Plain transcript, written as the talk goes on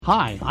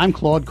Hi, I'm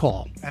Claude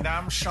Call. And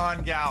I'm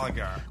Sean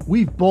Gallagher.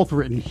 We've both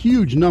written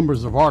huge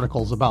numbers of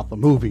articles about the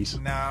movies.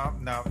 No,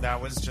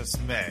 that was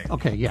just me.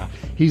 Okay, yeah,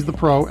 he's the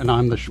pro and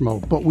I'm the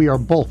schmo, but we are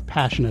both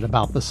passionate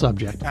about the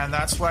subject. And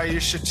that's why you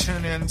should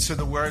tune in to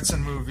the Words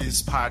and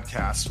Movies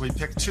podcast. We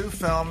pick two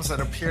films that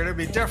appear to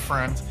be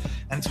different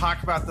and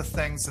talk about the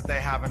things that they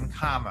have in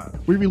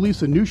common. We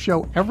release a new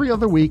show every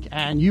other week,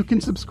 and you can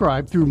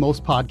subscribe through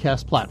most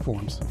podcast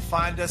platforms.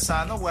 Find us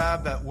on the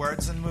web at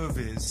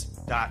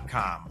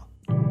wordsandmovies.com.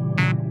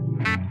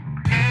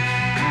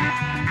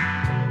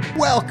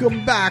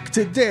 Welcome back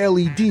to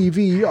Daily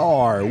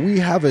DVR. We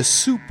have a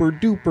super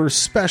duper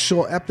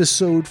special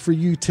episode for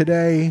you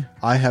today.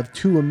 I have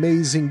two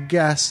amazing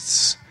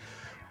guests.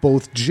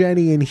 Both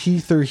Jenny and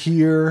Heath are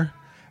here,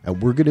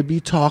 and we're going to be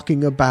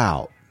talking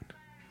about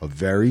a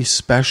very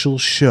special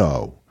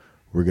show.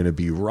 We're going to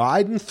be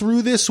riding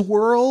through this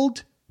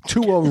world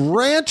to a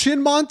ranch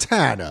in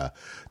Montana.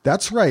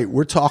 That's right,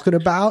 we're talking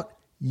about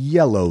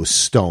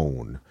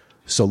Yellowstone.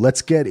 So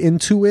let's get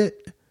into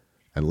it.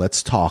 And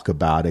let's talk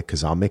about it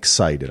because I'm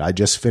excited. I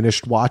just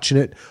finished watching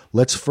it.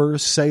 Let's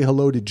first say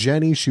hello to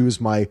Jenny. She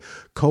was my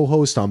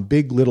co-host on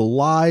Big Little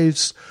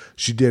Lies.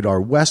 She did our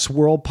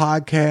Westworld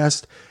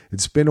podcast.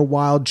 It's been a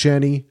while,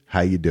 Jenny. How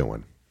you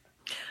doing?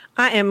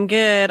 I am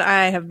good.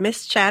 I have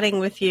missed chatting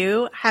with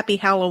you. Happy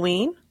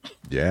Halloween.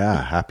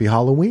 Yeah, happy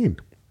Halloween.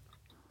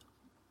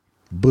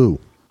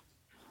 Boo.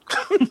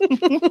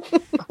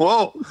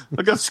 Whoa,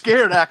 I got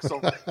scared,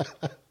 Axel.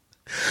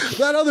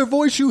 That other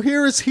voice you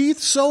hear is Heath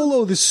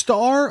Solo, the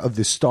star of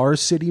the Star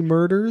City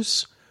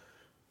Murders.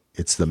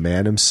 It's the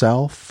man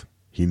himself.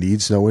 He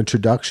needs no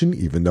introduction,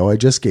 even though I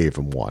just gave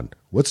him one.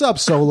 What's up,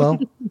 Solo?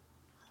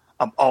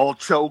 I'm all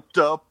choked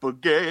up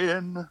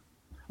again.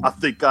 I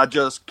think I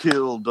just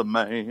killed a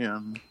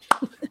man.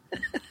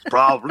 It's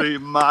probably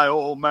my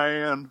old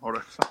man.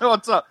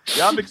 What's up?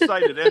 Yeah, I'm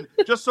excited. And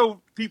just so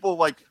people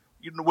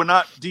we're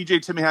not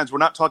DJ Timmy Hands. We're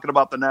not talking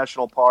about the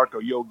National Park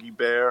or Yogi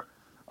Bear.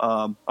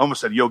 I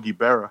almost said Yogi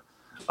Berra,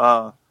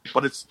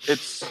 but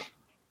it's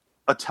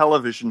a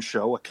television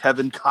show, a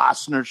Kevin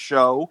Costner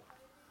show.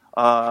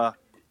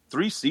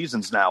 3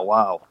 seasons now.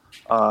 Wow.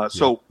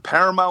 So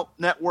Paramount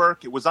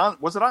Network. Was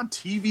it on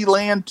TV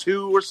Land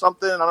 2 or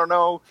something? I don't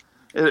know.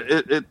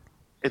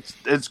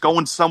 It's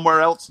going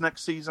somewhere else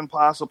next season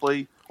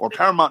possibly, or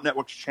Paramount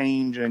Network's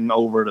changing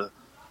over to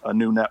a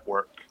new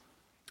network.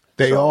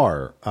 They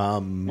are.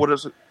 What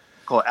is it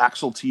called?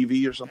 Axel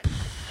TV or something?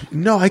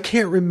 No, I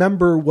can't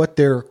remember what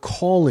they're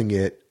calling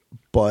it,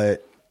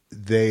 but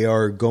they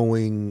are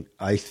going,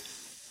 I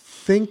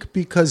think,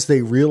 because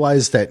they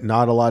realize that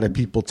not a lot of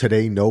people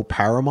today know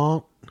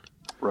Paramount.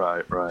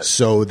 Right.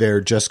 So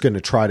they're just going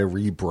to try to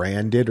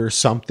rebrand it or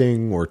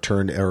something, or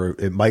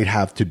it might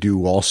have to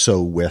do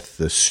also with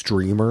the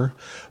streamer.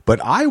 But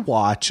I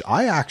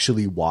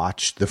actually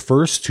watched the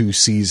first 2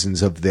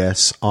 seasons of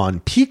this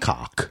on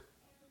Peacock.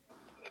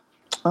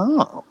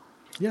 Oh.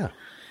 Yeah.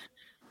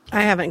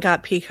 I haven't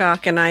got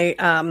Peacock, and I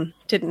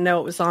didn't know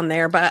it was on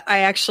there, but I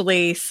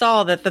actually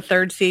saw that the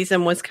 3rd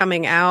season was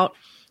coming out,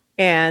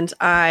 and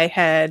I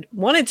had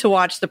wanted to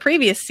watch the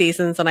previous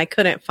seasons, and I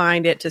couldn't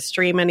find it to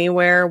stream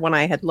anywhere when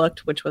I had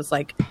looked, which was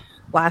like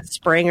last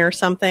spring or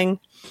something.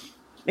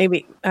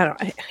 Maybe, I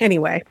don't know.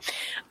 Anyway,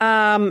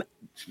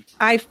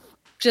 I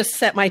just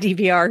set my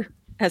DVR,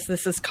 as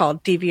this is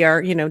called,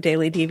 DVR,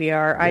 daily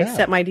DVR. I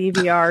set my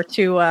DVR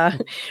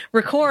to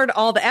record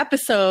all the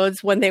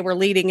episodes when they were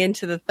leading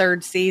into the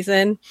 3rd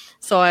season.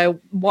 So I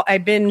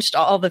binged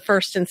all the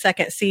 1st and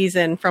 2nd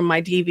season from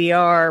my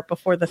DVR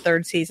before the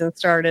 3rd season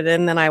started.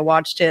 And then I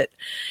watched it.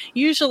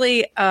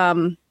 Usually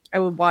I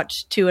would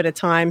watch 2 at a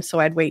time. So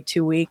I'd wait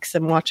 2 weeks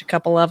and watch a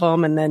couple of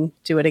them and then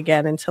do it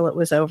again until it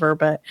was over.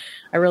 But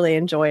I really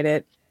enjoyed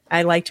it.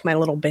 I liked my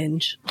little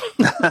binge.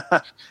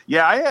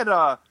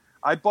 Yeah,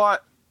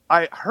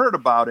 I heard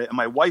about it, and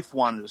my wife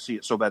wanted to see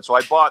it so bad. So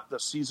I bought the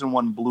season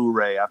 1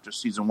 Blu-ray after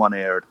season 1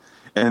 aired.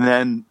 And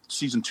then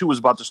season 2 was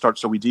about to start,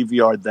 so we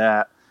DVR'd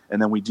that,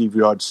 and then we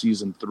DVR'd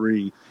season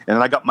 3. And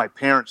then I got my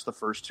parents the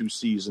first 2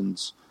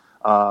 seasons.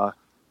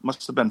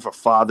 Must have been for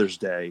Father's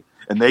Day.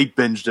 And they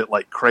binged it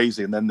like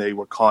crazy, and then they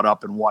were caught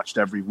up and watched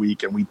every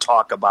week, and we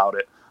talk about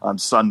it on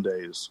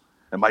Sundays.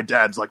 And my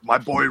dad's like, my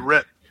boy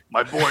Rick.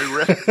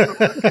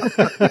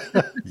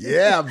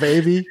 Yeah,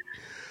 baby.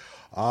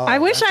 Oh, I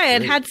wish I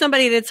had great. had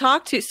somebody to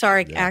talk to.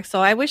 Sorry, yeah. Axel.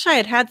 I wish I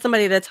had had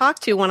somebody to talk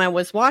to when I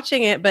was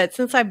watching it. But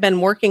since I've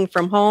been working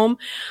from home,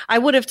 I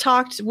would have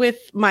talked with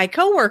my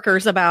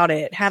coworkers about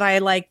it. Had I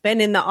been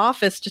in the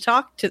office to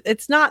talk to,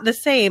 it's not the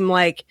same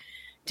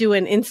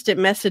doing instant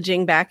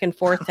messaging back and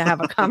forth to have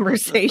a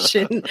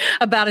conversation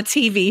about a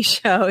TV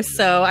show.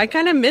 So I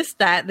kind of missed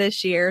that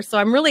this year. So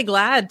I'm really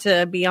glad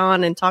to be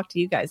on and talk to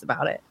you guys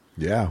about it.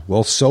 Yeah.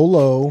 Well,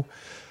 Solo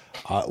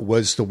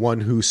was the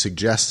one who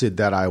suggested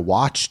that I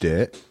watch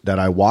it.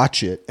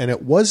 And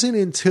it wasn't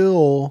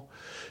until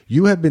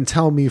you had been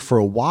telling me for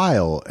a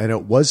while, and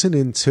it wasn't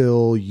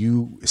until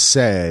you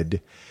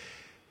said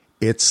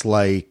it's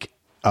like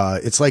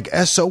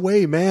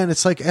SOA, man.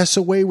 It's like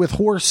SOA with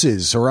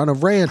horses or on a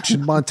ranch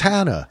in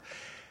Montana.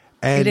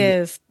 And It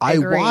is. I I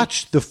agree.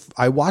 watched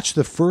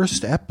the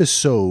first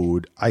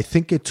episode. I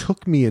think it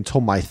took me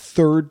until my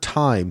third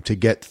time to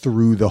get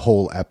through the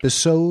whole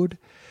episode,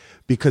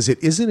 because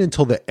it isn't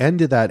until the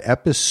end of that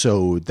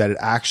episode that it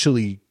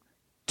actually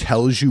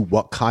tells you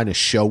what kind of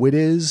show it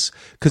is.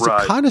 Because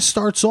Right. it kind of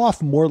starts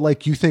off more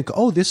like you think,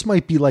 oh, this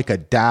might be like a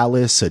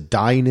Dallas, a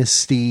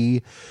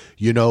Dynasty,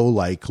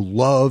 like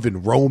love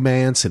and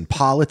romance and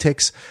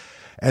politics.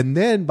 And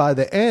then by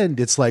the end,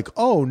 it's like,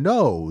 oh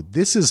no,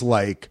 this is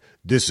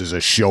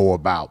a show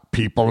about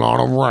people on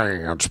a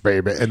ranch,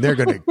 baby. And you're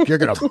going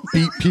to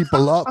beat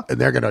people up, and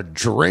they're going to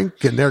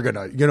drink, and they're going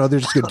to, they're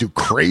just going to do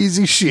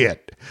crazy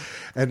shit.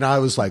 And I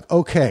was like,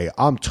 okay,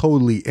 I'm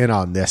totally in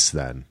on this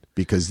then,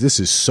 because this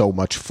is so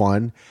much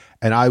fun.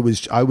 And I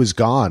was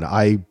gone.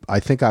 I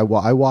think I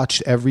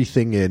watched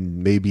everything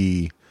in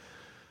maybe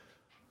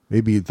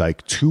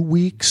like 2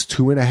 weeks,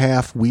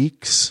 2.5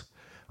 weeks.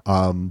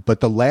 But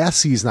the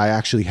last season I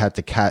actually had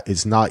to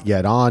is not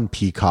yet on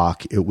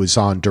Peacock. It was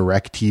on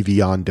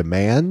DirecTV On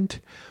Demand,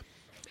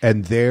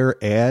 and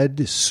their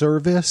ad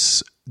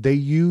service they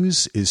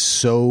use is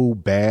so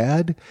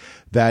bad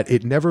that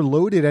it never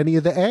loaded any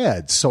of the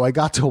ads. So I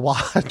got to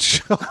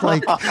watch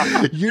like,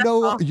 you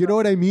know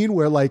what I mean?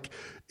 Where like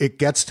it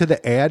gets to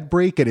the ad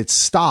break and it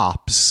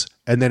stops,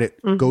 and then it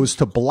goes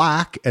to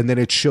black, and then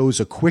it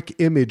shows a quick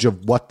image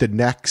of what the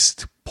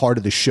next part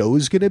of the show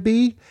is going to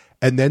be.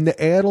 And then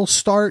the ad will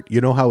start.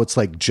 You know how it's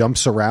like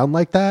jumps around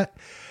like that?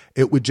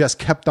 It would just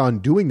kept on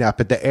doing that,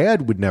 but the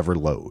ad would never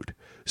load.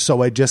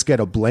 So I'd just get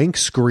a blank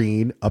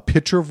screen, a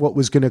picture of what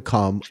was going to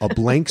come, a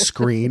blank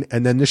screen,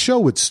 and then the show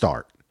would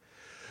start.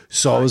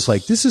 So I was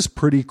like, this is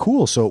pretty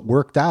cool. So it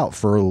worked out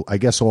for, I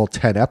guess, all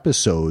 10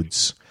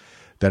 episodes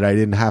that I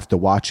didn't have to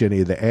watch any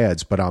of the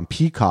ads. But on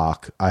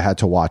Peacock, I had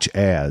to watch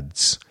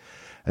ads.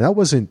 And that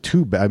wasn't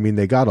too bad. I mean,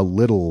 they got a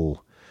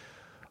little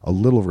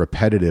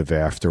repetitive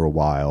after a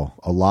while.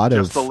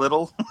 Just a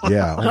little.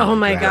 Yeah. Oh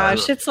my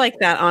gosh, it's like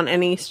that on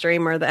any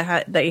streamer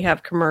that you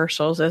have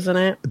commercials, isn't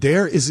it?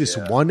 There is this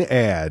one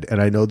ad,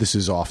 and I know this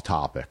is off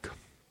topic,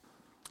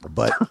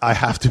 but I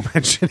have to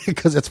mention it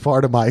because it's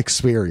part of my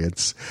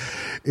experience.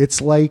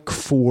 It's like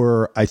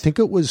I think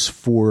it was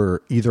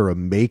for either a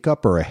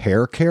makeup or a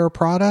hair care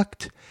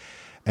product,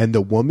 and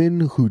the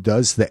woman who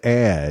does the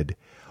ad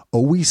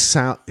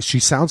she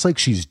sounds like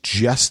she's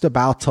just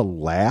about to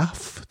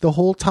laugh the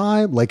whole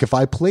time. Like if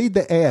I played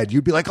the ad,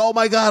 you'd be like, oh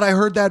my God, I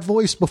heard that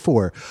voice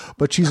before.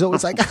 But she's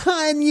always like,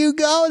 and you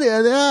go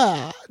there.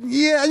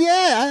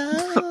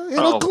 Yeah.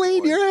 It'll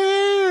clean your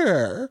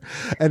hair.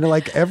 And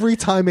like every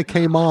time it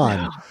came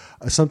on,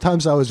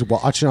 sometimes I was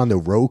watching on the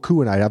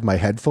Roku and I'd have my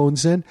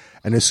headphones in.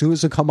 And as soon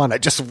as it come on, I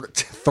just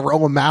throw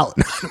them out.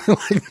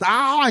 Like, no,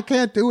 I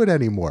can't do it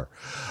anymore.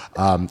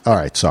 All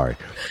right. Sorry.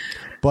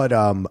 But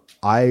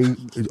I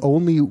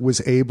only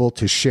was able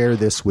to share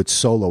this with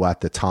Solo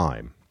at the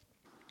time.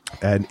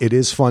 And it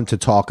is fun to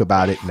talk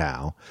about it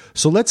now.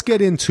 So let's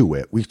get into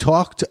it. We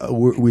talked a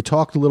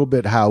little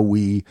bit how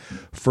we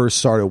first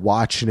started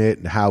watching it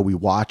and how we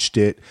watched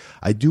it.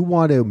 I do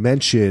want to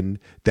mention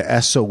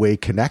the SOA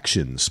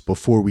Connections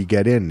before we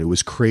get in. It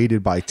was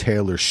created by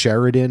Taylor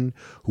Sheridan,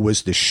 who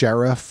was the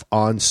sheriff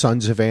on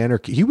Sons of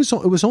Anarchy. It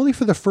was only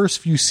for the first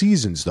few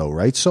seasons though,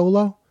 right,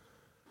 Solo?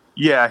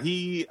 Yeah,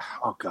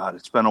 oh God,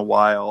 it's been a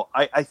while.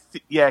 I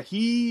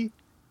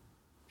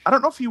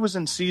don't know if he was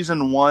in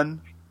season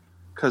 1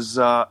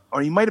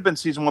 or he might have been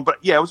season 1, but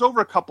yeah, it was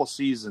over a couple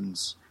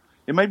seasons.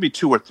 It might be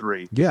 2 or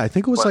 3. Yeah, I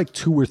think it was like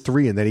 2 or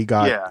 3, and then he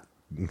got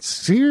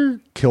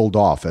killed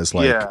off as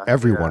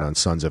everyone on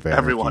Sons of Anarchy.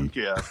 Everyone,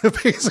 yeah.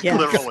 Basically,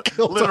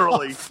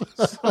 literally.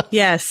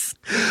 Yes.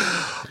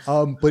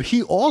 But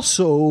he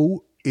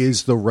also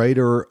is the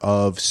writer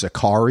of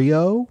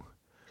Sicario,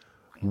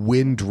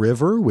 Wind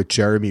River with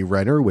Jeremy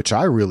Renner, which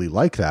I really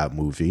like that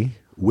movie,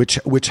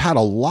 which had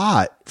a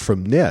lot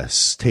from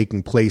this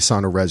taking place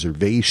on a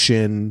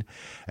reservation,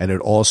 and it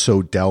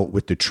also dealt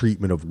with the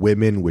treatment of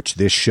women, which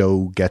this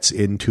show gets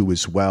into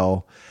as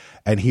well.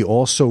 And he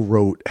also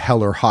wrote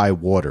Hell or High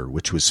Water,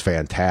 which was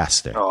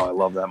fantastic. Oh, I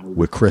love that movie.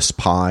 With Chris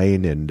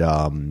Pine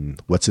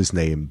and what's his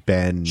name?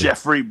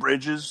 Jeffrey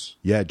Bridges.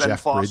 Yeah, Ben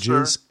Jeff Foster.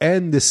 Bridges.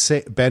 And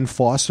Ben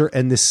Foster.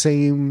 And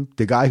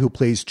the guy who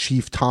plays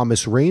Chief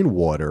Thomas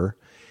Rainwater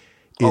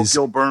is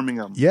Gil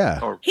Birmingham.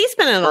 Yeah. He's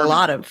been in a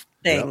lot of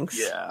things.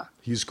 Yeah.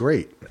 He's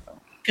great.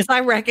 Because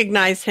I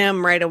recognize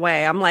him right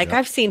away. I'm like,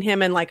 I've seen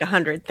him in like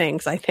 100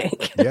 things, I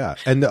think. Yeah.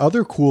 And the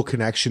other cool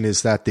connection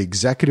is that the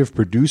executive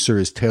producer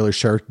is Taylor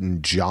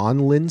Sheridan, John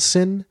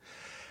Linson.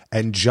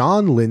 And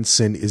John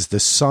Linson is the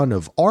son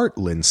of Art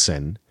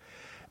Linson.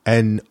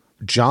 And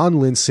John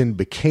Linson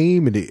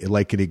became an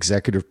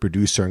executive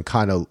producer, and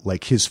kind of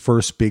like his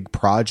first big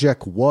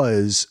project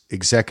was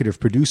executive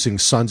producing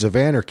Sons of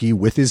Anarchy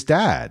with his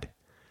dad.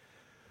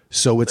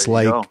 So it's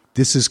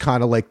this is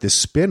kind of like the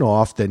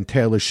spinoff than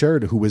Taylor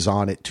Sheridan, who was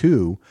on it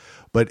too.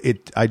 But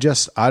I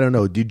don't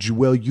know. Did you,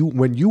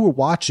 when you were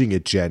watching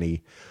it,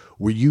 Jenny,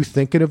 Were you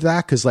thinking of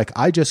that? Because like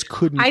I just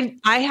couldn't.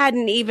 I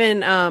hadn't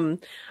even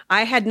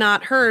I had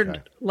not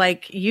heard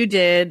like you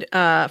did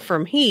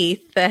from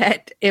Heath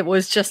that it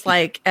was just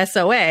like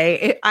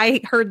SOA.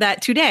 I heard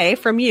that today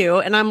from you,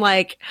 and I'm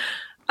like,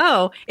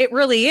 oh, it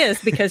really is,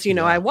 because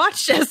I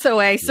watched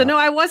SOA. So no,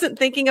 I wasn't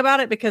thinking about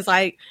it, because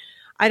I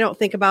don't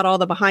think about all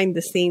the behind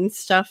the scenes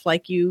stuff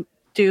like you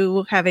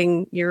do,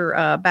 having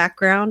your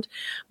background.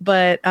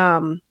 But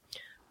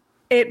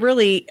it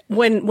really,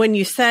 when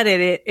you said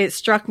it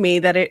struck me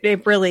that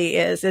it really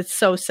is. It's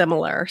so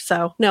similar.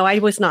 So no, I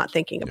was not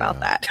thinking about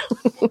that.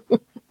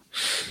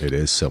 It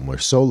is similar.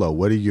 Solo,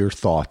 what are your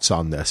thoughts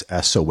on this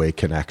SOA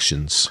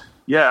connections?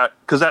 Yeah,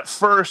 because at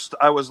first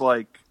I was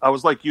like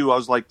you. I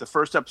was like, the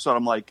first episode,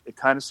 I'm like, it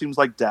kind of seems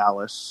like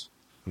Dallas,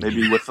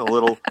 maybe with a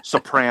little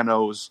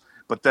Sopranos.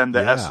 But then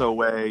the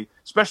SOA,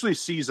 especially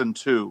season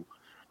 2,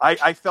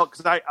 I felt,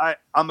 because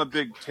I'm a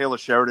big Taylor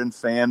Sheridan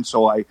fan,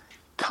 so I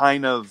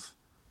kind of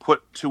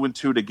put 2 and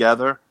 2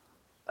 together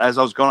as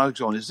I was going,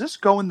 is this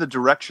going the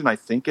direction I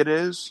think it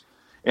is?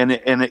 And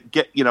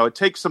it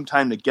takes some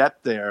time to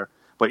get there.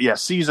 But yeah,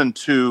 season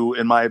 2,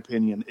 in my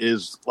opinion,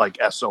 is like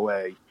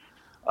SOA.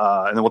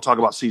 And then we'll talk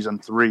about season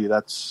 3.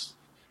 That's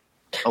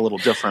a little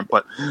different,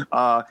 but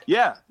I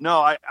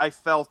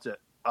felt it.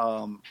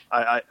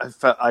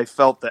 I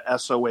felt the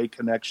SOA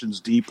connections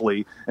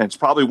deeply, and it's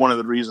probably one of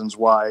the reasons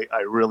why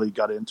I really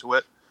got into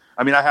it.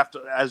 I mean, I have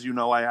to, as you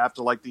know, I have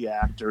to like the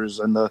actors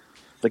and the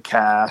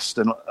cast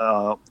and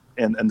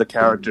the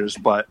characters,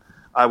 but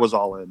I was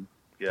all in.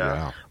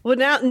 Yeah. Well,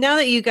 now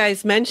that you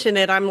guys mention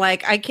it, I'm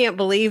like, I can't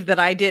believe that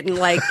I didn't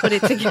put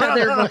it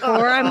together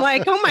before. I'm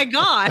like, oh my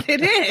God,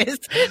 it is.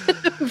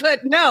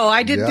 But no,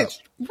 I didn't.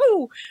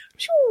 Woo,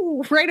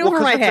 right over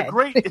my head.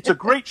 It's a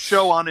great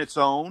show on its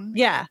own.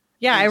 Yeah.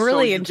 Yeah, and I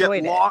really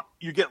enjoyed it.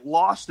 You get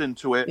lost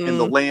into it in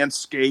the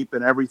landscape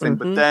and everything.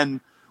 Mm-hmm. But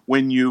then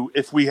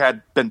if we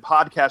had been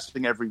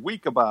podcasting every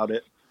week about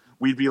it,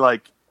 we'd be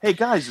like, hey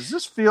guys, does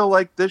this feel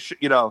like this?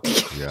 Yeah.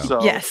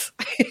 So, yes.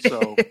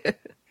 So.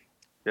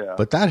 Yeah.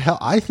 But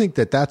I think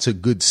that that's a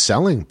good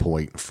selling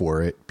point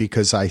for it,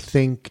 because I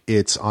think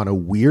it's on a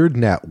weird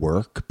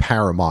network,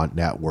 Paramount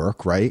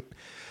Network, right?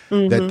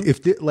 Mm-hmm.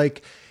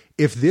 That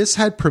if this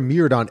had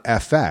premiered on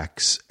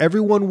FX,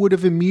 everyone would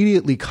have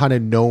immediately kind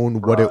of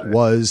known what it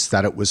was,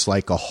 that it was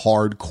like a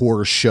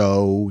hardcore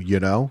show,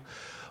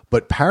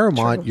 But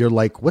Paramount, you're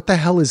like, what the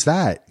hell is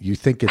that? You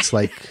think it's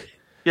like...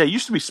 Yeah, it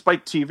used to be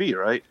Spike TV,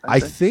 right? I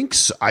think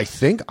so. I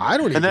think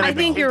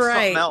you're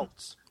right.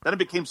 Else. Then it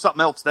became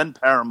something else, then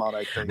Paramount,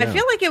 I think. I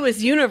feel like it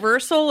was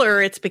Universal,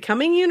 or it's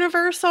becoming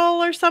Universal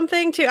or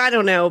something too. I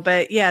don't know,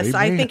 but yes,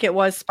 I think it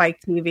was Spike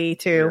TV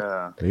too.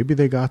 Yeah. Maybe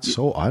they got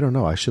I don't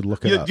know. I should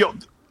look it up.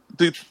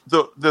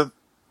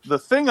 The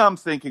thing I'm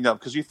thinking of,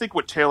 because you think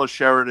with Taylor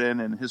Sheridan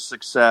and his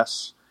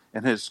success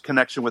and his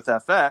connection with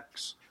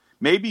FX,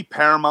 maybe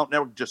Paramount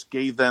Network just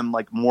gave them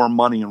more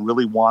money and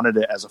really wanted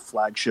it as a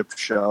flagship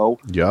show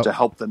to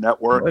help the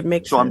network. Would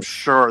make sense. I'm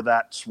sure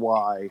that's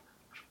why.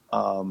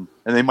 And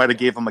they might have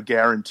gave them a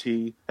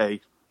guarantee.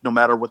 Hey, no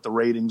matter what the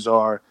ratings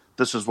are,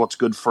 this is what's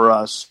good for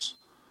us.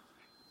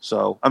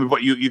 So, I mean,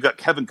 but you got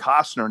Kevin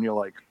Costner, and you're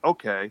like,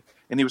 okay.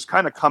 And he was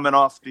kind of coming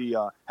off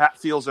the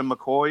Hatfields and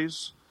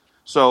McCoys.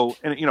 So,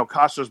 and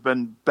Costner's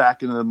been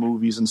back into the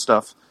movies and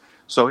stuff.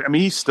 So, I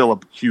mean, he's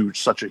still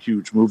such a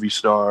huge movie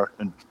star,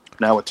 and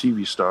now a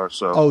TV star.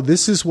 So,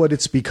 this is what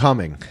it's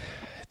becoming.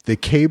 The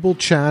cable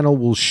channel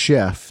will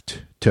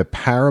shift to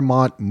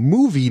Paramount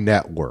Movie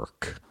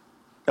Network.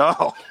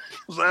 Oh,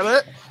 is that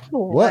it?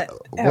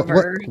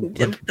 Whatever.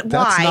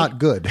 That's not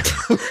good.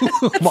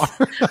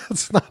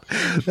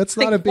 That's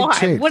not a big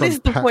change. What is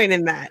the point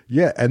in that?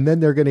 Yeah, and then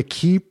they're going to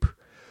keep.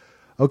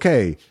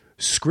 Okay,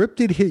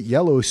 scripted hit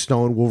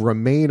Yellowstone will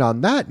remain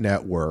on that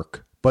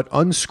network, but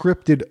other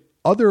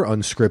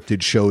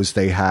unscripted shows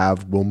they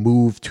have will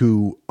move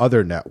to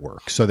other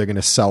networks. So they're going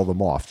to sell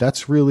them off. That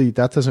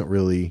doesn't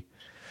really.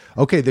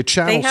 Okay, the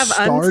channel They have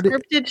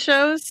unscripted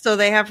shows, so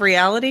they have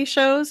reality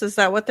shows? Is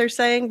that what they're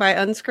saying by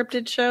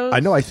unscripted shows? I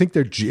know, I think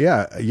they're,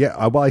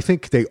 well, I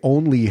think they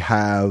only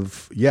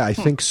have, I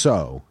think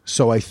so.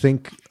 So I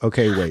think,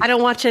 okay, wait. I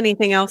don't watch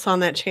anything else on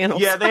that channel.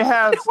 Yeah, they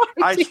have,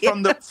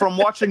 from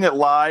watching it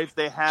live,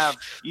 they have,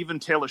 even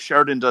Taylor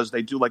Sheridan does,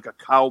 they do like a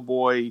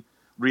cowboy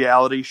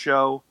reality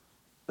show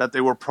that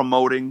they were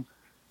promoting.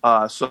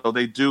 So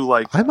they do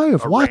I might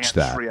have watched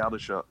that reality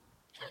show.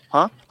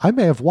 Huh? I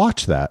may have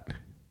watched that.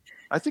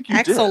 I think you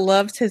Axel did.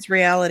 loves his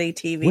reality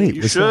TV. Wait,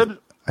 you should.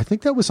 I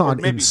think that was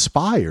on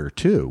Inspire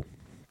too.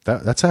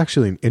 That's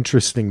actually an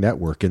interesting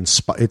network.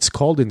 It's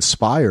called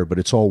Inspire, but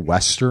it's all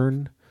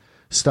Western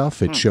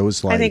stuff. It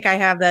shows I think I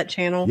have that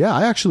channel. Yeah,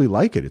 I actually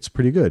like it. It's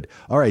pretty good.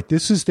 All right,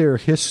 this is their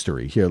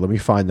history. Here, let me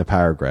find the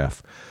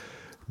paragraph.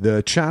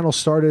 The channel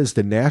started as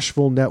the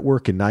Nashville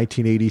Network in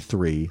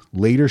 1983,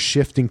 later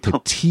shifting to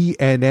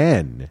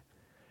TNN.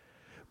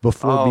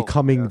 Before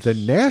becoming the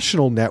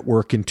National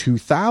Network in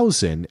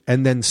 2000,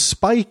 and then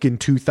Spike in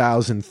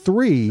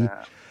 2003,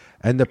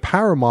 and the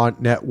Paramount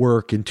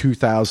Network in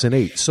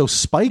 2008. So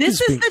Spike This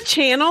is the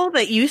channel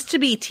that used to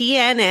be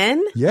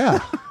TNN?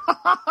 Yeah.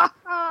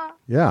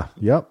 Yeah.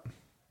 Yep.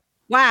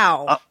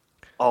 Wow.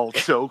 All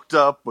choked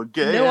up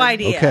again. No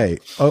idea. Okay.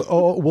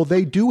 Well,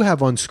 they do have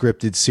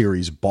unscripted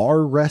series: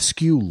 Bar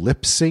Rescue,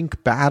 Lip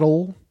Sync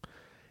Battle,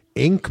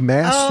 Ink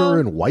Master,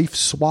 and Wife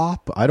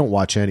Swap. I don't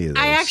watch any of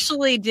those. I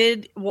actually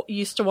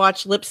used to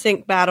watch Lip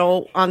Sync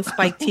Battle on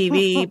Spike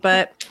TV,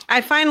 but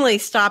I finally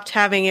stopped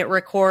having it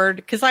record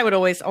because I would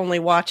always only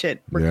watch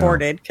it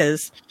recorded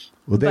because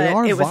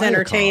it was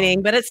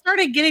entertaining. But it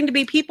started getting to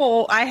be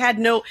people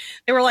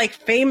they were like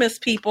famous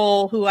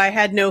people who I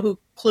had no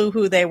clue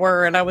who they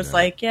were. And I was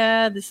like,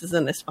 yeah, this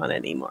isn't as fun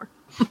anymore.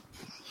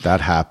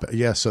 That happened.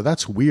 Yeah, so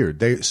that's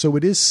weird. So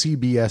it is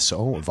CBS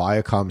owned,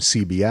 Viacom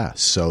CBS.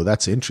 So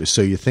that's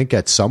interesting. So you think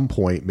at some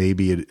point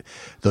maybe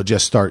they'll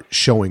just start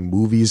showing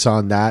movies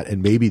on that,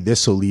 and maybe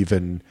this will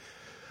even.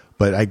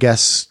 But I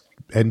guess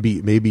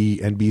maybe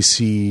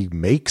NBC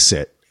makes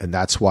it, and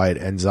that's why it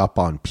ends up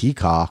on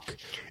Peacock.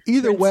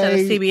 Either way,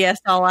 instead of CBS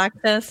All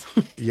Access.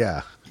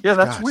 Yeah,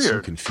 that's God, weird.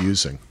 So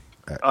confusing.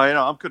 I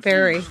know. I'm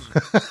confused.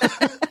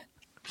 Very.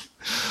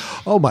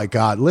 Oh my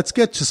God. Let's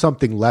get to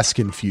something less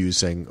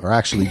confusing, or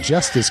actually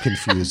just as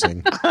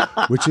confusing,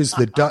 which is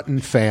the Dutton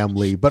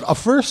family. But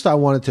first I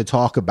wanted to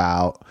talk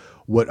about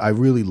what I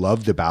really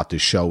loved about the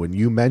show, and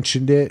you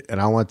mentioned it,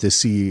 and I want to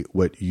see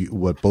what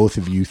both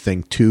of you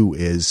think too,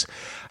 is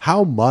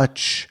how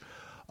much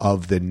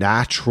of the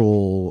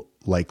natural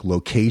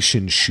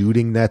location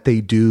shooting that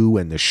they do,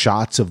 and the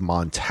shots of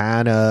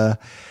Montana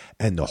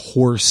and the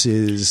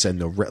horses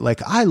and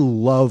I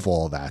love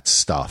all that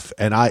stuff.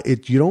 And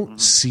you don't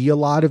see a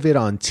lot of it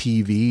on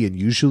TV. And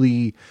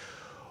usually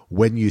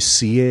when you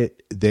see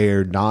it,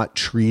 they're not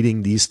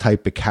treating these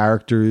type of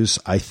characters,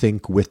 I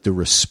think, with the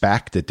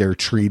respect that they're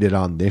treated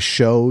on this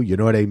show. You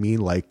know what I mean?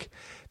 Like,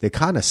 they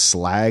kind of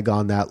slag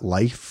on that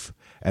life.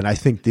 And I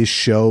think this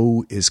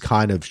show is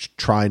kind of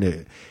trying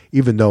to,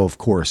 even though, of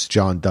course,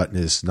 John Dutton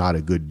is not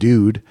a good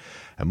dude,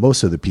 and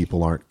most of the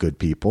people aren't good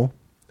people.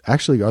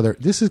 Actually,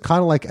 this is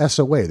kind of like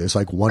SOA. There's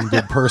like one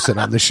good person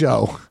on the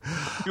show.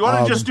 You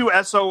want to just do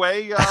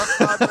SOA?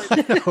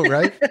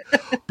 Right?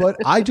 But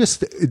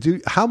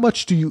how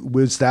much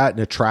was that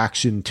an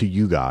attraction to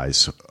you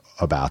guys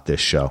about this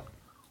show?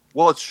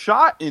 Well, it's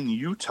shot in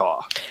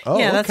Utah. Oh,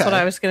 yeah, that's what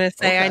I was going to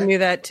say. Okay. I knew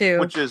that too.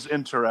 Which is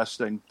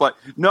interesting. But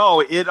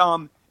no,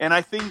 and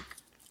I think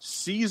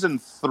season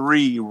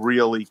 3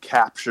 really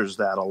captures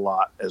that a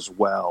lot as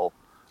well.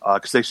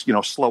 Because they,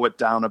 slow it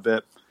down a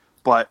bit.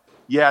 But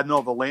yeah,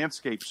 no, the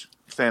landscape's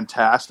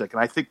fantastic,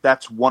 and I think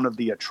that's one of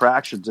the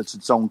attractions. It's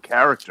its own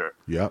character.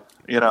 Yep.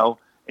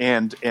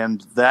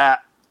 And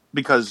that,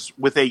 because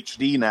with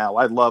HD now,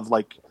 I love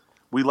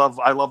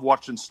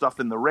watching stuff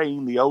in the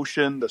rain, the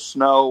ocean, the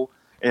snow,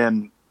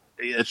 and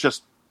it's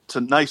just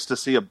nice to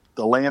see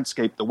the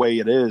landscape the way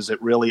it is.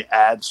 It really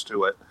adds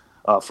to it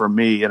for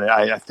me, and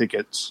I think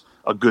it's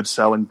a good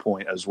selling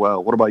point as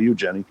well. What about you,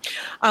 Jenny?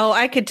 Oh,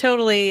 I could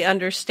totally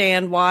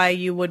understand why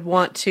you would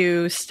want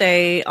to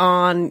stay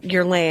on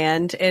your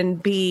land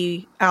and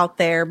be out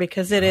there,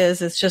 because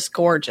it's just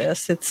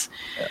gorgeous. It's,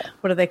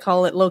 what do they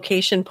call it?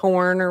 Location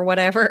porn or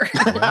whatever.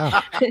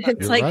 Yeah,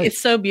 it's like, right. It's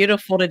so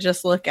beautiful to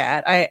just look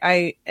at.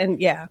 I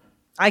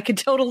could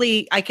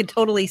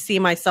totally see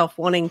myself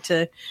wanting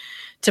to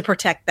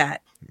protect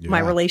that, my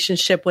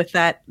relationship with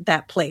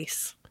that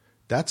place.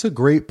 That's a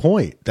great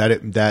point,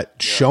 that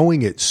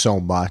showing it so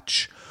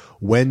much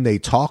when they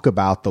talk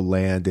about the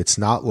land, it's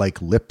not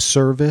like lip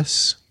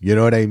service. You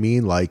know what I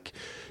mean? Like,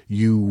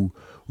 you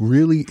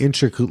really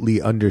intricately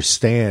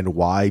understand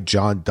why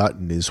John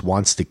Dutton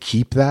wants to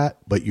keep that,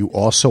 but you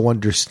also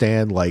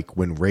understand, like,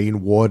 when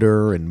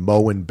Rainwater and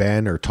Mo and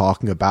Ben are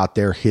talking about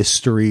their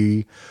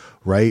history,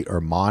 right?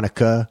 Or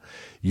Monica,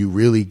 you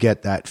really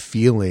get that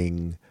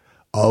feeling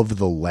of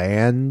the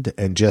land,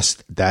 and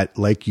just that,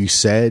 like you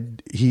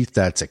said, Heath,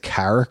 that's a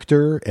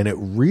character, and it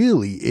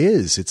really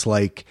is. It's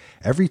like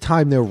every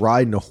time they're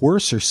riding a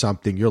horse or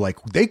something, you're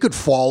like, they could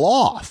fall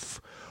off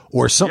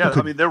or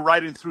something. Yeah, they're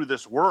riding through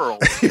this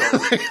world. So.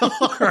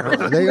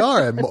 They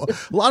are. And a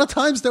lot of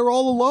times they're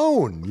all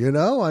alone,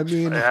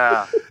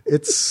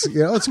 it's,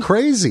 it's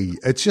crazy.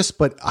 It's just,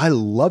 but I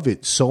love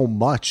it so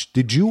much.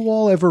 Did you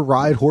all ever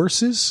ride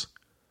horses?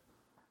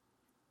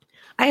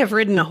 I have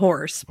ridden a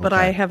horse, but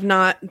I have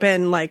not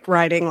been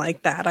riding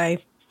like that.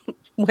 I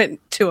went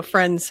to a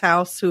friend's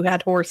house who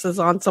had horses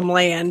on some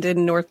land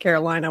in North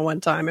Carolina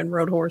one time and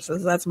rode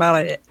horses. That's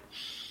about it.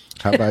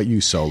 How about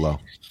you,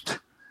 Solo? I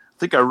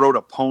think I rode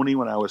a pony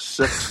when I was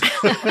 6.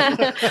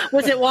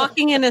 Was it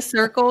walking in a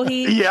circle,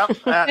 Heath?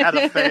 Yep, at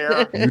a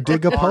fair. You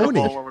dig a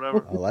pony. Or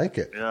whatever. I like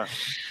it. Yeah.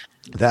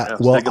 A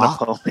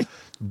pony.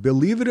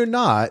 Believe it or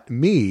not,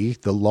 me,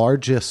 the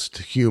largest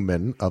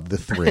human of the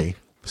 3,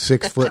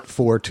 6'4",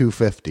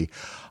 250.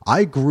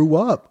 I grew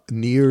up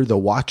near the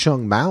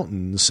Watchung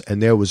Mountains,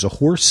 and there was a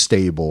horse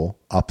stable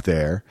up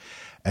there,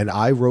 and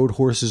I rode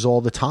horses all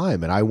the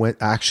time. And I went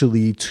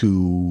actually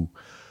to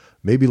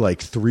maybe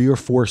 3 or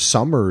 4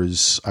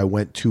 summers. I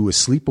went to a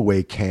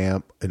sleepaway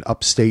camp in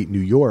upstate New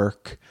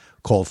York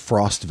called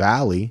Frost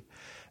Valley,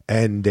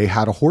 and they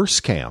had a horse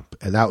camp,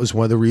 and that was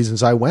one of the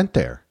reasons I went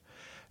there.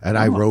 and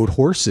I rode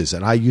horses,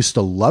 and I used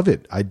to love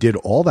it. I did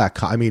all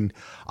that. I mean,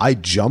 I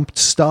jumped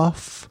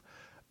stuff,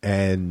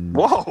 and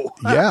Whoa,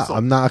 yeah, awesome.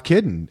 I'm not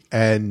kidding.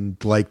 And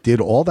like did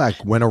all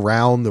that, went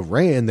around the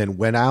ranch, and then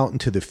went out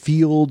into the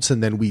fields,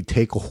 and then we'd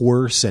take a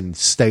horse and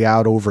stay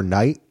out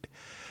overnight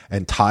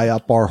and tie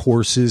up our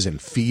horses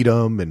and feed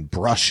them and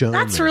brush them.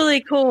 That's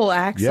really cool,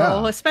 Axel,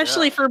 Yeah.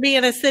 especially for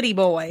being a city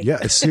boy.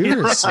 Yeah,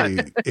 seriously.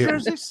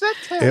 Jersey City.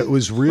 It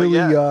was really,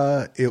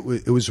 But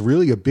it was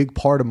really a big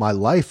part of my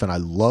life, and I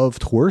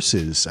loved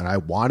horses, and I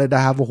wanted to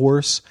have a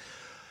horse.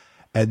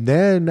 And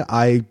then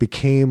I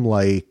became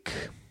like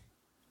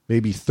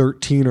maybe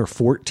 13 or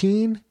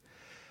 14,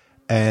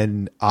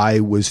 and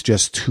I was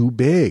just too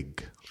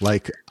big.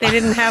 Like They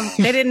didn't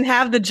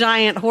have the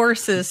giant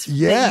horses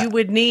Yeah. that you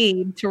would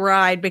need to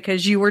ride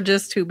because you were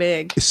just too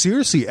big.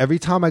 seriously, every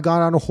time I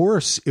got on a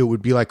horse, it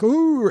would be like,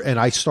 ooh, and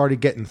I started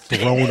getting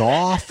thrown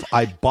off.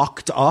 I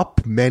bucked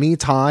up many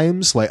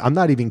times. Like, I'm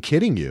not even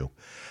kidding you.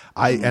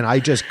 I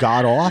just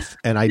got off,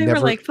 and I They never,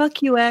 were like,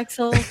 "Fuck you,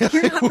 Axel!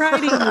 You're not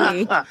riding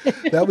me."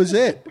 that was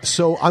it.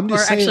 So I'm Or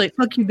just saying, actually,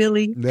 "Fuck you,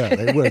 Billy." yeah,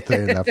 they were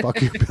saying that.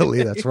 Fuck you,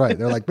 Billy. That's right.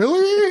 They're like,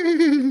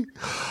 Billy.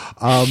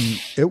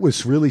 It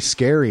was really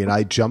scary, and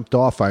I jumped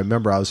off. I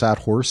remember I was at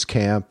horse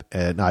camp,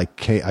 and I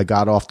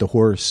got off the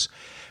horse,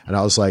 and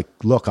I was like,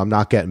 look, I'm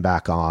not getting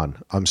back on.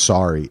 I'm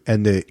sorry.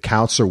 And the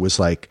counselor was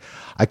like,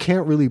 I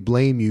can't really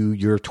blame you.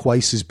 You're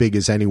twice as big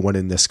as anyone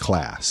in this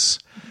class,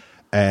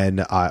 and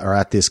or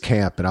at this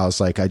camp. And I was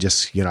like, I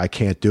just, I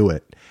can't do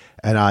it.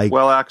 And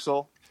well,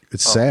 Axel,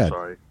 it's sad.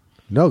 Sorry.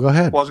 No, go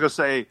ahead. Well, I was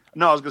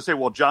gonna say,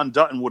 well, John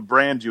Dutton would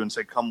brand you and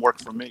say, "Come work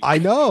for me." I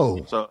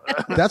know. So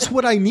That's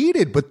what I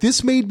needed. But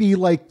this made me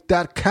like,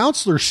 that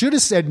counselor should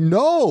have said,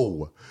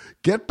 no,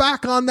 get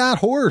back on that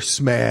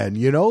horse, man.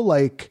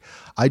 Like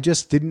I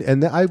just didn't.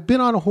 And I've been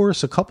on a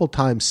horse a couple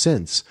times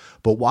since,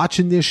 but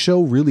watching this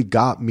show really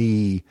got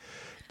me.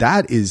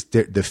 That is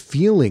the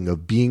feeling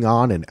of being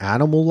on an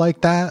animal like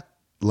that.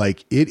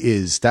 Like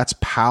that's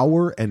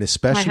power. And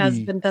especially My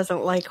husband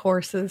doesn't like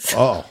horses.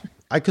 oh,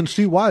 I can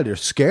see why. They're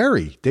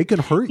scary. They can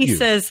hurt He you.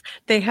 says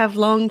they have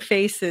long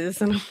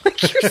faces, and I'm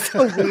like, "You're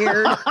so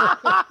weird."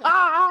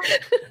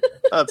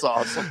 that's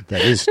awesome.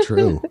 That is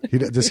true.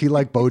 Does he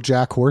like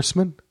BoJack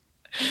Horseman?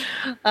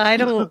 I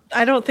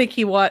don't think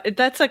he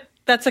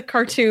That's a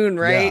cartoon,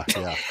 right?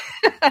 Yeah.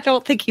 I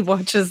don't think he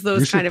watches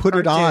those You should kind of put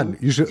it cartoons.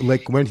 on. You should,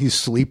 like, when he's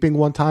sleeping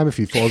one time, if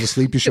he falls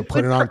asleep, you should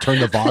put it on, turn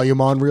the volume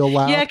on real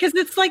loud. Yeah, because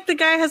it's like the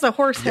guy has a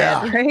horse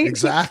head, right?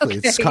 Exactly.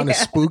 It's Okay, kind of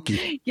yeah.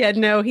 spooky. Yeah,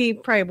 no, he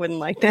probably wouldn't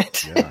like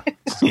that. Yeah,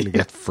 he's going to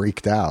get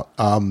freaked out.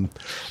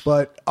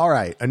 But all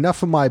right,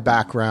 enough of my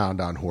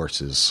background on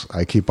horses.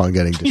 I keep on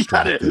getting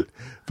distracted.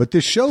 But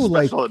this show,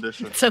 like, Special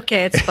edition. It's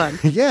okay. It's fun.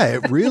 yeah,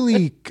 it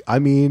really. I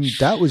mean,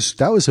 that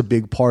was a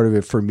big part of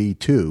it for me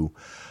too.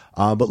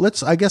 But let's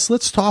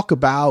talk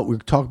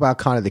about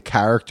kind of the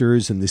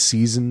characters and the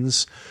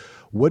seasons.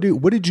 What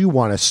did you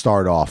want to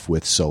start off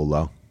with,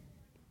 Solo?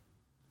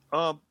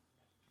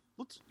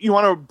 You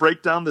want to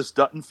break down this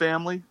Dutton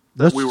family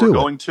that Let's we do were it.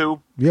 going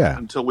to? Yeah.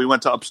 Until we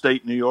went to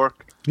upstate New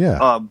York.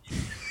 Yeah.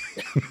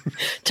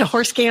 To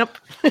horse camp.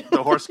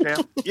 The horse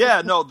camp.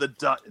 Yeah, no, the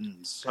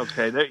Duttons.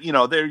 Okay,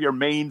 they're your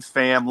main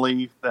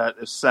family that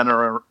is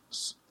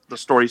the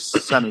story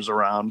centers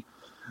around.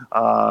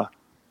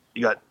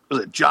 You got, was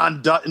it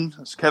John Dutton?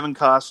 It's Kevin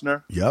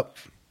Costner. Yep.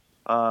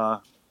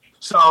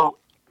 So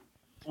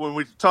when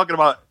we're talking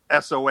about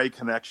SOA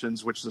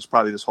connections, which is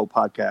probably this whole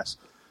podcast,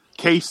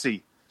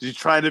 Casey, is he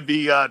trying to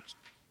be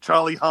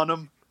Charlie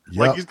Hunnam? Yep.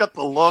 Like, he's got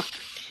the look.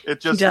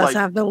 It He just does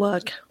have the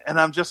look. and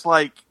I'm just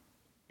like,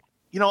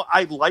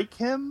 I like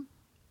him,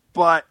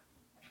 but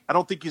I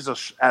don't think he's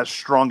as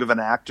strong of an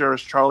actor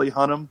as Charlie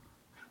Hunnam.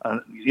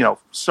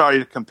 Sorry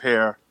to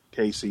compare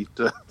Casey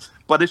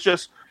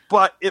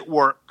but it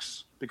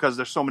works because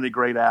there's so many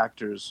great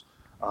actors.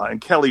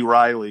 And Kelly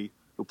Riley,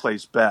 who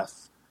plays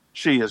Beth,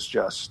 she is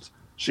just,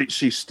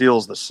 she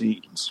steals the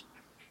scenes.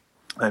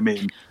 I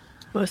mean,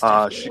 Most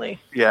definitely.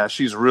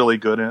 she's really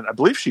good in it. I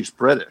believe she's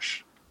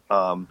British.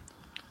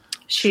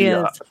 She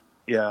is.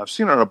 Yeah, I've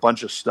seen her in a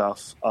bunch of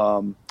stuff.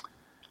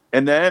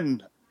 And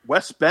then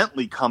Wes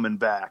Bentley coming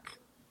back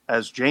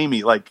as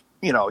Jamie. Like,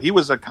 he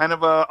was a kind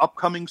of a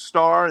upcoming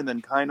star, and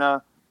then kind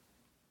of,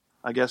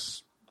 I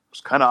guess,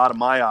 was kind of out of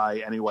my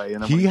eye anyway.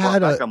 And then He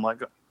had I'm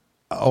like,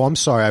 Oh, I'm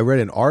sorry. I read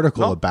an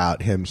article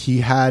about him. He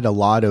had a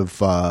lot of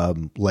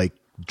like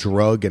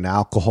drug and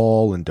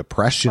alcohol and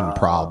depression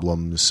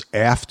problems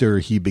after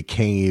he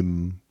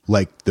became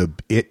like the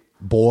it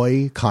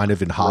boy kind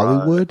of in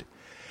Hollywood.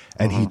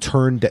 And he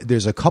turned,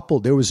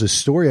 there was a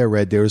story I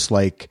read. There was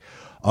like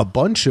a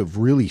bunch of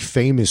really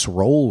famous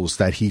roles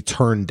that he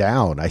turned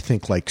down. I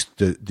think like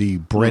the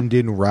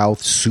Brendan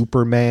Routh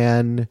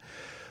Superman,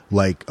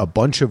 like a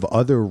bunch of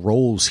other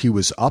roles he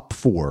was up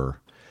for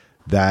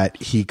that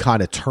he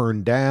kind of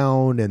turned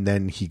down, and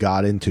then he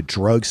got into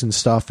drugs and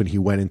stuff, and he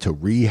went into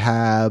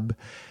rehab.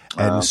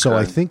 And so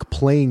I think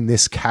playing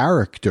this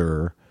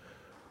character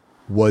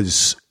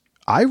was,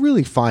 I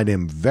really find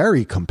him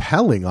very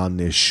compelling on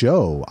this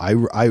show.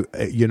 I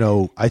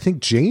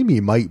think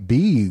Jamie might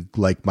be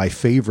like my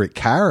favorite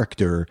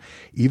character,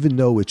 even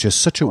though it's just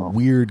such a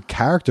weird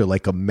character,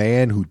 like a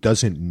man who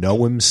doesn't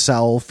know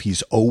himself.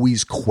 He's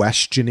always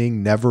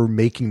questioning, never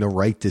making the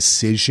right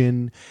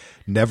decision,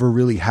 never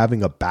really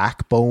having a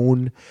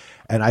backbone.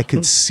 And I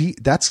could see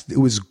it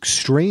was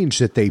strange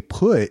that they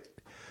put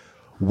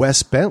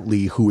Wes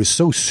Bentley, who is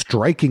so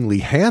strikingly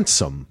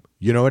handsome,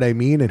 you know what I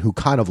mean? And who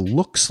kind of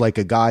looks like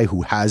a guy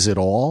who has it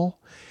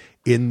all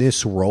in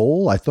this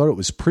role. I thought it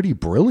was pretty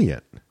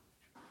brilliant.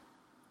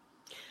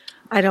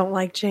 I don't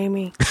like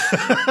Jamie.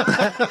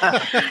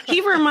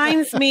 He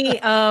reminds me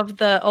of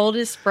the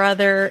oldest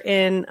brother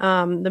in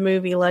the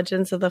movie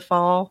Legends of the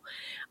Fall.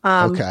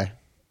 Okay.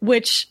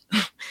 Which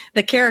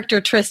the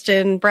character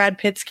Tristan, Brad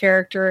Pitt's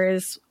character,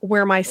 is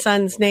where my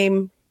son's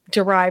name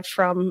derived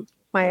from.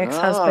 My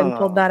ex-husband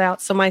pulled that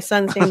out. So my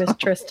son's name is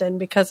Tristan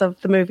because of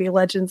the movie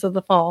Legends of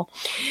the Fall.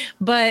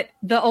 But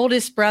the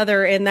oldest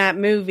brother in that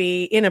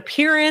movie, in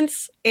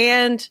appearance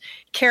and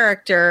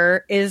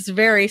character, is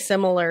very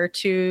similar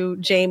to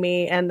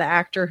Jamie and the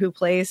actor who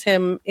plays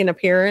him in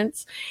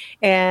appearance.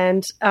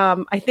 And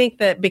I think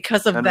that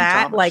because of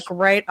that, Thomas. like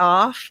right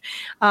off,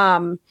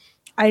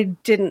 I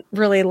didn't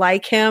really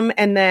like him.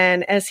 And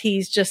then as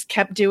he's just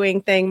kept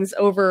doing things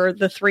over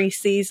the 3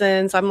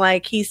 seasons, I'm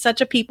like, he's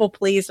such a people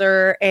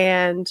pleaser.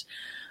 And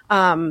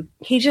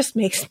he just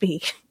makes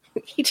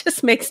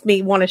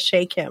me want to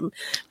shake him,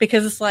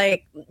 because it's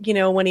like, you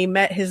know, when he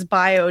met his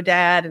bio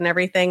dad and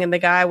everything, and the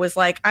guy was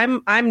like,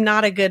 I'm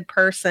not a good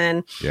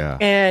person. Yeah.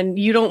 And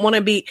you don't want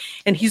to be,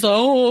 and he's like,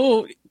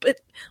 oh, but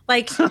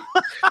like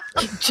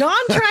John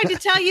tried to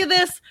tell you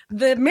this,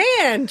 the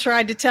man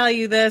tried to tell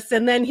you this,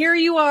 and then here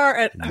you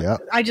are.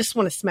 I just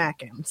want to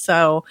smack him.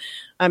 So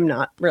I'm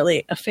not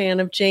really a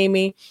fan of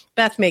Jamie.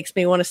 Beth makes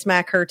me want to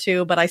smack her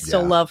too, but I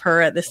still love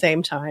her at the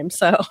same time.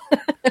 So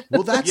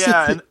well, that's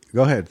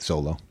go ahead,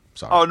 Solo.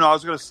 Sorry. Oh no, I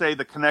was going to say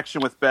the connection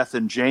with Beth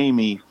and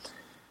Jamie.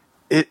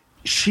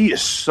 She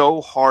is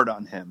so hard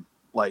on him,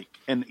 like,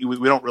 and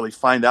we don't really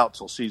find out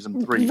till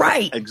season 3,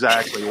 right?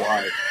 Exactly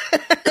why.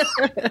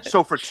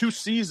 So for 2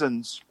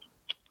 seasons,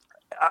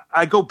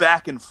 I go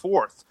back and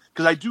forth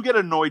because I do get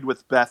annoyed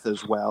with Beth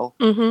as well.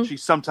 Mm-hmm. She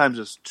sometimes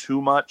is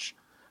too much.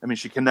 I mean,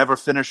 she can never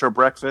finish her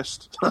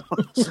breakfast.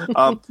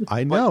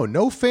 I know,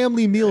 no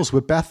family meals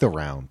with Beth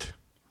around.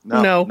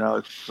 No,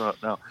 it's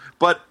not, no.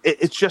 But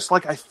it's just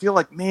like, I feel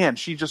like, man,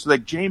 she just,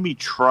 like, Jamie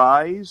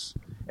tries,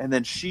 and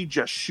then she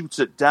just shoots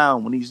it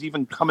down when he's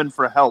even coming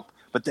for help.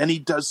 But then he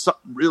does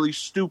something really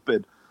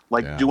stupid,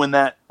 like doing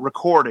that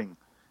recording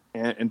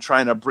and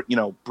trying to,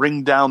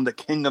 bring down the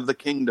king of the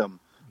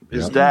kingdom,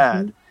 his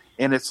dad. Mm-hmm.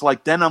 And it's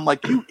like, then I'm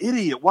like, you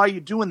idiot, why are you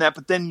doing that?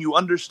 But then you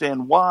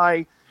understand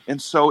why.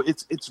 And so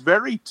it's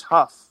very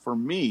tough for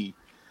me,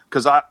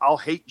 because I'll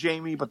hate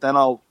Jamie, but then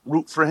I'll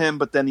root for him,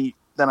 but then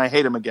I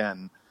hate him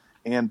again.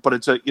 But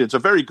it's a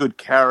very good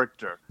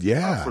character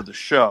for the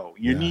show.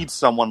 You need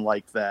someone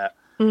like that.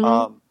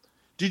 Mm-hmm.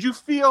 Did you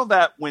feel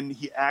that when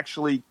he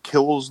actually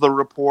kills the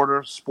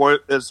reporter?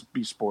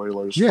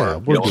 Spoilers. Yeah,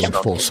 we're doing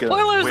full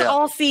spoilers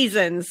all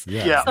seasons.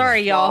 Yeah.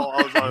 Sorry, y'all.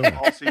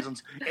 All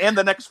seasons and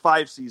the next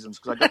 5 seasons,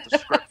 because I got the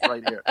script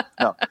right here.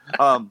 No,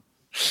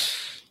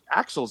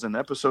 Axel's in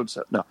episode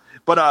 7. No,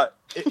 but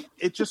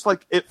it just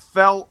like it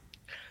felt.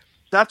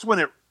 That's when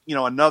it.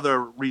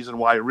 Another reason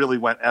why it really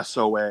went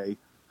SOA,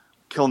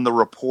 killing the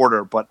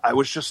reporter. But I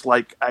was just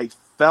like, I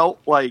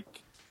felt like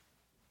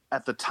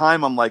at the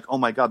time, I'm like, oh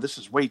my God, this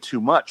is way too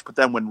much. But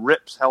then when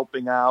Rip's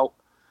helping out,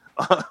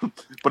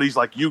 but he's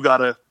like, you got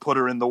to put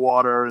her in the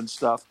water and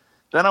stuff.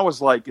 Then I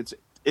was like,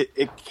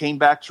 it came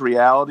back to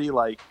reality.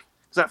 Like,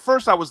 because at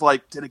first I was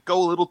like, did it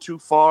go a little too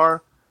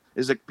far?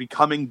 Is it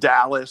becoming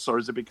Dallas, or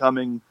is it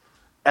becoming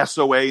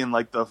SOA in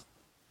like the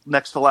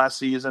next to last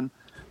season?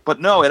 But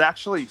no, it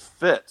actually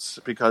fits,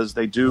 because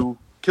they do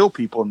kill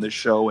people in this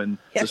show and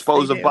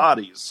dispose of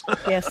bodies.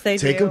 Yes, they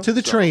do. Take them to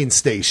the train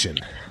station.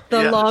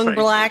 The long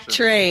black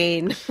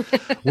train.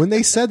 When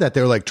they said that,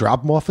 they were like,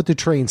 drop them off at the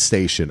train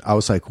station. I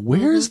was like,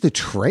 where's the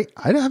train?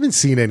 I haven't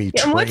seen any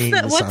trains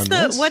on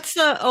this. What's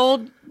the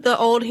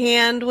old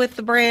hand with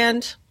the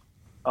brand?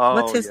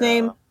 What's his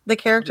name? The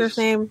character's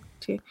name?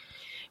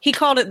 He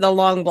called it the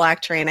long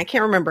black train. I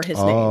can't remember his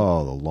name.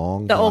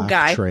 Oh, the old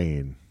guy.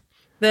 Train.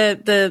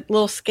 The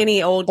little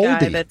skinny old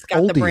guy that's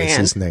got the brand. Oldie is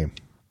his name.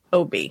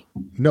 Obi.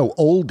 No,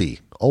 Oldie.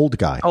 Old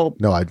guy.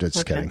 No, I'm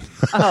just kidding.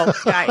 Oh,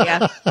 guy,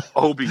 yeah.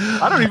 Obi.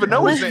 I don't even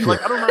know his name.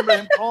 Like, I don't remember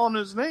him calling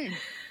his name.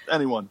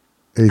 Anyone.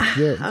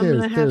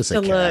 There's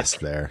a cast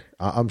there.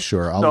 I'm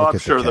sure. I'll look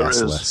at the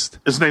cast list.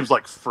 His name's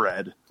like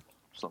Fred.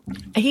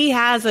 He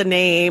has a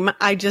name.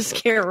 I just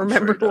can't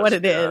remember what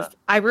it is.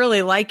 I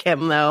really like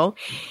him, though.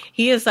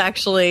 He is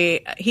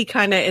actually, he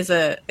kind of is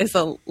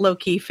a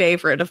low-key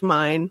favorite of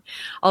mine.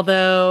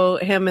 Although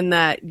him and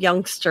that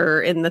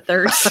youngster in the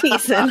 3rd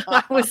season,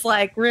 I was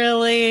like,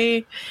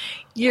 really?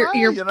 You're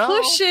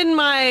pushing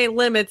my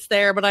limits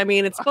there, but I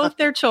mean, it's both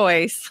their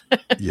choice.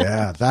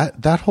 Yeah,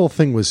 that whole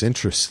thing was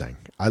interesting.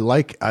 I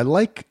like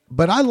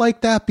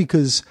that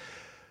because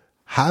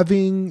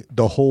having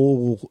the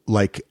whole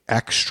like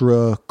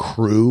extra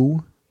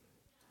crew,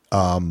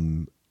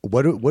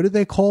 what do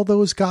they call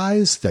those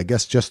guys? I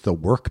guess just the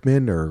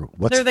workmen, or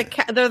what's they're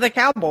the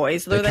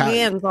cowboys. They're the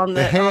hands on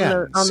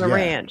the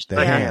ranch.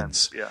 The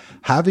hands. Yeah.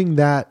 Having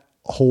that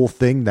whole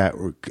thing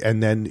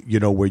and then, you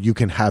know, where you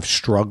can have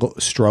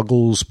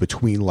struggles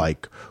between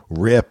like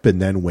Rip and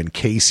then when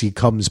Casey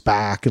comes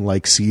back in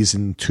like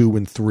season 2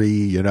 and 3,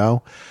 you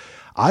know,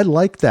 I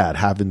like that,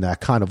 having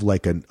that kind of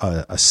like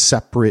a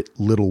separate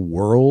little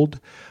world.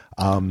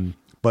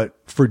 But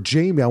for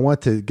Jamie, I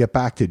want to get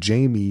back to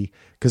Jamie,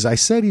 because I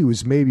said he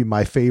was maybe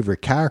my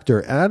favorite character.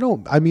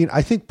 And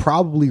I think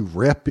probably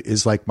Rip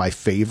is like my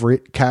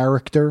favorite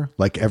character.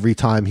 Like every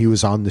time he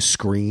was on the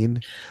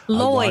screen,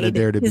 Lloyd.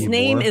 His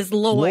name is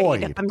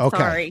Lloyd. I'm okay,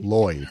 sorry.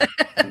 Lloyd.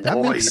 That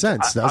Lloyd. makes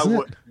sense, doesn't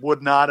it?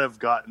 Would not have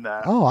gotten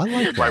that. Oh, I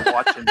like by that.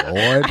 watching that.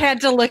 Lloyd. I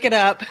had to look it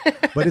up.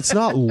 But it's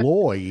not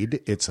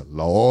Lloyd, it's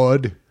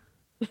Lord.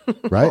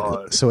 Right?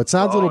 Lord. So it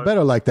sounds a little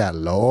better like that,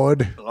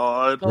 Lord.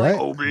 Lord, Right?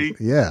 Obi.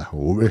 Yeah.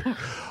 Obi.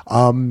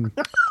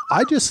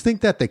 I just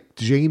think that the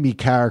Jamie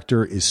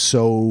character is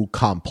so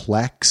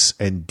complex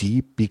and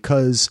deep,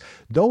 because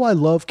though I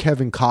love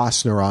Kevin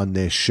Costner on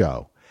this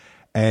show,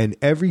 and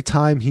every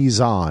time he's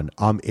on,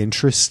 I'm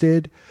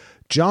interested,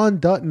 John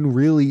Dutton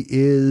really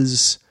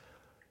is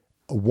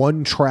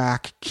one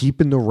track,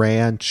 keeping the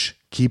ranch,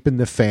 keeping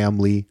the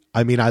family.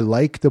 I mean, I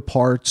like the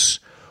parts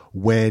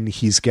when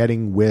he's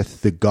getting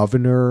with the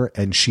governor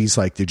and she's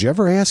like, did you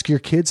ever ask your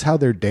kids how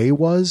their day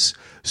was?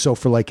 So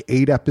for like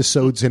 8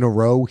 episodes in a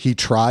row, he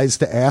tries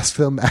to ask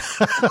them at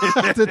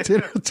the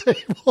dinner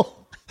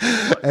table.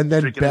 And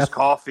then Drinking his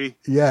coffee.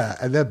 Yeah.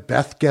 And then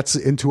Beth gets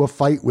into a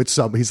fight with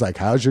some. He's like,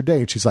 how's your day?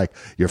 And she's like,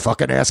 you're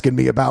fucking asking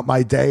me about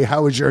my day.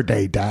 How was your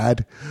day,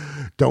 Dad?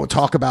 Don't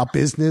talk about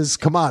business.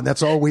 Come on.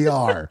 That's all we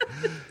are.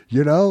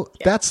 You know,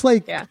 that's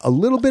like a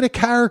little bit of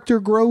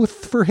character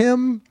growth for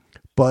him.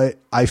 But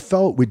I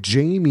felt with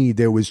Jamie,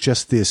 there was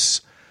just this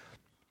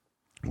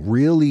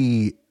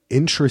really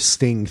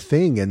interesting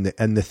thing. And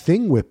the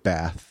thing with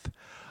Beth,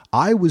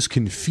 I was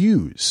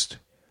confused,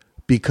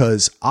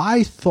 because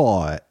I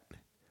thought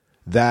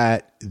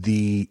that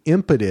the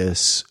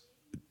impetus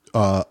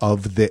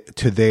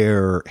to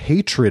their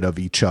hatred of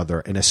each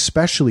other, and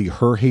especially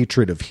her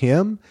hatred of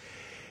him,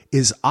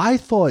 is I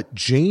thought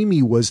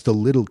Jamie was the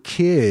little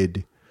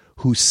kid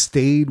who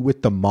stayed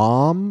with the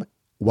mom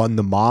when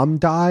the mom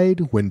died,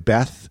 when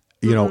Beth,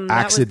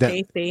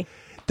 accidentally.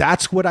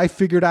 That's what I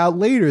figured out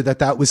later,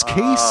 that was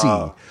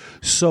Casey.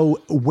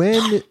 So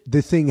when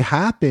the thing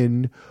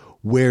happened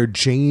where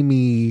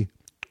Jamie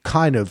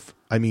kind of,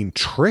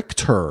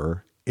 tricked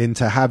her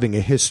into having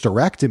a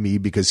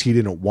hysterectomy because he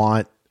didn't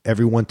want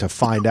everyone to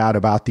find out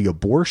about the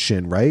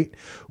abortion, right?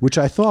 Which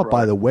I thought,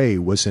 by the way,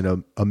 was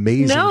an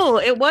amazing. No,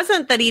 it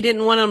wasn't that he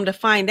didn't want them to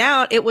find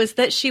out. It was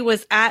that she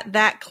was at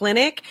that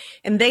clinic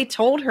and they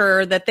told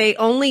her that they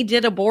only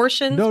did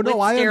abortions. No,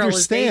 I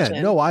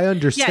understand. No, I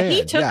understand. Yeah,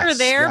 he took her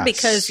there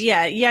because,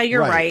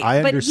 you're right.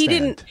 I but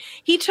understand.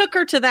 he took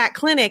her to that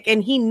clinic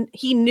and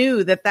he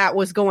knew that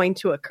was going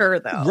to occur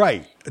though.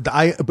 Right.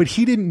 But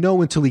he didn't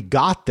know until he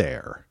got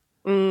there.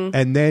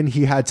 And then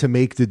he had to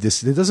make the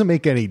decision. It doesn't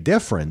make any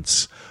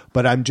difference,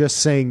 but I'm just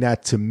saying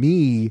that, to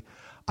me,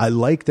 I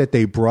like that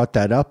they brought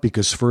that up,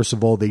 because first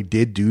of all, they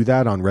did do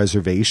that on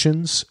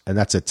reservations, and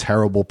that's a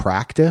terrible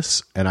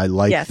practice. And I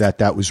like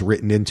that was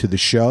written into the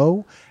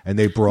show and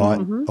they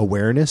brought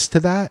awareness to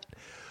that.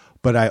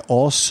 But I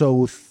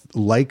also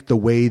like the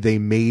way they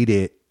made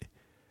it.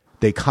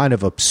 They kind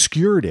of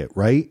obscured it,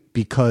 right?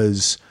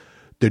 Because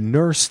the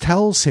nurse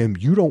tells him,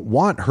 you don't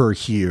want her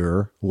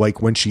here.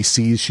 Like when she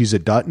sees she's a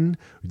Dutton,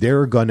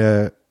 they're going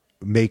to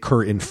make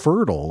her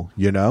infertile,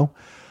 you know?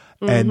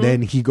 And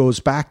then he goes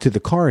back to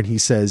the car and he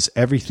says,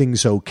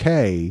 everything's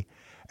okay.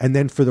 And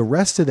then for the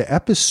rest of the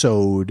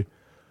episode,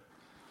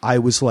 I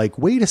was like,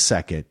 wait a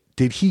second.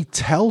 Did he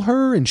tell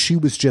her and she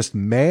was just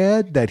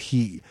mad that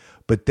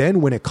but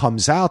then when it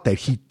comes out that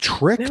he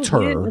tricked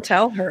her. He didn't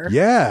tell her.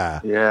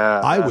 Yeah.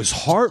 Yeah. I was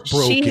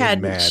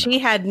heartbroken, man. She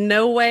had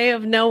no way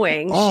of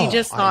knowing. Oh, she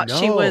just thought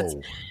she was,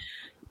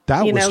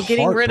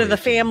 getting rid of the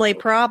family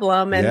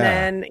problem. And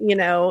then,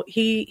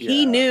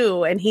 he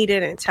knew and he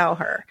didn't tell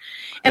her.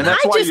 And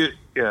that's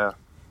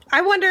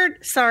I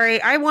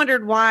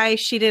wondered why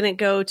she didn't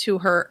go to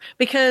her,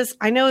 because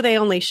I know they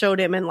only showed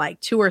him in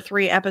like 2 or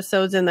 3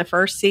 episodes in the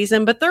first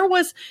season, but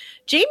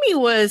Jamie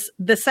was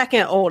the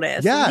second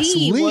oldest. Yes,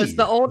 Lee was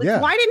the oldest. Yeah.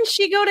 Why didn't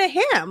she go to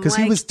him? Because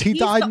he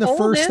died in the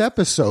first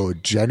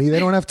episode, Jenny. They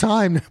don't have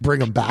time to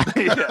bring him back.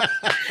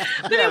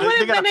 But it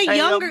would have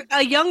been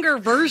a younger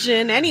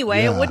version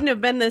anyway. Yeah. It wouldn't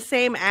have been the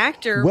same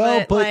actor.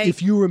 Well, but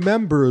if you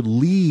remember,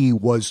 Lee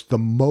was the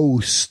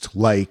most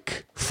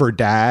for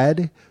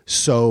Dad.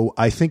 So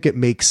I think it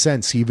makes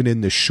sense, even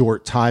in the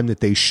short time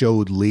that they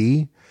showed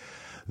Lee,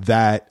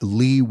 that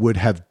Lee would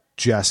have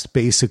just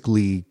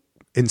basically,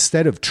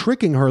 instead of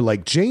tricking her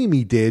like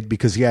Jamie did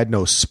because he had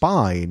no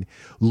spine,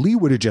 Lee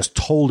would have just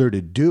told her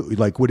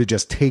to would have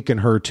just taken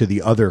her to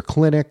the other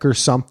clinic or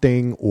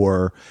something,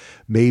 or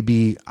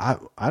maybe, I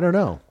don't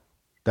know.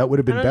 That would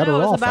have been better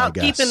It's off, about I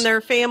guess. keeping their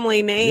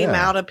family name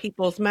out of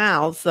people's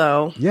mouths.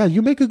 So yeah,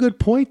 you make a good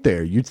point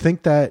there. You'd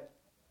think that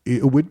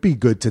it would be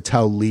good to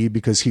tell Lee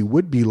because he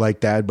would be like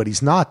Dad, but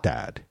he's not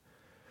Dad.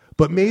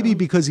 But maybe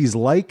because he's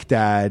like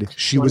Dad,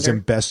 she was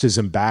best as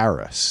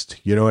embarrassed.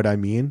 You know what I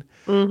mean?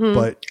 Mm-hmm.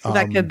 But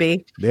that could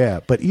be. Yeah,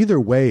 but either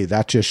way,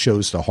 that just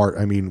shows the heart.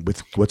 I mean,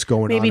 with what's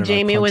going on. Maybe in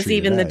Jamie our was country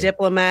even today. the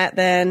diplomat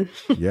then.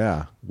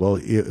 Yeah. Well,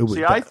 it was.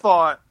 See, I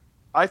thought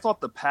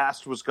the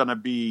past was going to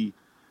be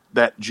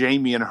that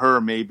Jamie and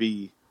her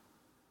maybe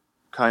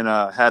kind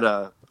of had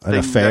an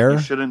affair. That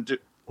you shouldn't do.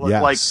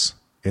 Yes. Like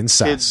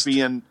incest. kids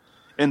being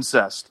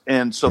incest,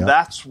 and so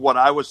that's what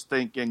I was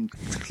thinking.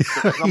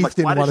 I'm Heath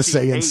didn't want to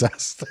say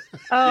incest.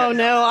 Oh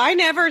no, I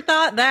never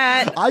thought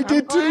that. I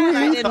did too.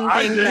 I didn't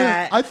think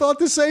that. I thought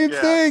the same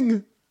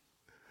thing.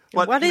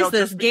 But, what is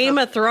this? Game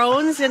of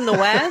Thrones in the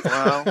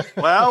West?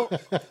 Well,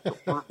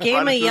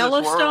 Game of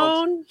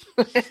Yellowstone?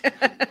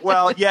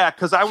 Well, yeah,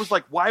 because I was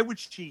like, why would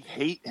she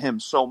hate him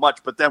so much?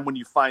 But then when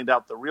you find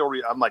out the real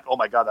reason, I'm like, oh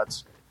my God,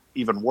 that's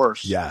even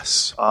worse.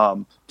 Yes.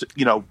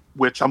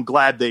 Which I'm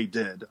glad they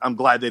did. I'm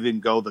glad they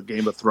didn't go the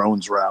Game of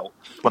Thrones route.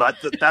 But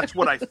that's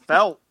what I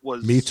felt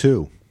was. Me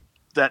too.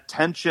 That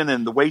tension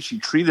and the way she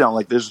treated him,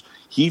 like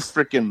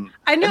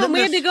I know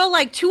we had to go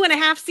like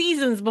 2.5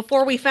 seasons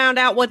before we found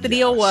out what the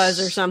deal was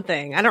or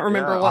something. I don't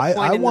remember what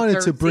point. I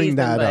wanted to bring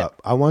that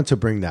up. I want to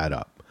bring that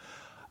up.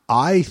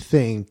 I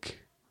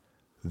think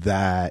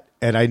that,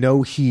 and I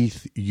know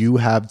Heath, you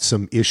had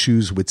some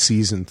issues with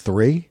season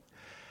 3,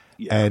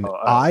 and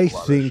I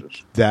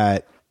think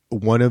that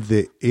one of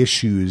the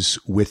issues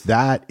with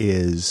that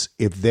is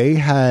if they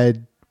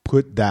had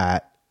put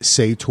that,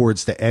 say,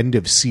 towards the end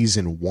of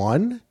season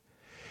 1.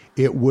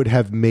 It would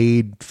have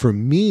made, for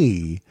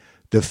me,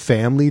 the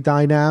family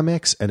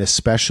dynamics and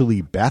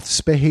especially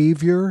Beth's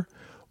behavior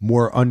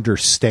more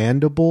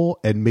understandable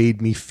and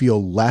made me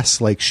feel less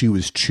like she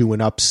was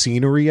chewing up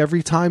scenery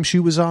every time she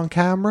was on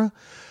camera.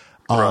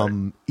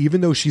 Right.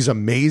 Even though she's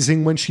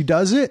amazing when she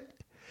does it,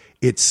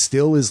 it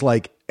still is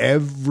like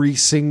every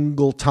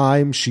single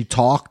time she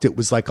talked, it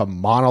was like a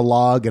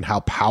monologue and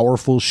how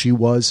powerful she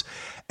was.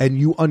 And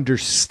you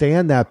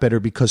understand that better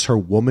because her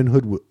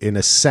womanhood, in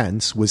a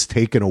sense, was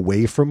taken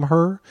away from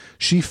her,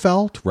 she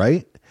felt,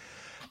 right?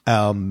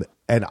 And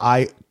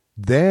I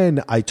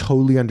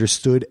totally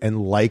understood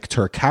and liked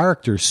her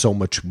character so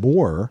much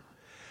more.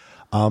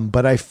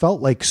 But I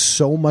felt like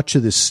so much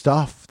of the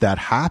stuff that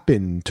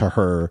happened to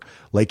her,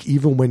 like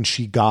even when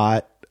she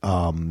got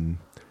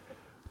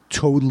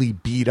totally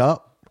beat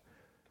up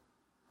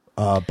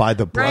by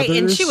the brothers. Right,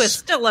 and she was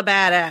still a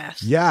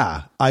badass.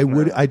 Yeah,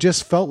 I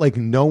just felt like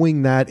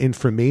knowing that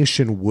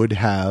information would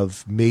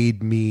have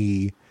made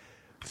me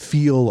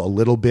feel a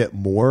little bit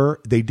more.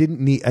 They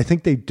didn't need, I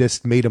think they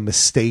just made a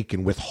mistake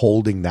in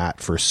withholding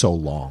that for so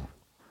long.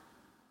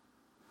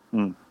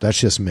 That's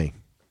just me.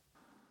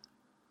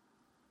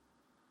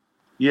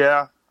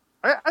 Yeah,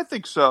 I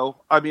think so.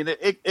 I mean,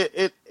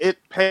 it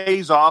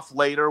pays off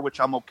later, which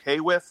I'm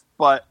okay with,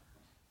 but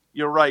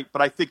you're right.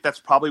 But I think that's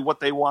probably what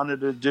they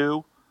wanted to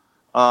do.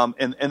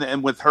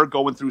 And with her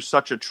going through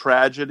such a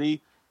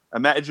tragedy,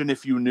 imagine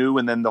if you knew,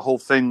 and then the whole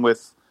thing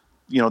with,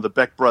 the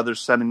Beck brothers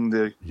sending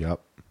the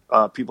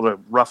people to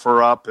rough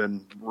her up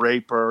and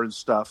rape her and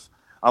stuff.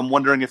 I'm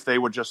wondering if they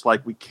were just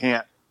like, we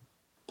can't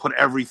put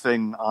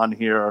everything on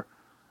here.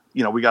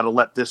 We got to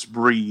let this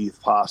breathe,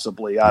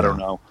 possibly. I don't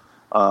know.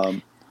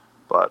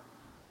 But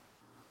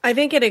I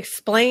think it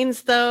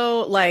explains,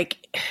 though,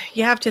 like,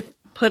 you have to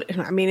put,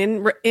 I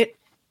mean,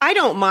 I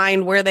don't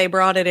mind where they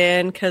brought it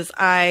in because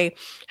I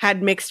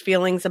had mixed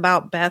feelings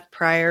about Beth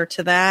prior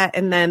to that.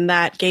 And then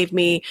that gave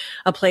me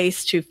a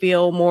place to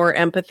feel more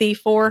empathy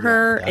for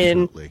her.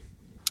 Definitely. And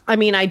I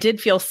mean, I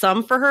did feel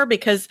some for her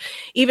because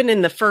even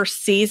in the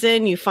first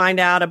season, you find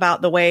out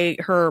about the way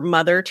her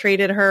mother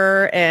treated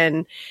her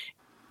and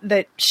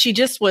that she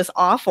just was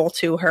awful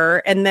to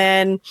her. And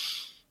then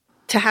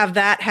to have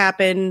that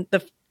happen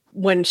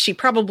when she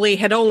probably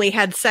had only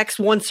had sex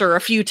once or a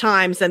few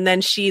times, and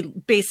then she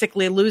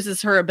basically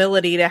loses her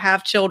ability to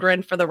have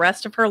children for the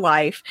rest of her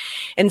life.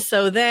 And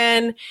so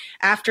then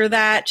after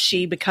that,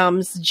 she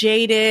becomes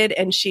jaded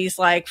and she's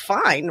like,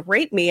 fine,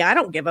 rape me. I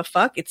don't give a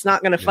fuck. It's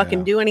not going to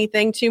fucking do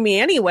anything to me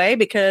anyway,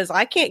 because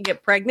I can't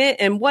get pregnant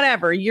and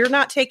whatever. You're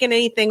not taking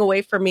anything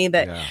away from me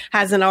that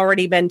hasn't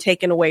already been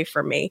taken away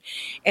from me.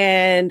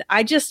 And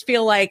I just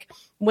feel like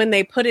when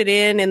they put it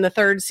in the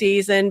third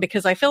season,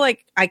 because I feel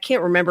like I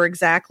can't remember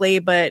exactly,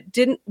 but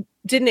didn't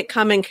it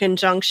come in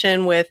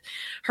conjunction with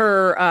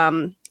her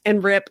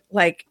and Rip,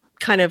 like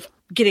kind of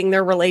getting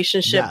their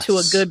relationship to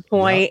a good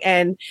point,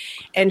 and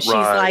she's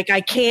like,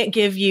 I can't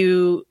give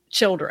you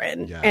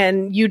children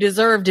and you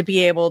deserve to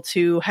be able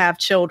to have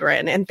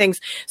children and things.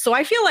 So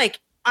I feel like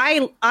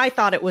I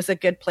thought it was a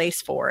good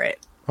place for it.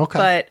 Okay.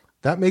 But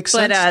that makes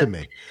sense to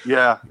me.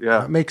 Yeah.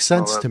 That makes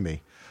sense to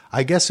me.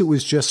 I guess it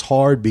was just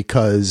hard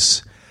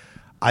because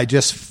I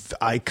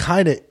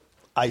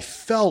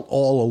felt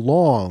all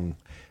along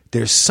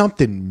there's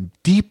something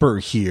deeper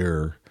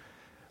here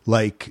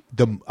Like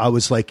I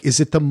was like, is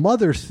it the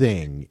mother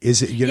thing?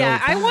 Is it, you know?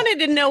 I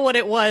wanted to know what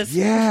it was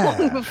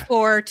long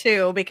before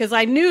too, because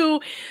I knew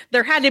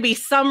there had to be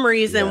some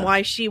reason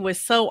why she was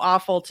so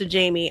awful to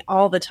Jamie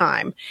all the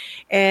time.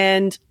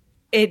 And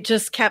it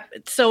just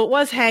kept, so it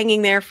was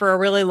hanging there for a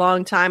really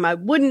long time. I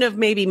wouldn't have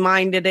maybe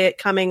minded it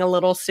coming a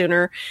little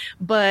sooner,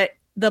 but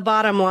the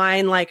bottom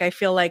line, like, I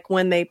feel like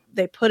when they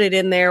put it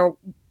in there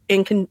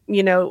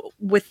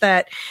with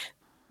that,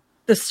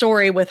 the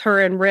story with her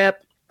and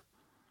Rip,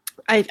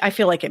 I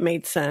feel like it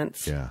made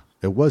sense. Yeah,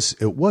 it was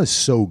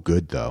so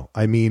good though.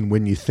 I mean,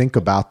 when you think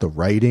about the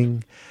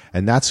writing,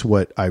 and that's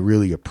what I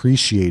really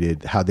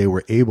appreciated, how they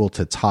were able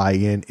to tie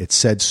in. It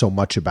said so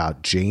much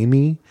about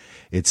Jamie.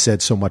 It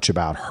said so much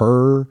about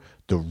her,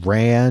 the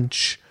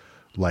ranch,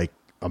 like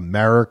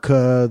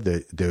America,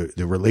 the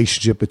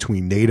relationship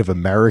between Native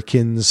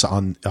Americans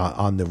on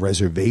the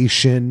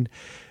reservation.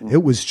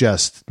 It was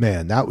just,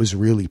 man, that was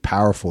really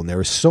powerful. And there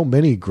were so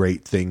many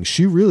great things.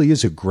 She really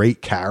is a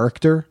great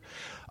character.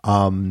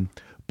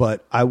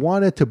 But I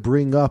wanted to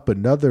bring up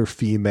another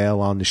female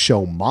on the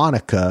show,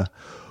 Monica,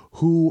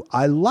 who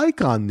I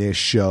like on this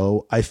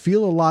show. I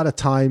feel a lot of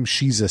times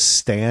she's a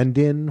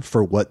stand-in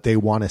for what they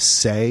want to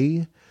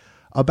say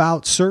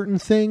about certain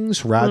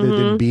things rather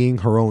than being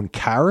her own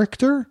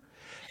character.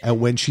 And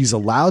when she's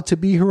allowed to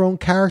be her own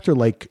character,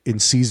 like in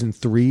season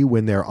 3,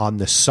 when they're on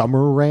the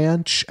summer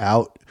ranch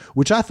out,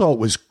 which I thought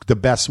was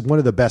one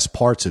of the best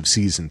parts of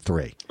season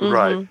 3.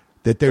 Right.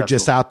 That they're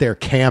just out there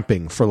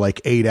camping for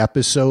like 8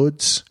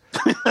 episodes.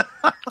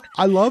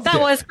 I loved it.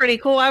 That was pretty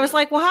cool. I was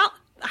like, well,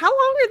 how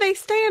long are they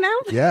staying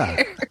out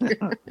there?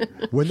 Yeah.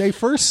 When they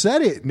first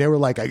said it and they were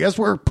like, I guess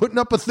we're putting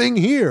up a thing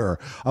here.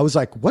 I was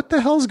like, what the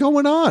hell's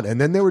going on? And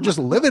then they were just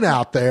living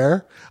out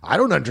there. I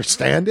don't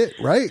understand it.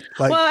 Right.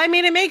 Like, well, I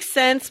mean, it makes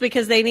sense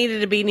because they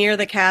needed to be near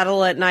the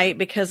cattle at night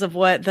because of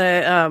what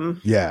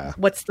the,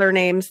 what's their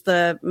names?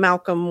 The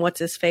Malcolm, what's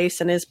his face,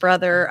 and his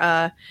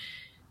brother,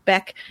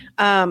 Beck.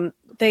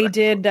 They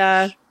did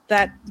that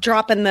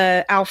drop in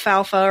the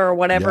alfalfa or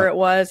whatever it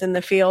was in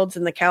the fields,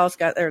 and the cattle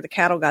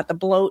got the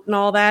bloat and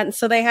all that, and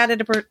so they had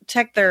to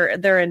protect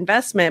their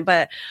investment.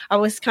 But I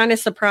was kind of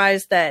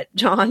surprised that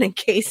John and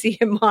Casey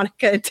and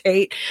Monica and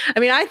Tate.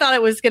 I mean, I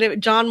thought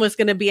John was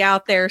gonna be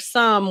out there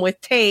some with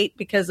Tate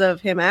because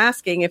of him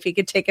asking if he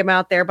could take him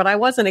out there, but I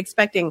wasn't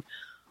expecting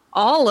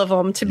all of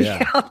them to be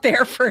out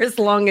there for as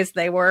long as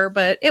they were.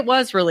 But it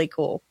was really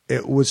cool.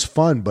 It was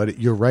fun, but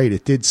you're right.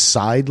 It did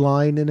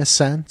sideline in a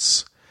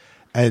sense.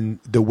 And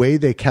the way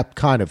they kept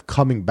kind of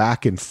coming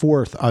back and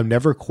forth, I'm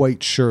never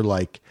quite sure,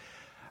 like,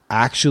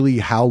 actually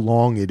how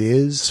long it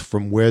is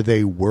from where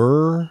they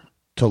were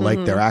to,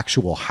 like, their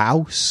actual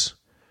house.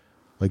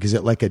 Like, is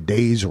it like a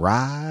day's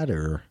ride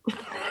or,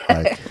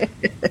 like,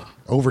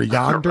 over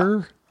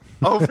yonder?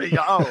 Over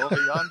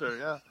yonder,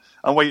 yeah.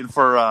 I'm waiting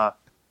for, I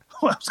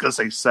was going to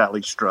say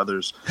Sally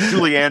Struthers.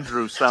 Julie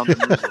Andrews sounded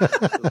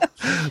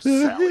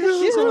Sally.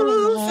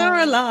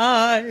 They're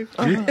alive.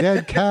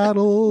 Dead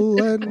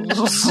cattle and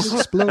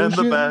explosions. And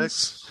the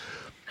bags.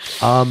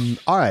 All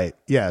right.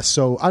 Yeah.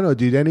 So I don't know.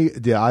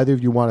 Did either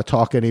of you want to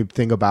talk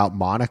anything about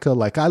Monica?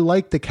 Like, I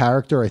like the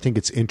character. I think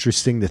it's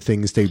interesting, the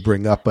things they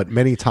bring up, but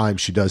many times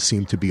she does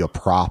seem to be a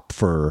prop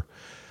for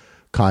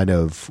kind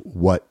of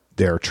what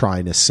they're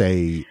trying to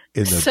say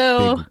in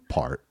the big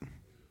part.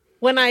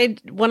 When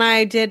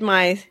I did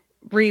my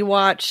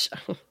rewatch,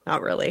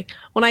 not really.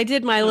 When I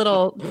did my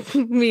little,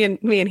 me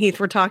and Heath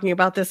were talking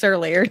about this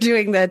earlier,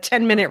 doing the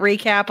 10-minute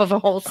recap of a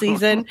whole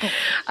season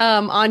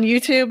on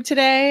YouTube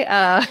today.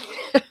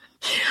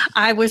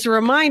 I was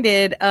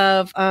reminded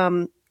of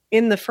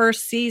in the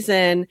first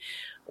season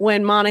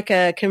when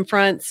Monica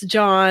confronts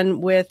John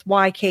with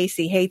why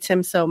Casey hates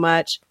him so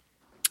much,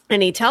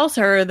 and he tells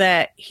her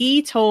that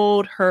he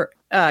told her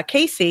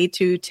Casey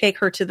to take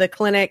her to the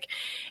clinic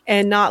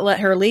and not let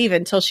her leave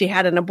until she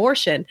had an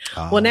abortion.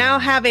 Well, now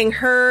having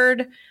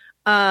heard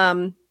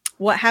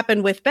what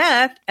happened with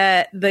Beth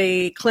at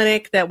the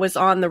clinic that was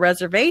on the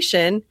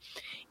reservation,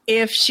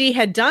 if she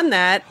had done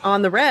that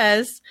on the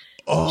res,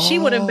 she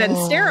would have been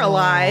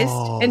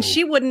sterilized and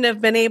she wouldn't have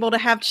been able to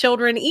have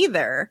children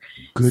either.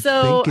 Good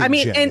thinking, I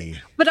mean,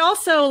 Jenny. but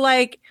also,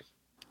 like,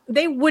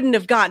 they wouldn't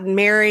have gotten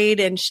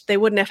married and they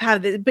wouldn't have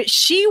had it, but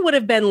she would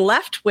have been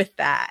left with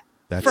that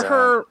for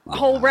her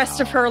whole rest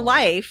of her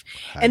life.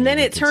 And then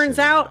it turns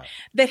out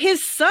that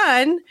his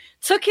son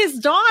took his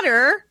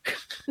daughter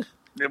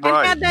and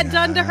had that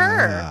done to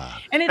her.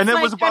 And it's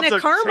like kind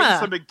of karma.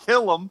 Chase him and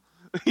kill him,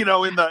 in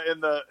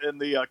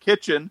the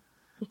kitchen.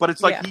 But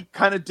it's like he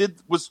kind of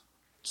was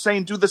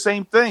saying do the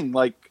same thing,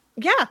 like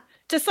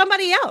to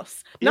somebody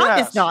else, not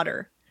his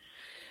daughter.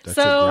 That's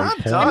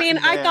I mean,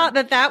 I thought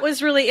that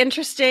was really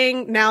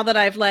interesting now that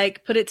I've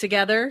like put it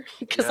together,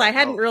 because I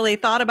hadn't really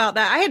thought about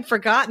that. I had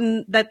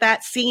forgotten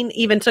that scene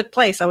even took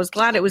place. I was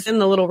glad it was in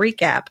the little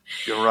recap.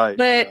 You're right.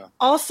 But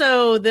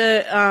also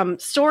the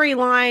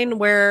storyline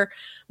where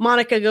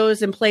Monica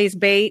goes and plays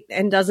bait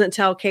and doesn't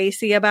tell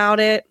Casey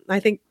about it. I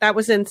think that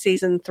was in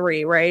season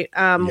 3, right?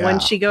 When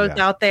she goes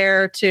out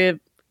there to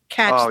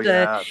catch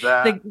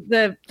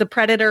the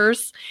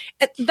predators.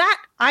 That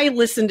I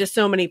listen to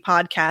so many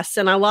podcasts,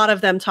 and a lot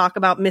of them talk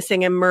about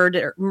missing and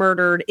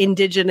murdered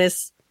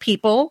Indigenous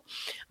people,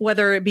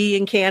 whether it be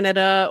in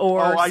Canada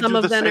or some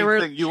of them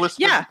are. You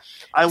listen? Yeah,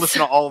 I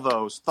listen to all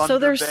those. Thunder so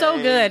they're Bay,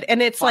 so good,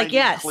 and it's like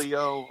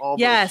Cleo,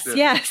 yes.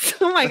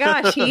 Oh my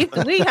gosh, Heath,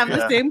 we have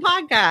the same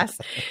podcast.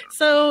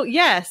 So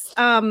yes,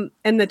 and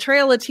the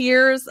Trail of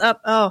Tears up.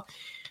 Oh,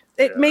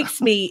 it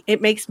makes me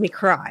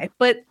cry.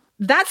 But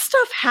that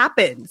stuff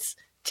happens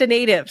to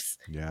natives,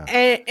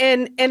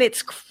 and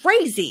it's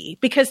crazy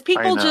because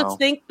people just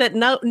think that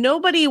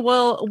nobody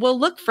will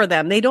look for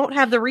them. They don't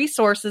have the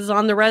resources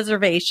on the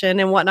reservation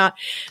and whatnot.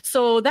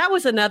 So that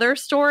was another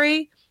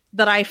story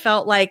that I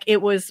felt like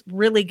it was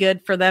really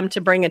good for them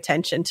to bring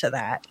attention to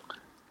that.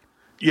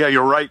 Yeah,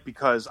 you're right,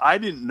 because I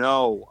didn't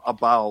know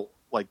about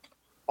like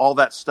all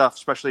that stuff,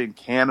 especially in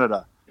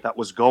Canada, that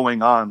was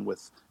going on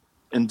with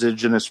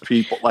Indigenous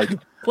people. Like,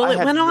 well,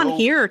 it went on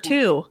here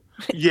too.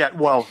 Yeah,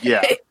 well,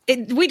 yeah.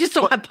 We just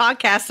don't have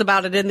podcasts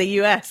about it in the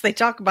U.S. They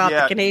talk about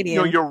the Canadian.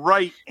 No, you're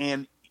right,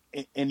 and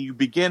you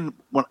begin.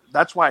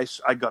 That's why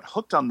I got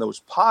hooked on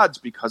those pods,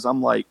 because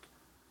I'm like,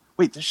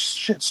 wait, this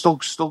shit still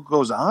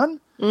goes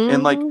on,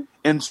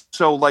 and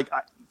so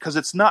because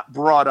it's not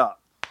brought up,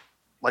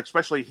 like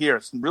especially here,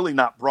 it's really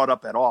not brought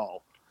up at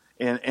all,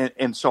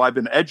 and so I've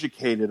been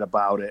educated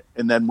about it,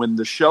 and then when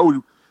the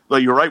show,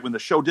 like you're right, when the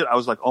show did, I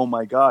was like, oh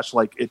my gosh,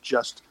 like it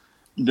just.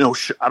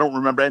 I don't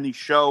remember any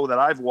show that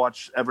I've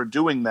watched ever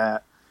doing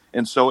that.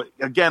 And so,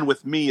 again,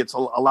 with me, it's a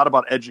lot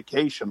about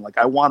education. Like,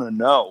 I want to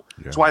know.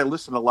 Yeah. That's why I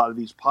listen to a lot of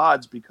these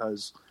pods,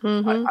 because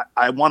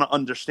I want to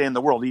understand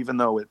the world, even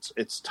though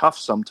it's tough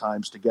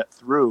sometimes to get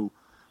through.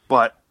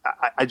 But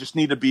I just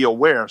need to be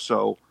aware.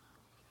 So,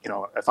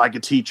 if I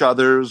could teach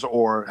others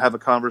or have a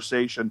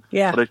conversation.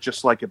 Yeah. But it's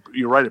just like,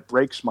 you're right, it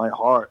breaks my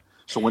heart.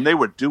 So when they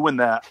were doing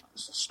that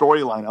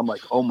storyline, I'm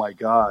like, oh my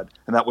God.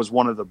 And that was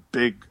one of the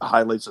big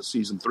highlights of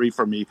season 3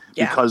 for me,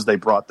 because they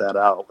brought that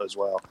out as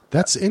well.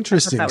 That's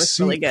interesting. That was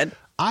really good.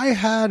 I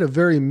had a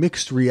very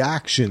mixed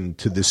reaction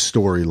to this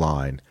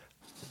storyline.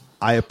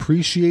 I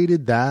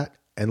appreciated that.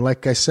 And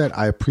like I said,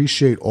 I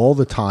appreciate all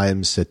the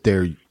times that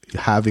they're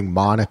having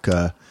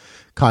Monica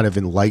kind of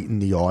enlighten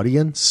the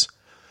audience.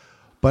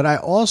 But I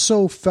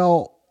also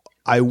felt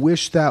I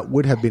wish that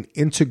would have been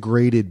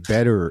integrated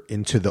better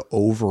into the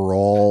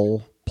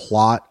overall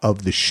plot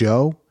of the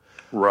show.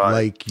 Right.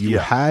 Like you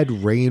had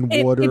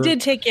Rainwater. It did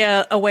take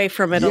you away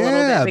from it a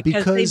little bit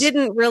because they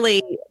didn't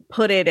really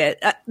put it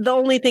at the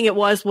only thing it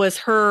was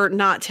her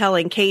not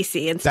telling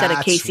Casey instead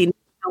of Casey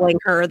telling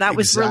her. That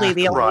was really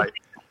the only thing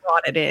that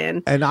brought it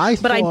in. And I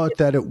thought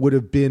that it would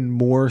have been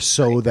more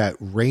so that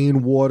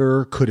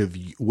Rainwater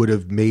would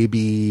have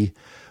maybe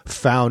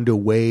found a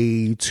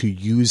way to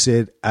use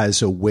it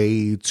as a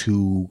way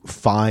to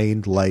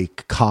find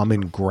like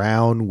common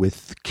ground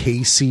with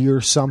Casey or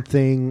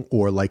something,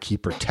 or like he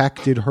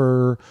protected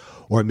her,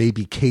 or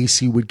maybe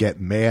Casey would get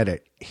mad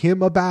at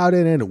him about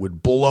it and it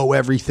would blow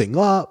everything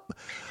up.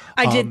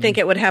 I did think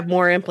it would have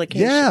more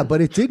implications. Yeah,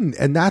 but it didn't.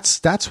 And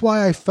that's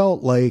why I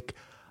felt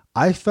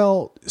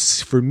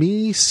for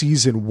me,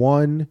 season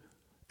 1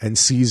 and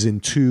season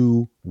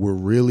 2 were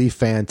really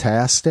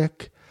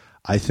fantastic.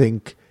 I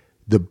think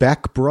the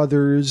Beck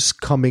brothers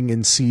coming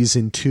in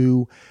season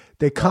 2,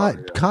 they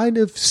kind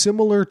of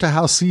similar to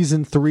how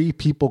season 3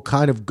 people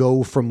kind of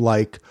go from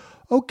like,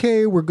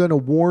 okay, we're going to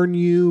warn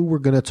you, we're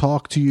going to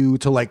talk to you,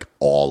 to like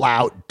all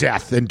out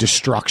death and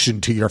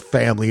destruction to your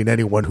family and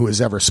anyone who has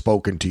ever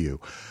spoken to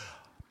you.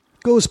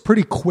 Goes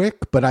pretty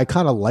quick, but I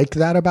kind of like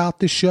that about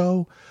the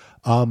show.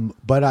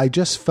 But I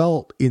just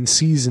felt in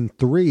season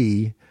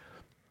 3,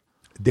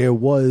 there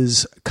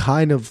was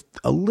kind of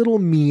a little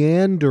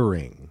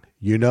meandering,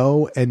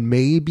 and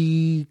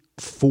maybe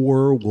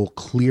 4 will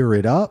clear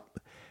it up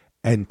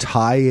and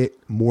tie it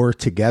more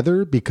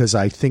together, because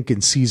I think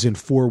in season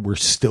 4, we're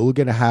still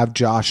going to have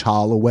Josh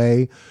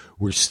Holloway.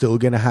 We're still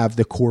going to have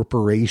the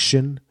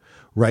corporation,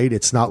 right?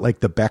 It's not like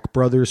the Beck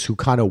brothers who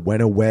kind of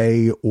went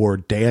away, or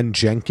Dan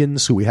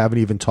Jenkins, who we haven't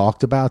even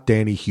talked about,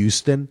 Danny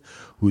Houston,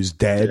 who's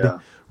dead,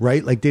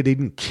 right? Like they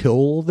didn't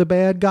kill the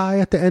bad guy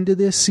at the end of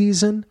this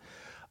season.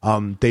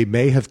 They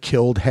may have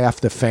killed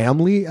half the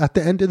family at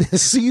the end of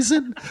this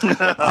season.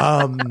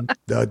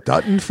 The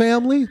Dutton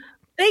family.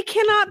 They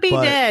cannot be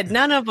dead.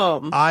 None of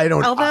them.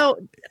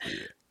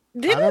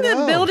 Didn't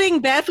the building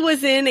Beth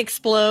was in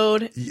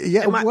explode?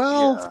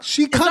 Yeah.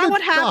 She kind of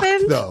what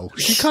happened though.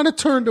 She kind of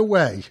turned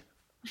away.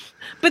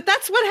 But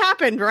that's what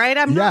happened, right?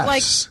 I'm not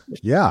like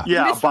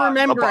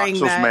misremembering a box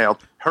was mailed.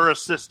 Her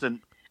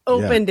assistant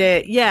opened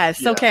it.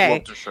 Yes.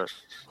 Okay.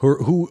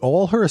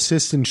 All her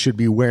assistants should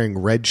be wearing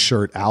red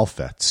shirt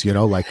outfits,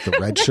 like the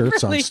red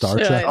shirts really on Star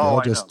Trek.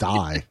 They'll just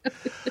die.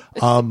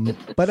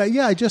 But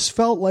I just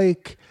felt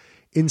like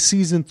in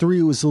season 3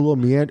 it was a little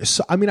meander.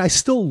 So, I mean, I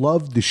still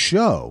loved the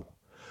show,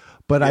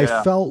 but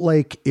I felt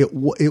like it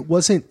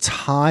wasn't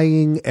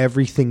tying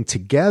everything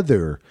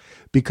together,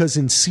 because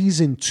in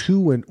season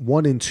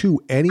 1 and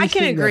 2,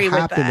 anything that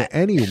happened to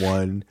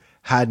anyone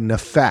had an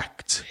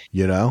effect.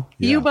 You know?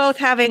 You Yeah. both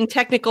having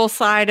technical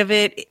side of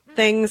it,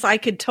 things I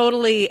could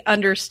totally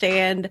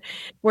understand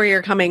where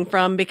you're coming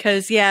from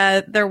because,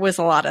 yeah, there was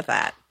a lot of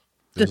that.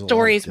 The There's a lot of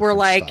stories were different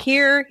like stuff.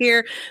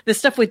 here, the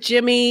stuff with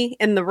Jimmy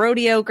and the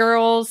rodeo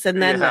girls,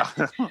 and then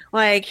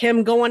like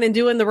him going and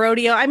doing the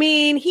rodeo. I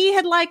mean, he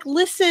had like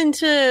listened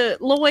to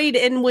Lloyd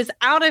and was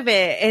out of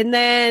it, and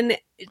then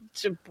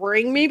to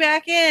bring me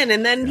back in,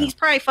 and then he's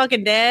probably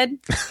fucking dead.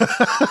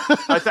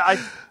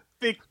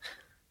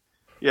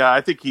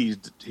 I think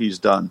he's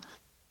done.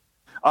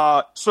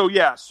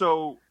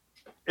 So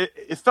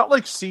it felt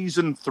like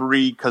season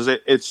 3 because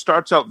it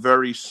starts out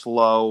very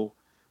slow,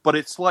 but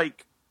it's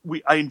like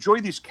I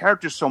enjoy these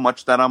characters so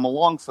much that I'm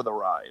along for the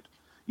ride,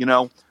 you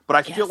know. But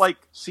I feel like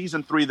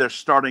season 3 they're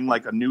starting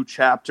like a new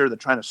chapter. They're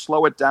trying to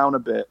slow it down a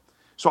bit.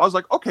 So I was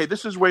like, okay,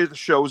 this is where the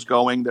show's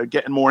going. They're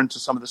getting more into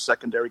some of the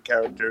secondary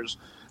characters,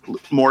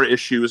 more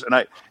issues, and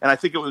I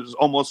think it was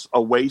almost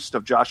a waste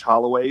of Josh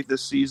Holloway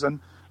this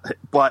season.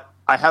 But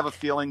I have a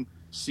feeling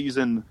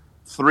season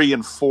 3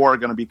 and 4 are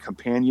going to be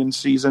companion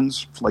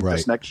seasons, like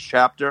this next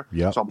chapter.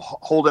 Yep. So I'm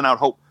holding out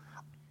hope.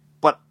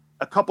 But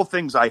a couple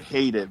things I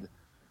hated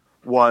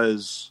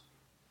was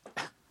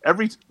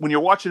when you're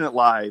watching it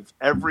live,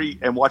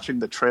 and watching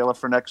the trailer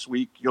for next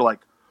week, you're like,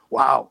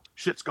 wow,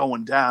 shit's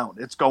going down.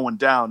 It's going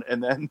down.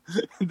 And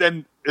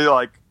then you're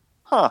like,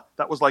 huh,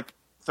 that was like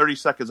 30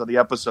 seconds of the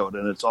episode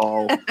and it's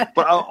all,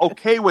 but I'm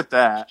okay with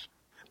that.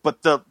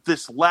 But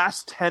this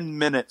last 10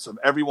 minutes of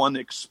everyone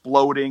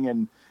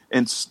exploding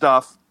and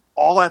stuff,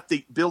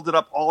 build it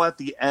up all at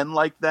the end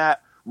like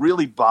that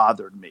really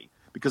bothered me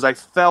because I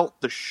felt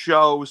the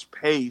show's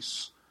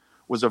pace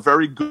was a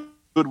very good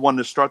one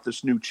to start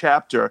this new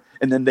chapter,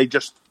 and then they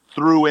just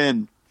threw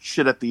in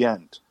shit at the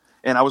end,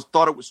 and I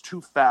thought it was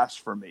too fast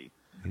for me.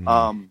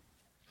 I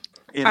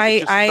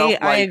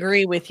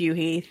agree with you,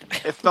 Heath.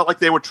 It felt like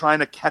they were trying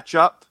to catch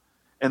up,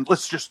 and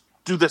let's just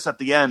do this at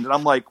the end. And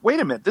I'm like, wait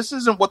a minute, this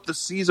isn't what the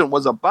season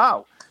was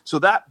about. So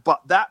that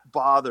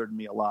bothered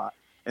me a lot.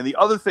 And the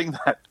other thing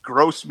that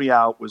grossed me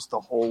out was the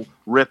whole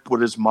Rip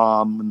with his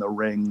mom in the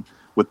ring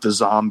with the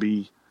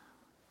zombie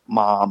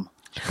mom.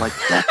 Like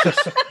that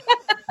just.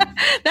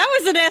 That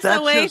was an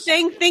SOA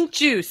thing. Think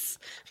juice.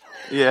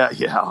 Yeah.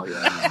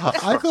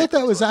 I thought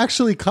that was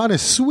actually kind of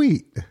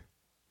sweet.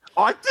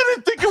 I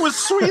didn't think it was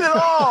sweet at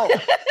all.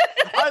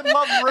 I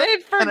love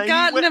Rick. I had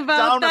forgotten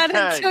about that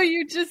until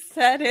you just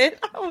said it.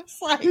 I was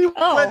like, he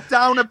went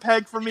down a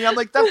peg for me. I'm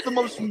like, that's the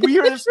most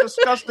weirdest,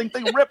 disgusting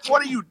thing. Rip,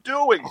 what are you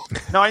doing?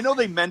 Now, I know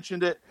they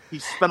mentioned it. He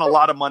spent a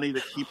lot of money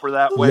to keep her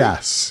that way.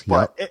 Yes.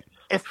 But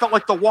it felt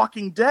like The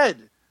Walking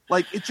Dead.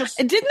 Like, it just...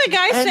 And didn't the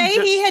guy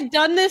say he had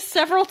done this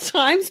several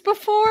times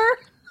before?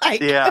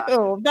 Like, yeah.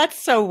 Oh, that's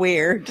so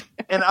weird.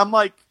 And I'm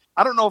like,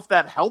 I don't know if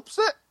that helps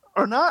it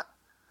or not,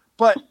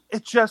 but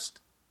it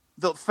just,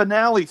 the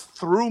finale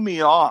threw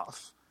me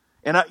off.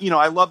 And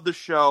I love the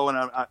show, and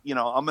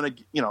I'm gonna,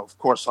 of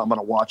course I'm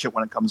gonna watch it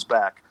when it comes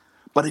back.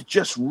 But it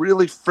just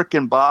really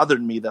freaking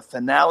bothered me. The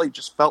finale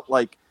just felt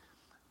like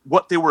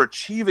what they were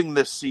achieving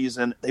this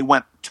season, they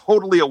went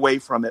totally away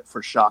from it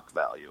for shock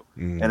value,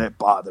 and it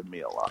bothered me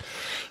a lot.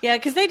 Yeah,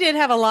 because they did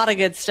have a lot of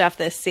good stuff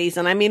this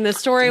season. I mean, the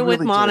story with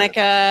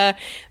Monica,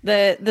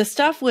 the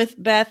stuff with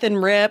Beth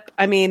and Rip.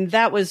 I mean,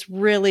 that was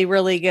really,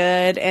 really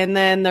good. And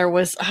then there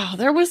was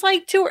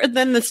like two.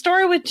 Then the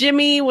story with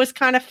Jimmy was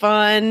kind of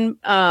fun.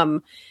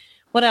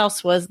 What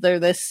else was there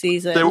this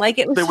season? There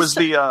was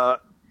the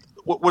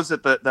what was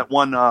it that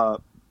one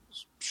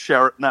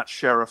sheriff, not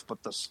sheriff, but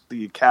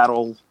the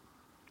cattle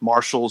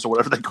marshals or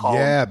whatever they call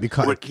them. Yeah,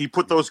 because he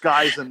put those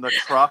guys in the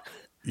truck.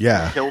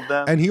 Yeah, killed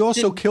them, and he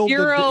also killed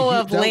Bureau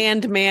of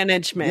Land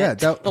Management. Yeah,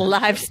 the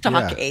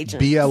livestock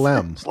agent.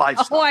 BLM.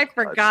 Oh, I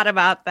forgot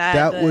about that.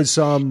 That was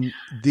wasn't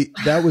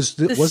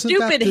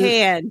stupid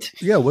hand.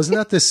 Yeah, wasn't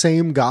that the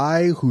same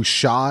guy who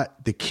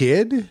shot the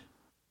kid?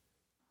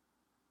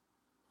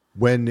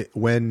 When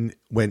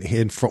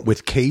in front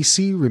with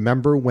Casey,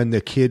 remember when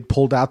the kid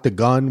pulled out the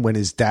gun when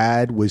his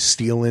dad was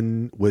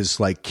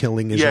like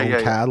killing his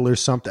own cattle or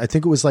something? I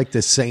think it was like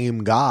the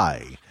same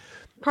guy.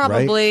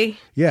 Probably. Right?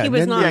 Yeah. He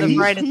was not the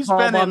brightest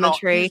bulb on the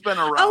tree. He's been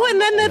around. Oh, and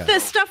then the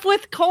stuff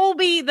with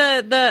Colby,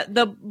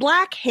 the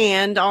black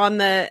hand on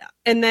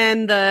and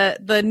then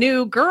the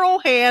new girl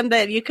hand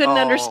that you couldn't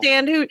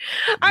understand who. You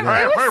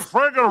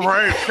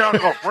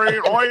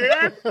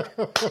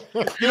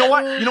know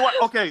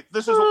what? Okay,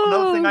 this is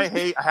another thing I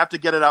hate. I have to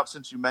get it out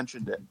since you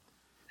mentioned it.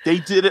 They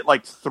did it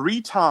like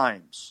 3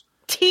 times.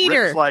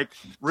 Teeter.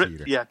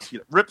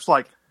 Rip's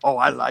like, oh,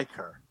 I like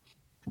her.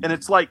 And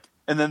it's like,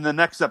 and then the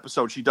next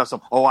episode she does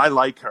something, oh, I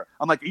like her.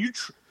 I'm like,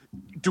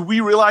 do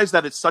we realize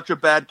that it's such a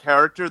bad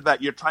character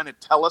that you're trying to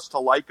tell us to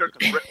like her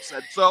because Rip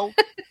said so?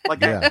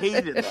 Like, I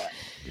hated that.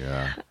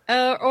 Yeah.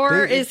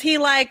 Is he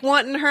like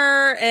wanting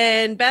her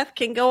and Beth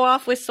can go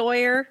off with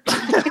Sawyer?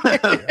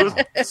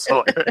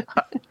 Sawyer.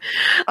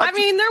 I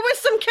mean, there was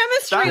some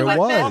chemistry There with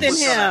was. Beth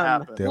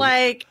and him. There-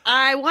 Like,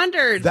 I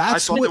wondered.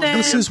 That's I thought what they were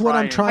this is what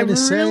I'm trying to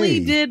say. I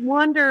really did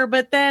wonder,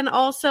 but then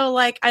also,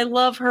 like, I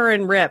love her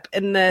and Rip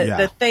and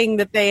the thing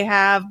that they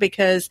have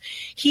because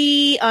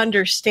he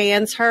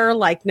understands her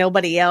like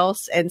nobody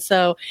else. And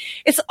so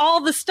it's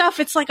all the stuff.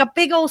 It's like a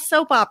big old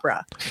soap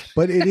opera.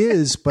 But it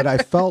is. But I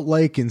felt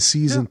like in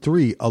season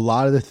 3, a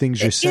lot of the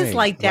things you're saying. It's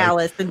like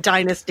Dallas and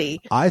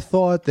Dynasty. I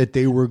thought that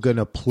they were going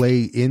to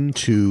play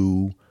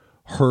into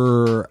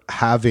her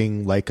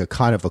having like a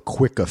kind of a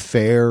quick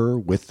affair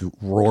with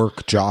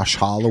Rourke, Josh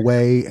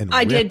Holloway, and I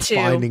Rip did too.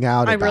 finding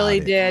out I about really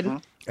it. did.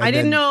 I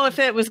didn't know if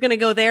it was going to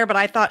go there, but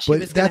I thought she was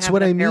going to that's have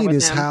what an I affair mean with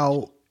is him.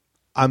 how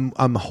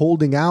I'm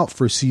holding out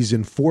for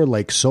season 4,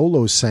 like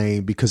Solo's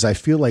saying, because I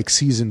feel like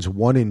seasons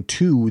 1 and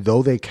 2,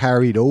 though they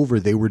carried over,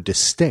 they were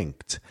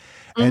distinct.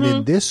 And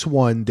in this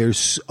one,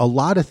 there's a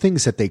lot of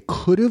things that they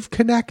could have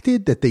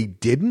connected that they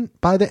didn't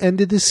by the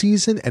end of the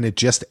season, and it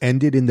just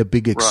ended in the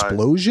big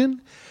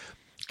explosion.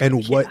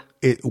 And what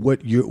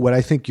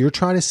I think you're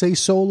trying to say,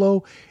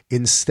 Solo,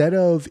 instead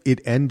of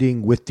it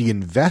ending with the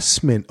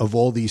investment of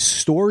all these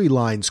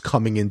storylines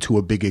coming into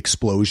a big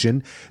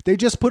explosion, they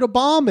just put a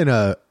bomb in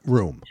a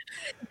room.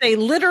 They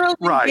literally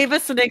gave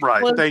us an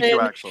explosion Thank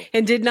you, Axel.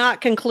 and did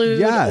not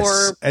conclude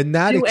or and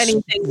that do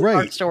anything with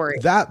our story.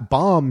 That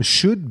bomb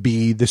should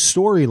be the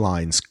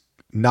storylines,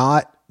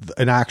 not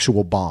an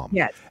actual bomb.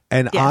 Yes.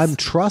 And I'm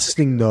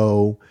trusting,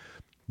 though,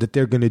 that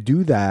they're going to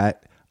do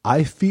that.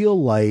 I feel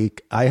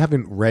like I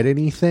haven't read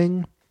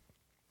anything.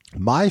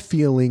 My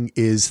feeling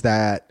is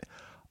that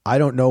I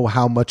don't know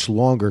how much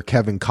longer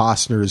Kevin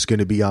Costner is going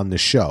to be on the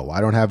show.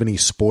 I don't have any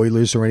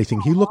spoilers or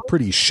anything. He looked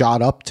pretty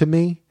shot up to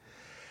me.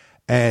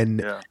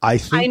 And I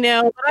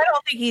know, but I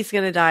don't think he's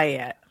going to die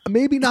yet.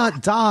 Maybe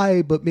not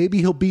die, but maybe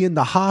he'll be in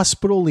the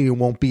hospital and he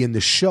won't be in the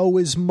show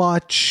as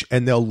much.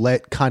 And they'll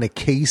let kind of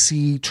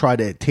Casey try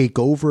to take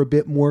over a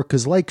bit more.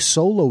 Because like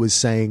Solo is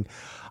saying,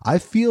 I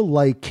feel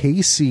like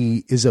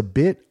Casey is a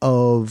bit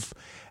of,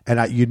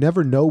 and you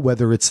never know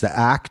whether it's the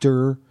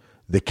actor,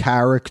 the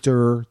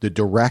character, the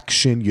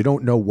direction. You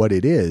don't know what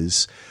it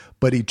is.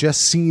 But it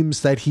just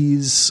seems that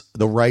he's,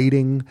 the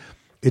writing,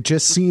 it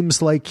just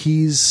seems like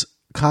he's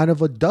kind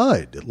of a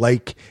dud.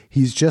 Like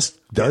he's just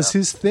does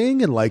his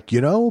thing and like,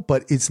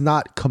 but it's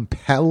not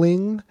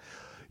compelling,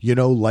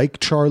 like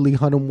Charlie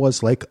Hunnam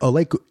was like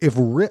if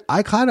Rip,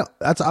 I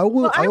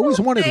always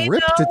wanted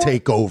Rip to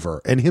take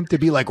over and him to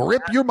be like,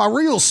 Rip, you're my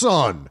real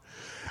son.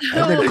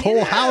 And then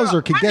Cole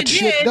Hauser could get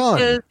shit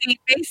done. He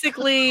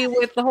basically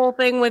with the whole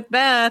thing with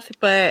Beth,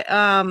 but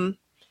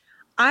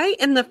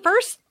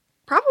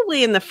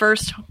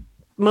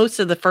most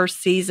of the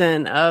first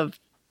season of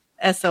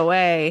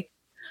SOA,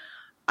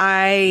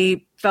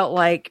 I felt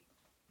like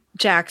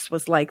Jax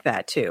was like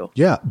that too.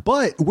 Yeah,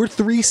 but we're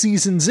 3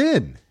 seasons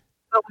in.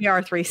 But we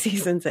are 3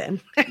 seasons in.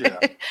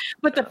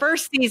 But the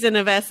first season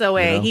of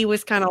SOA, he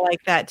was kind of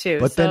like that too.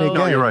 But then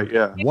again, you're right.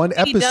 Yeah, one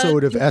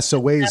episode of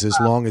SOA is as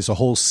long as a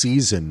whole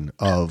season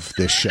of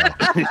this show.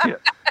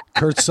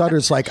 Kurt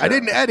Sutter's like, I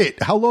didn't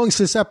edit. How long is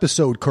this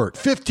episode, Kurt?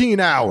 15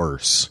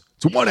 hours.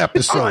 It's one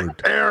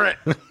episode. Air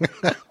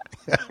it.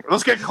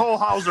 Let's get Cole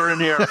Hauser in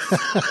here.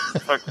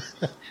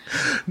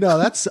 No,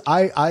 that's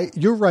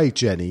you're right,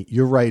 Jenny.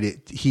 You're right.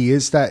 He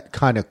is that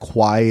kind of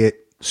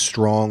quiet,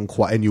 strong,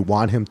 and you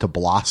want him to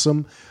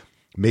blossom.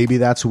 Maybe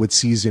that's what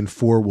season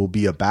 4 will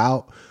be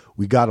about.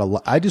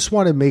 I just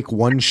want to make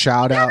one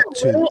shout out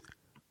to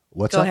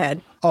what's Go up?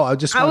 Ahead. Oh, I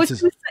just want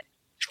to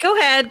go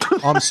ahead.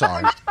 I'm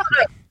sorry.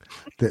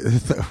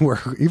 We're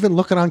even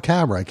looking on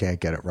camera. I can't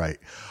get it right.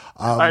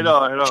 I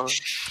know.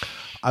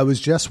 I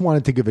was just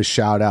wanted to give a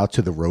shout out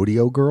to the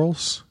Rodeo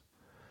Girls.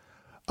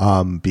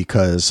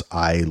 Because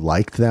I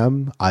liked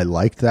them. I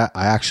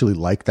actually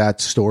liked that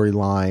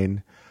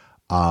storyline.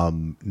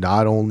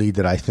 Not only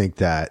did I think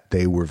that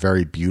they were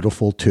very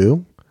beautiful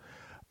too.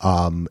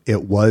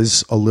 It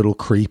was a little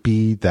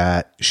creepy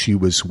that she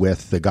was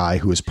with the guy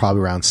who was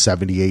probably around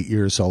 78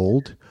 years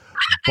old.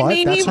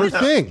 But that's her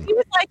thing. He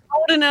was like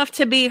old enough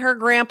to be her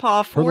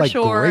grandpa for like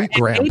sure. Great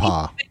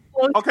grandpa.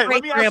 Okay,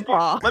 let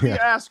me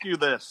ask you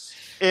this.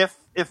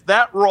 If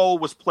that role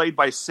was played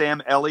by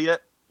Sam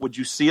Elliott, would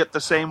you see it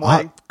the same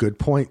way? Good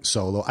point,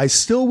 Solo. I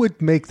still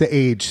would make the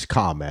age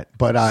comment,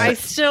 but I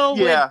still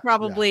would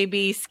probably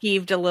be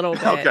skeeved a little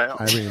bit. Okay.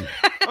 I mean,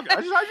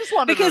 I just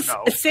wanted because to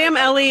know. Sam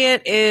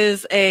Elliott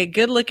is a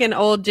good-looking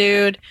old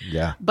dude.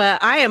 Yeah.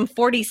 But I am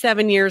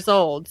 47 years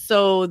old,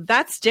 so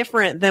that's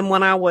different than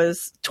when I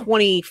was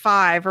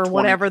 25 or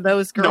whatever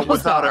those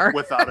girls are.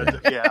 Without a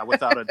doubt.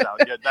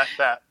 Yeah,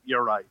 that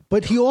you're right.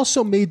 But he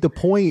also made the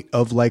point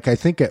of like, I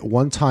think at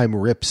one time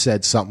Rip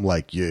said something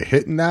like, "You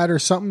hitting that or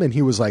something," and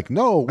he was like,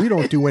 "No, we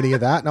don't do any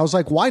of that." And I was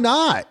like, "Why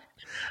not?"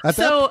 I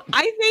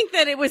think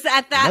that it was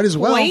at that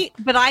point,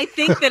 but I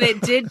think that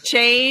it did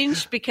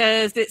change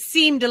because it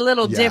seemed a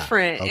little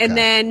different. Okay. And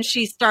then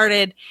she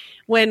started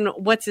when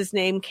what's his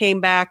name came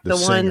back, the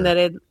one that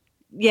had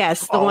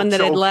one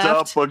that had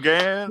left up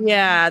again.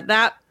 Yeah,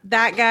 that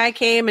guy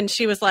came and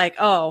she was like,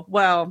 "Oh,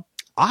 well,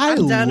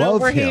 I'm done love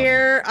over him.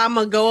 here. I'm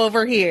gonna go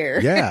over here.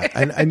 Yeah,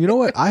 and you know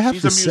what? I have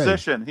He's to a say,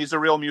 musician. He's a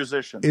real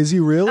musician. is he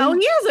really? Oh,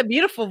 he has a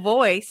beautiful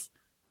voice.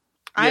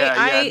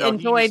 I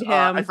enjoyed him.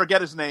 I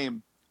forget his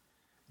name.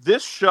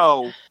 This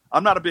show,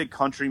 I'm not a big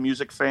country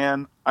music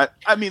fan.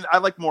 I mean, I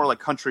like more like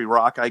country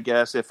rock, I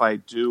guess, if I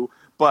do.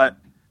 But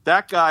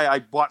that guy, I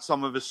bought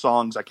some of his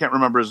songs. I can't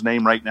remember his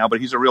name right now, but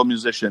he's a real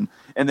musician.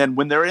 And then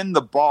when they're in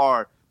the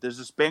bar, there's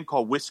this band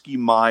called Whiskey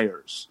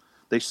Myers.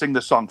 They sing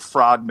the song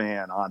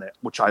Frogman on it,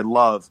 which I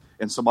love,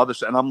 and some other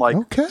stuff. And I'm like,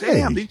 Okay.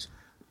 damn,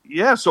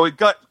 yeah, so it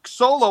got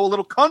solo a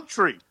little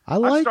country. I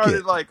like started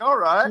it. like, all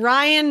right.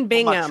 Ryan My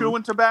Bingham.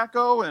 chewing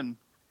tobacco and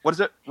what is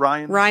it?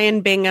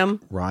 Ryan Bingham.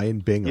 Ryan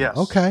Bingham. Yes.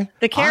 Okay.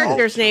 The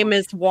character's name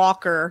is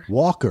Walker.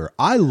 Walker.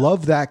 I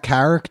love that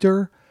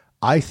character.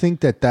 I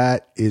think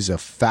that is a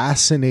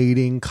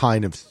fascinating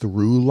kind of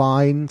through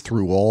line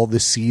through all the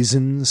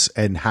seasons,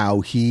 and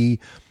how he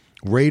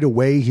right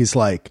away he's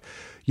like,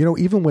 you know,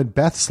 even when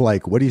Beth's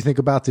like, what do you think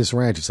about this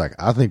ranch? It's like,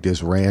 I think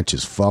this ranch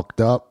is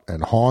fucked up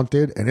and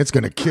haunted and it's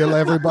going to kill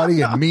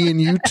everybody and me and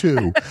you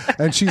too.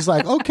 And she's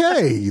like,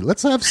 okay,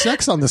 let's have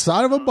sex on the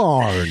side of a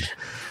barn.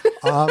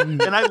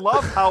 And I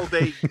love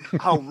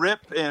how Rip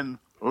and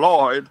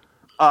Lloyd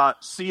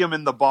see him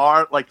in the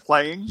bar, like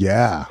playing.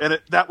 Yeah. And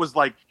it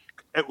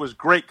was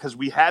great because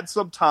we had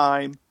some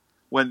time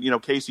when, you know,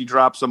 Casey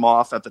drops him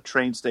off at the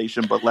train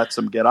station, but lets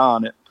him get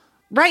on it.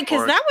 Right,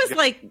 because Or that was get-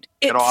 like, get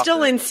it's off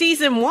still it. in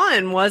season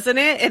 1, wasn't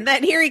it? And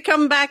then here he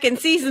come back in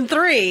season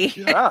 3.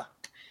 Yeah.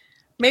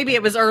 Maybe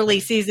it was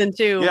early season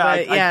 2. Yeah,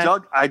 but yeah.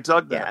 I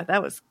dug that. Yeah,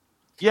 that was.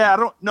 Yeah, I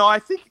don't know. I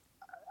think,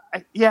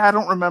 I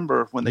don't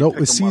remember when they. No, it picked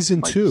was him up, season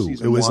like, 2.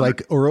 season It was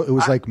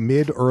one. like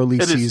mid-early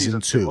It is season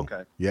season 2. two,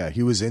 okay. Yeah,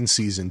 he was in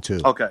season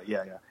 2. Okay,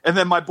 yeah. And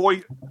then my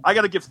boy, I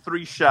got to give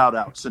 3 shout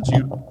outs since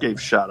you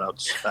gave shout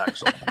outs,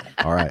 Axel.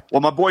 All right.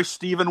 Well, my boy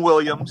Stephen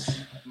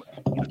Williams,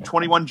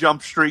 21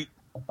 Jump Street.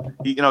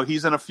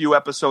 He's in a few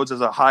episodes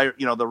as a higher,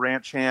 the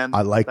ranch hand.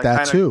 I like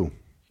that kinda, too.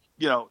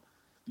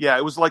 Yeah,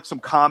 it was like some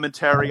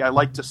commentary. I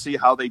like to see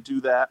how they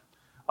do that.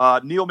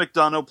 Neil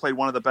McDonough played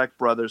one of the Beck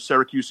brothers,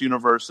 Syracuse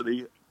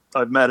University.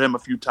 I've met him a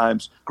few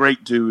times.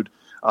 Great dude.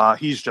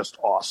 He's just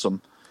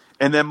awesome.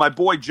 And then my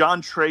boy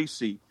John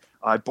Tracy,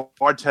 I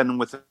bartended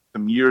with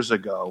him years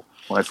ago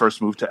when I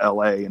first moved to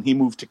LA, and he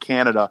moved to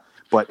Canada.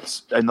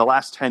 But in the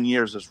last 10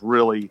 years has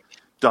really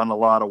done a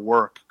lot of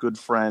work. Good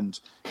friend.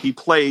 He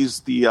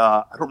plays I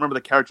don't remember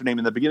the character name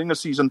in the beginning of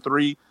season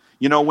 3.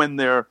 You know, when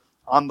they're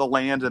on the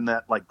land and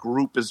that like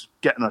group is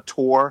getting a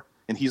tour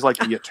and he's like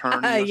the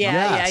attorney. or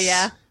Yes.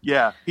 Yeah.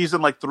 yeah, he's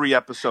in like 3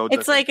 episodes.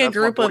 It's like a That's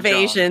my group boy of John,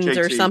 Asians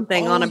or JT.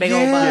 something on a big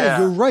old yeah, bus. Yeah.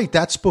 You're right.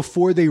 That's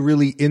before they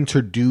really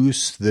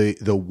introduce the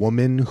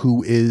woman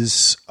who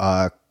is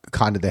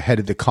kind of the head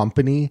of the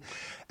company,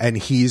 and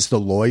he's the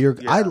lawyer.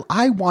 Yeah.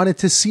 I wanted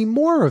to see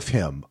more of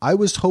him. I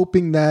was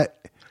hoping that.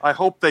 I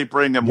hope they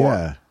bring him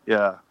Yeah.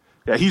 more.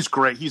 Yeah, he's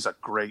great. He's a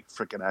great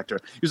freaking actor.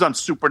 He was on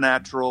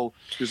Supernatural.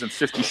 He was in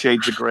 50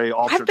 Shades of Grey.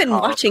 I've been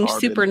watching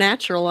Carbon.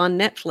 Supernatural on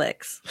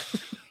Netflix.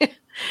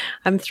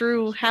 I'm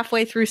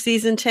halfway through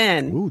season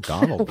 10. Ooh,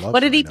 Donald. loves What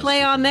did he Rhinos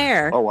play on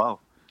there? Oh, wow.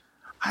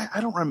 I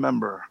don't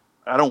remember.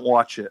 I don't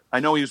watch it. I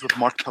know he was with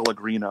Mark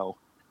Pellegrino,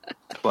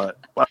 but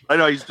I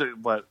know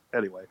but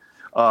anyway.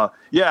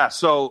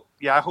 So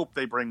I hope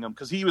they bring him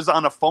because he was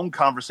on a phone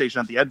conversation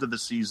at the end of the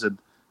season.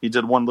 He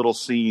did one little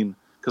scene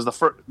because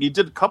he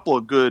did a couple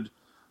of good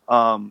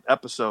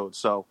episodes.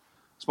 So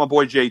it's my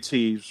boy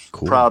JT.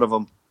 Cool. Proud of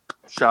him.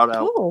 Shout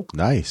out. Cool.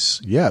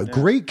 Nice. Yeah,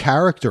 great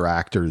character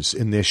actors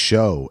in this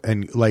show.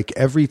 And like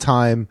every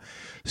time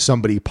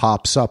somebody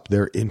pops up,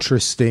 they're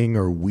interesting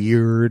or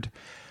weird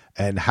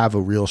and have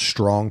a real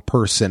strong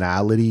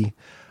personality.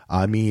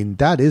 I mean,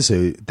 that is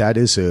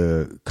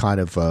a kind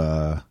of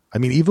I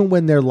mean, even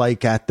when they're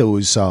like at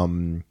those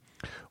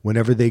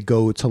whenever they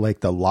go to like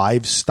the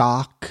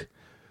livestock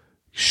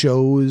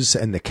shows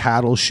and the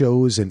cattle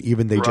shows, and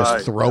even they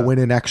just throw in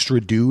an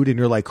extra dude and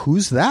you're like,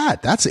 who's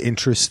that? That's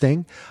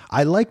interesting.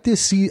 I like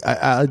this.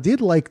 I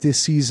did like this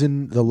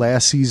season, the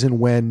last season,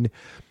 when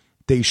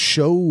they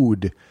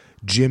showed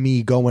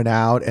Jimmy going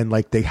out and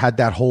like they had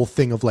that whole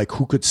thing of like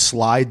who could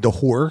slide the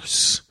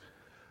horse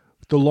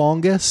the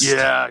longest.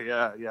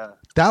 Yeah.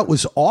 That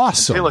was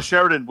awesome. Taylor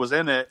Sheridan was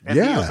in it, and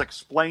he Yeah. was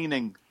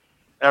explaining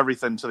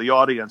everything to the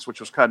audience, which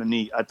was kind of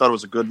neat. I thought it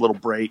was a good little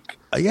break.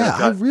 Yeah, that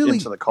got I really-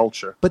 into the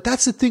culture. But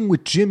that's the thing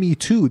with Jimmy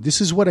too. This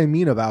is what I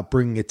mean about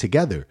bringing it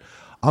together.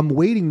 I'm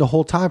waiting the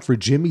whole time for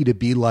Jimmy to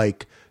be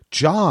like,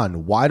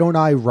 John, why don't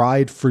I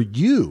ride for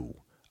you?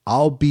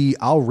 I'll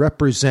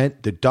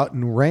represent the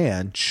Dutton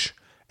Ranch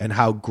and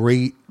how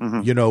great,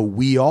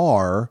 we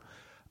are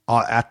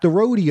at the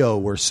rodeo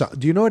or something.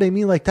 Do you know what I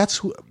mean? Like that's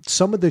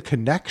some of the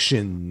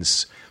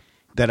connections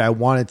that I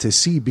wanted to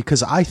see,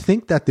 because I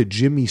think that the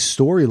Jimmy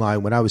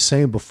storyline, when I was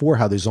saying before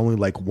how there's only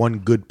like one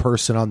good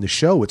person on the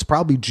show, it's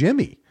probably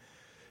Jimmy.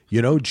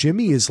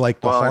 Jimmy is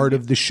like the heart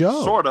of the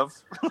show. Sort of.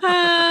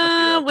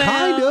 Well,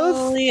 Kind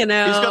of. He's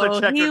got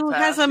a checkered he past.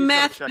 has a He's got a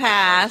meth checkered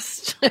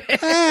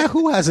past.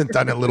 Who hasn't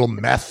done a little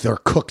meth or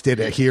cooked it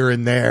here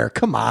and there?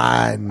 Come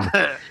on.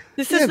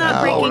 This is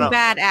not Breaking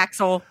Bad,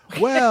 Axel.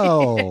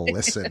 Well,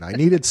 listen, I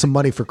needed some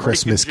money for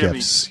Christmas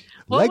gifts.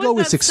 What Lego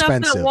was is that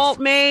expensive. Stuff that Walt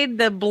made,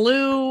 the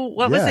blue.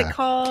 What was it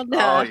called?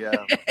 Oh yeah.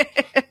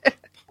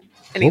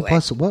 Anyway,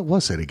 what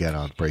was it again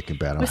on Breaking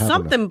Bad? it was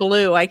something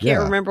blue. I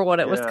can't remember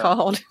what it was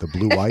called. The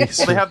blue ice.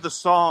 Well, they have the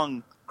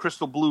song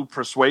 "Crystal Blue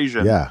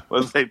Persuasion." Yeah,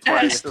 where they play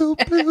Crystal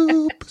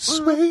Blue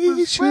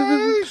Persuasion.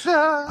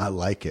 I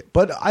like it,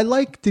 but I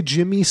like the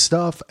Jimmy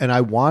stuff, and I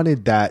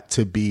wanted that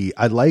to be.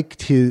 I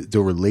liked the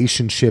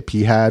relationship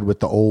he had with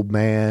the old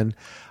man.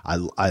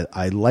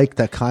 I like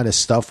that kind of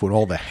stuff when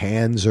all the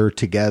hands are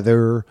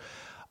together.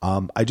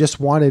 I just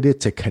wanted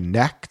it to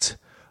connect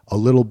a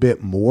little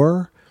bit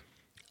more.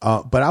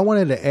 But I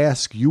wanted to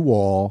ask you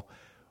all,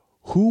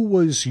 who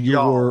was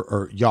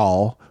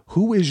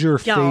who is your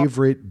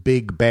favorite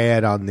big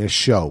bad on this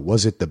show?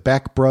 Was it the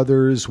Beck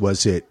brothers?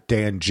 Was it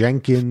Dan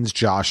Jenkins,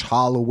 Josh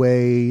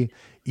Holloway,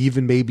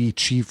 even maybe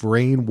Chief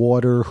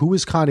Rainwater? Who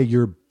is kind of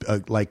your,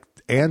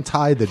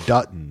 anti the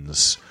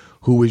Duttons?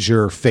 Who is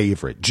your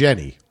favorite?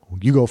 Jenny,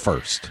 you go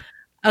first.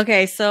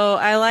 Okay, so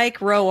I like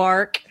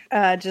Roark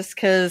just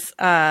because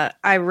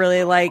I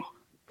really like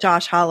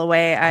Josh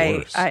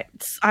Holloway.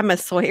 I'm a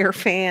Sawyer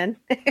fan.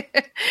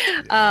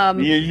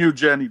 you,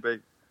 Jenny,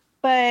 babe.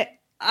 But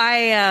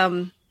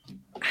I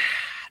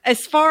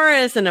as far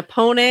as an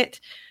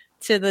opponent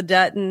to the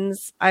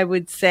Duttons, I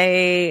would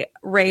say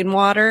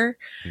Rainwater.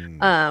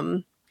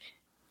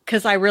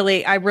 Because I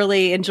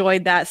really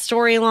enjoyed that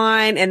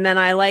storyline, and then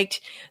I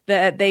liked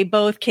that they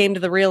both came to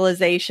the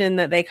realization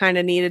that they kind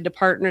of needed to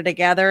partner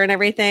together and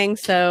everything.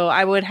 So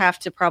I would have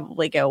to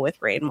probably go with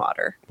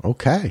Rainwater.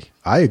 Okay,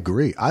 I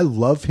agree. I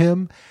love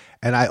him,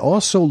 and I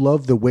also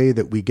love the way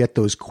that we get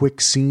those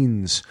quick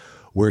scenes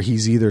where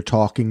he's either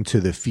talking to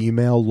the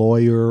female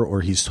lawyer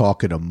or he's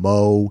talking to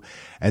Mo,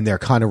 and they're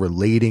kind of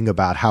relating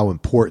about how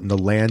important the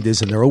land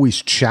is, and they're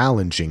always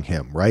challenging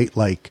him, right?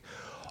 Like,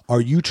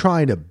 are you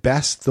trying to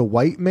best the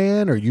white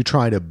man, or are you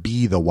trying to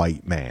be the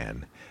white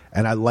man?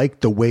 And I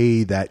like the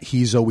way that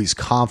he's always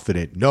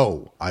confident.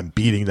 No, I'm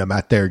beating them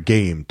at their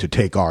game to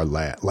take our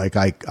land. Like,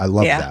 I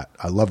love that.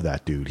 I love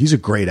that dude. He's a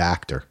great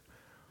actor.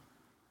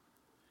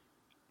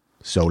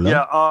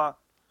 Solo?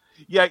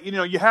 Yeah,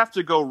 you have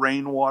to go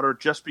Rainwater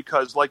just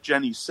because, like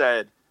Jenny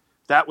said,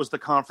 that was the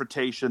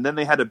confrontation. Then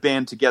they had to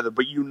band together,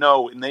 but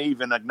and they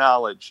even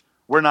acknowledge,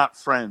 we're not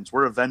friends.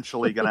 We're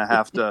eventually going to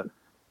have to,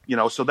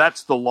 so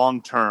that's the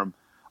long term.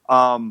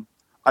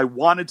 I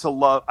wanted to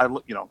love,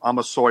 I'm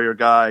a Sawyer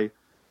guy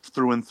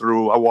through and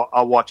through.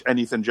 I'll watch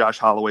anything Josh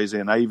Holloway's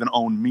in. I even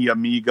own Mi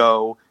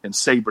Amigo and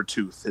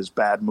Sabretooth, his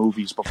bad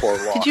movies before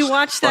Lost. Did you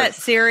watch that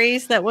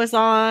series that was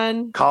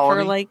on?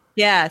 Colony?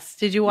 Yes.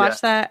 Did you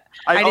watch that?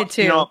 I did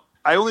too.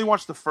 I only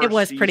watched the first season. It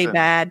was pretty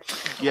bad.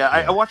 Yeah,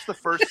 I watched the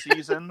first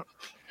season.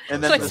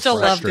 And then so I still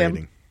loved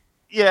him.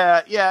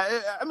 Yeah.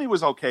 I mean, it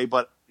was okay,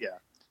 but yeah.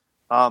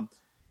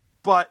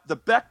 But the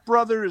Beck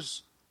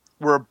brothers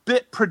were a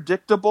bit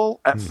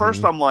predictable. At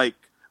first,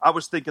 I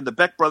was thinking the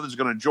Beck brothers are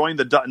going to join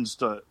the Duttons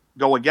to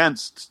go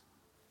against,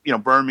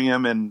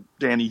 Birmingham and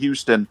Danny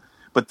Houston.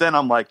 But then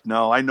I'm like,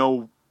 no, I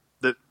know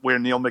that where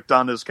Neil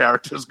McDonough's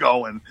character's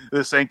going,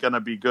 this ain't going to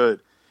be good.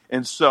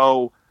 And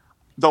so,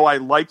 though I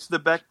liked the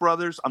Beck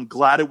brothers, I'm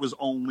glad it was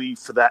only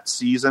for that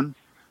season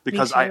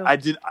because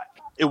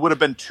it would have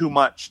been too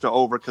much to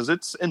over because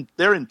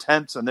they're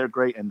intense and they're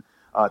great. And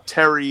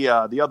Terry,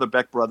 the other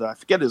Beck brother, I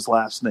forget his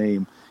last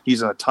name.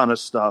 He's in a ton of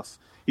stuff.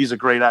 He's a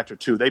great actor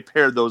too. They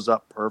paired those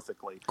up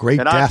perfectly. Great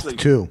and death actually,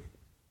 too.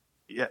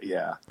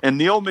 Yeah. And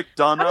Neil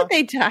McDonough. How did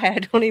they die? I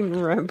don't even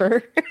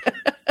remember.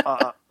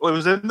 It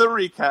was in the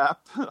recap.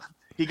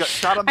 He got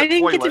shot on the toilet. I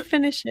didn't get to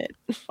finish it.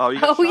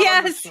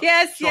 Yes.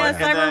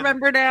 I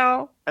remember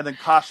now. And then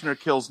Costner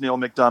kills Neil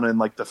McDonough in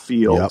the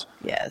field.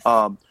 Yep.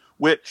 Yes.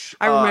 Which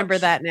I remember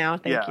that now.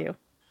 Thank you.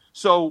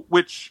 So,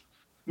 which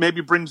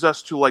maybe brings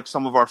us to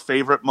some of our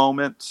favorite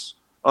moments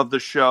of the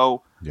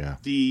show. Yeah.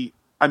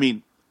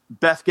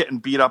 Beth getting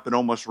beat up and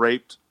almost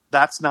raped.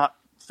 That's not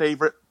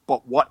favorite,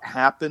 but what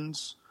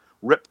happens?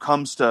 Rip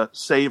comes to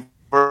save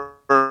her,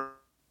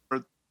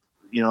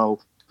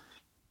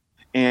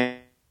 and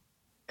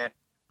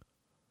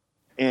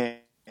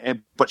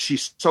but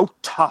she's so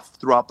tough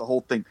throughout the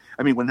whole thing.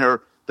 I mean, when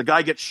the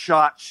guy gets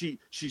shot,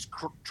 she's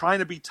trying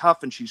to be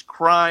tough and she's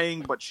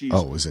crying, but she's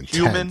it was intense.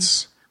 Human.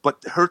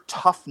 But her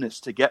toughness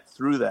to get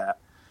through that,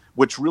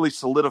 which really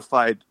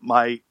solidified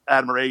my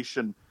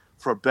admiration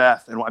for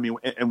Beth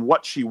and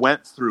what she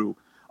went through.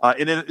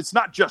 And it's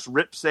not just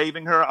Rip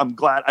saving her. I'm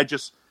glad.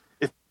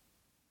 If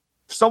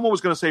someone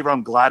was going to save her,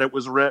 I'm glad it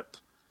was Rip.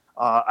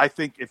 I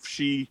think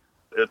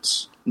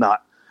it's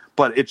not.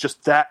 But it's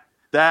just that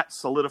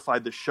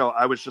solidified the show.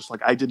 I was just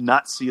I did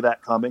not see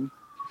that coming,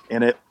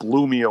 and it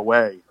blew me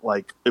away.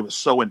 It was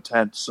so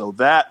intense. So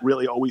that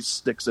really always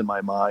sticks in my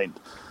mind.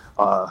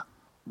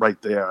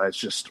 Right there, it's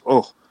just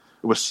it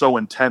was so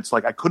intense.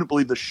 I couldn't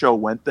believe the show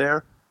went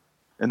there.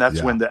 And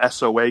that's when the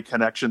SOA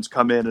connections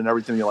come in and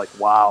everything. You're like,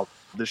 wow,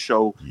 this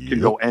show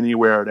can go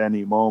anywhere at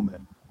any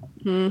moment.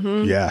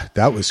 Mm-hmm. Yeah,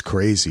 that was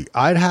crazy.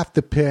 I'd have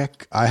to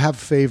pick. I have a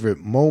favorite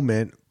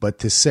moment, But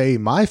to say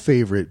my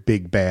favorite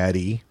big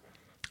baddie,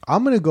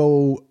 I'm going to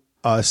go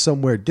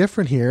somewhere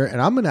different here.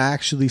 And I'm going to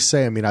actually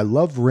say, I mean, I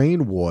love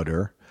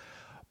Rainwater,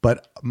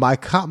 but my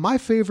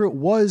favorite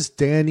was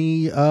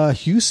Danny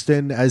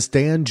Houston as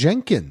Dan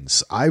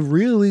Jenkins. I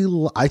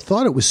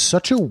thought it was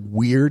such a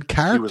weird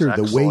character,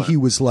 the way he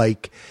was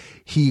like,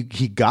 he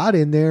got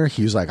in there.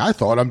 He was like, I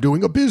thought I'm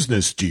doing a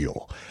business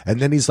deal.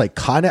 And then he's like,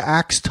 kind of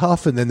acts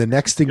tough. And then the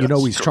next thing you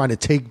know, he's trying to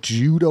take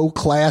judo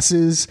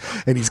classes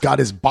and he's got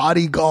his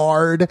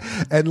bodyguard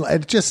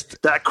and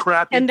just that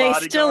crappy. And they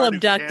still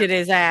abducted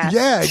his ass.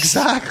 Yeah,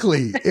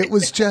 exactly. It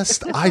was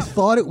just, I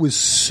thought it was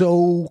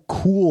so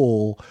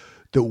cool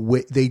the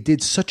way they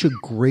did such a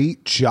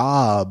great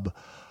job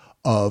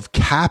of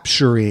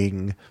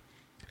capturing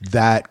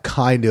that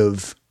kind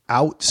of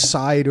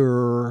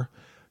outsider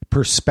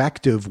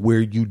perspective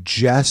where you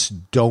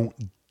just don't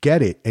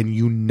get it and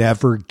you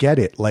never get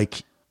it.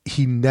 Like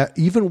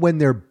even when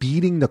they're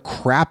beating the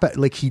crap out,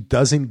 like he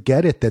doesn't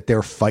get it that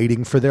they're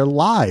fighting for their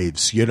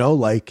lives, you know,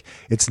 like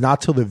it's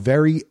not till the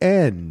very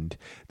end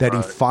that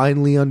he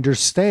finally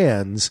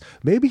understands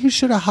maybe he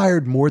should have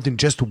hired more than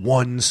just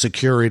one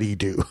security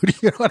dude.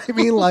 You know what I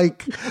mean?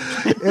 Like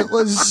it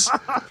was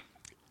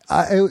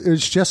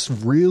just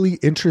really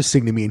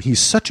interesting to me. And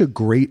he's such a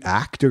great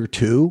actor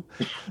too,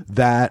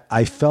 that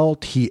I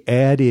felt he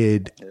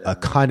added a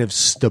kind of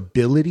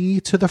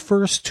stability to the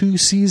first 2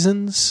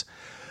 seasons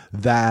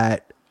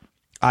that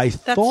I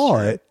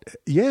thought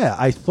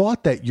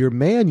that your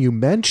man you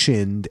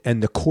mentioned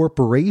and the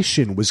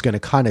corporation was going to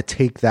kind of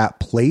take that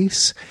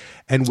place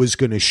and was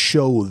going to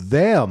show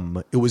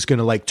them, it was going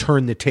to like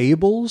turn the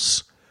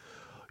tables,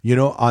 you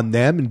know, on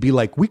them and be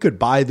like, we could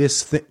buy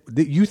this thing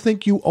that you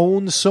think you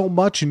own so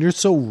much and you're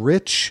so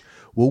rich.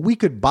 Well, we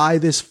could buy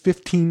this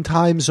 15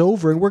 times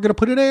over and we're going to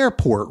put an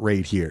airport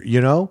right here, you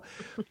know?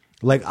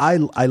 Like I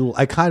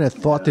kind of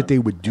thought that they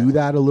would do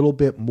that a little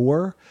bit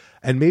more,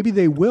 and maybe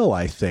they will,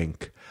 I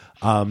think.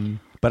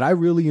 But I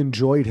really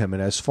enjoyed him.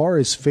 And as far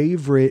as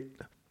favorite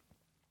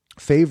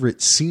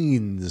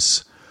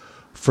scenes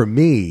for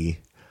me,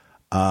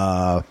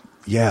 that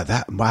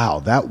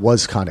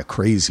was kind of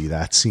crazy,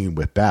 that scene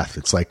with Beth.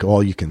 It's like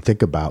all you can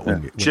think about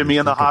when Jimmy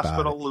in the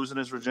hospital losing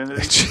his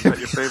virginity. Is that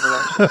your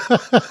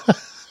favorite?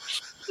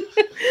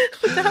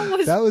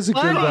 That was a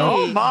good one.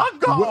 Oh my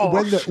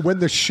God. When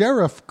the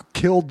sheriff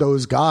killed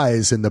those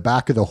guys in the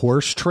back of the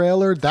horse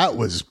trailer, that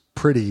was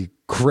pretty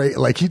great.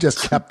 Like he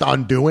just kept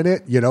on doing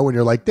it, you know, and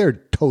you're like, they're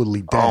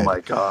totally dead. Oh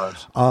my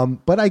gosh.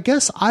 But I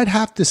guess I'd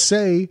have to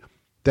say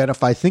that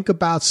if I think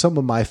about some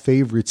of my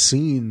favorite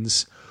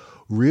scenes,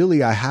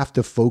 really I have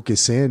to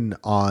focus in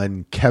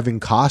on Kevin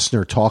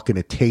Costner talking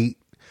to Tate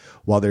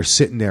while they're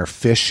sitting there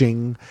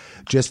fishing.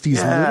 Just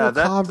these little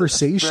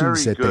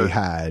conversations that they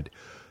had.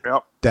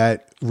 Yep.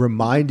 That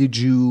reminded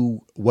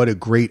you what a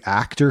great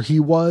actor he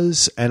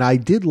was. And I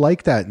did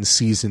like that in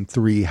season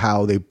 3,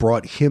 how they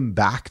brought him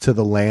back to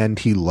the land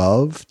he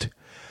loved.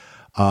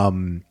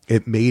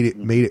 It made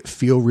it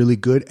feel really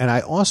good. And I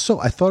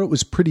thought it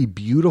was pretty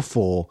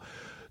beautiful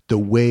the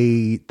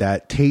way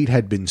that Tate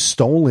had been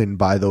stolen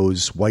by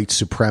those white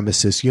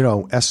supremacists, you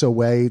know,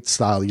 SOA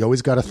style. You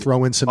always got to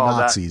throw in some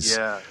Nazis.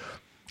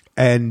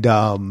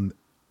 And,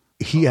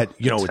 he had,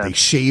 you know, they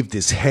shaved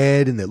his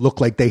head and it looked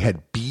like they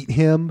had beat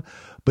him.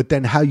 But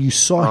then how you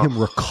saw him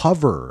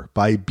recover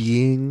by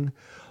being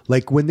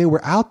like, when they were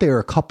out there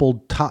a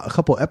couple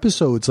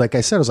episodes, like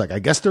I said, I was like, I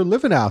guess they're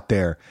living out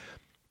there.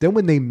 Then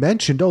when they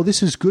mentioned, oh,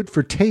 this is good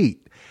for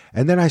Tate.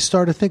 And then I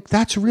started to think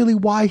that's really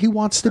why he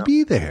wants to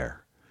be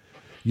there,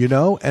 you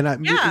know? And I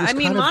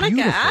mean,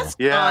 Monica asked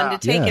Dawn to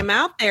take him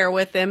out there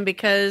with him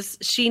because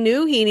she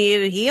knew he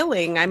needed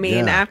healing. I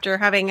mean, after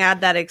having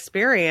had that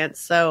experience.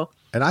 So.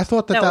 And I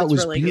thought that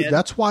was really beautiful.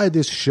 That's why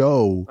this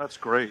show. That's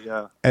great,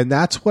 yeah. And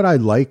that's what I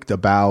liked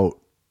about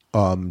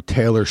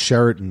Taylor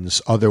Sheridan's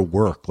other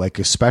work, like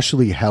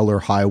especially Hell or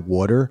High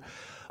Water.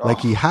 Like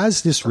he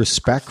has this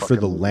respect for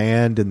the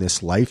land and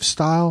this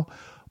lifestyle,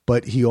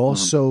 but he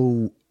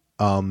also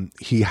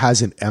he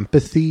has an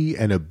empathy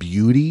and a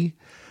beauty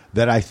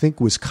that I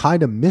think was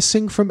kind of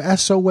missing from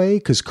SOA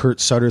because Kurt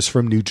Sutter's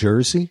from New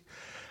Jersey,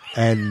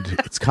 and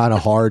it's kind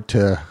of hard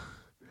to.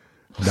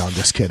 No, I'm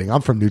just kidding. I'm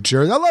from New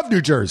Jersey. I love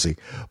New Jersey,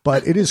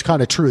 but it is kind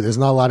of true. There's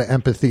not a lot of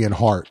empathy and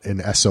heart in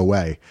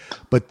SOA,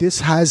 but this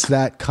has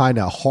that kind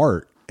of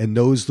heart, and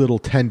those little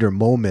tender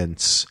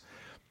moments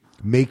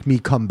make me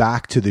come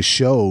back to the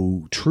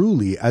show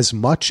truly as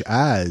much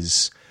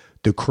as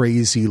the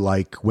crazy,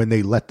 like when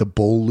they let the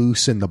bull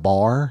loose in the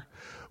bar,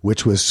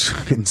 which was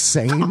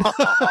insane.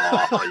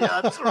 Oh,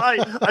 yeah, that's right.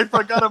 I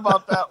forgot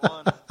about that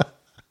one.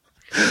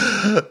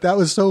 That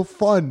was so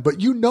fun.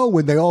 But you know,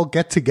 when they all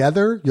get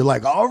together, you're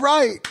like, all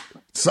right,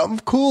 something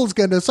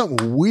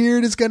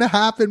weird is gonna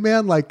happen,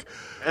 man. Like,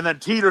 and then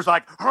Teeter's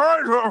like,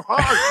 I'm on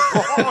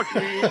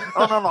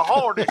the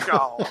holiday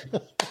show,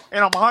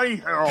 and I'm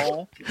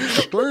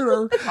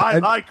here. I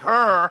like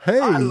her. Hey,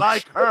 I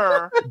like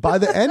her. By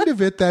the end of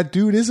it, that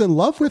dude is in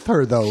love with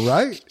her, though,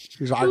 right?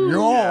 He's like,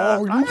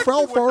 you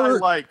fell for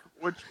it.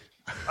 Which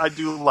I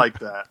do like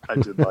that. I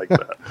did like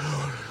that.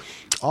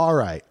 All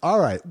right.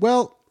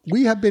 Well,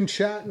 we have been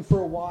chatting for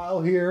a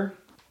while here.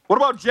 What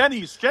about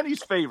Jenny's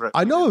favorite?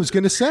 I know. I was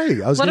going to say.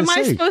 What am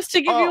I supposed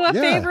to give you a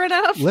favorite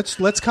of?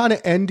 Let's kind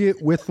of end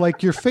it with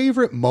like your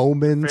favorite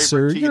moments,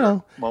 or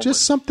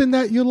just something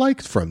that you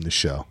liked from the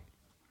show.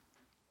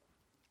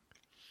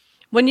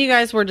 When you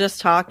guys were just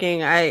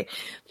talking, I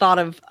thought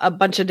of a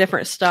bunch of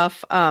different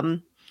stuff.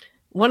 One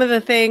of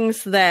the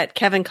things that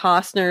Kevin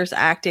Costner's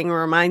acting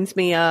reminds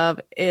me of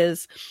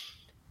is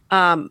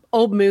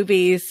old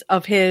movies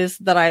of his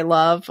that I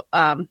love.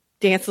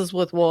 Dances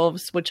with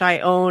Wolves, which I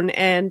own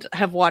and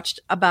have watched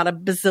about a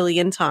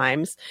bazillion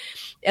times.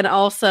 And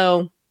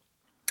also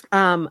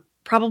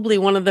probably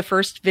one of the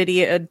first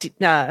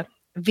VHS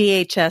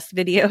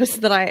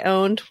videos that I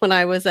owned when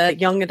I was a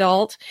young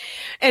adult.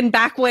 And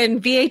back when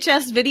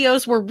VHS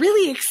videos were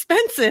really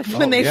expensive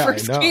when they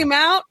first came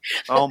out.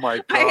 Oh my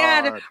God. I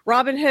had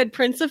Robin Hood,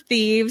 Prince of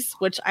Thieves,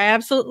 which I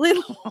absolutely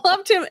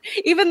loved him,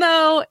 even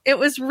though it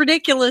was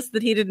ridiculous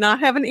that he did not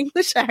have an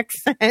English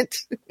accent.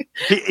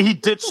 He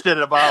ditched it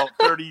about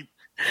 30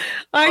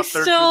 I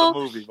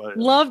still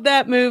love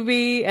that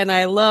movie, and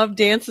I love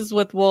Dances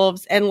with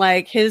Wolves, and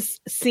like his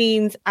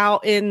scenes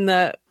out in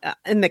the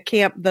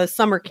camp, the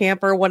summer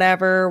camp or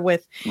whatever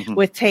with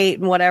Tate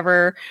and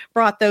whatever,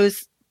 brought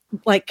those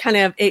like kind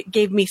of, it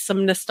gave me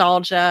some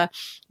nostalgia.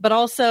 But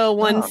also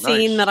one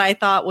scene that I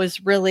thought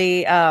was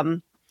really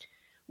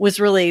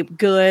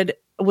good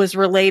was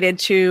related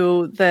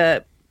to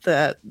the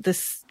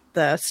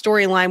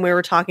storyline we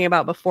were talking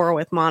about before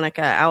with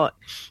Monica out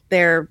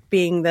there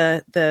being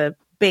the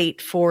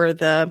bait for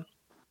the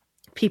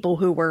people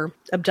who were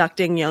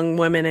abducting young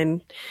women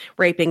and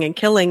raping and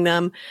killing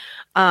them,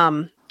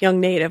 young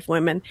Native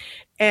women.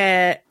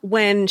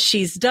 When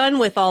she's done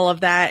with all of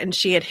that and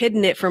she had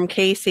hidden it from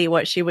Casey,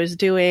 what she was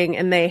doing,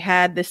 and they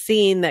had the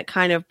scene that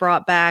kind of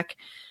brought back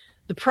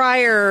the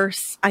prior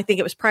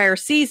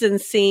season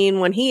scene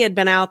when he had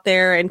been out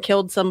there and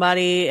killed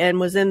somebody and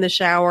was in the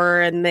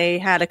shower, and they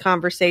had a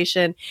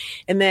conversation,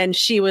 and then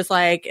she was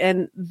like,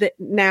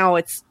 now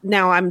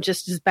I'm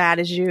just as bad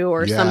as you,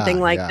 or something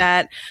like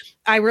that.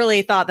 I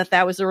really thought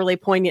that was a really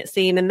poignant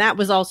scene. And that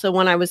was also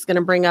one I was going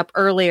to bring up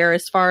earlier,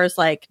 as far as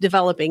like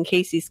developing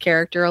Casey's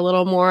character a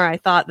little more. I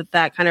thought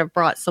that kind of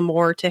brought some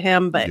more to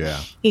him, but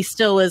he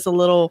still is a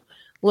little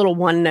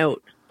one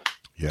note.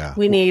 Yeah.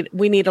 We need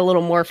a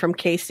little more from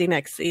Casey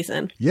next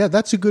season. Yeah,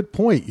 that's a good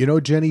point. You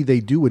know, Jenny, they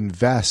do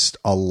invest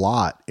a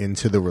lot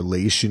into the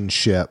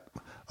relationship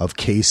of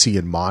Casey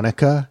and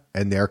Monica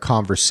and their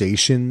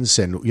conversations,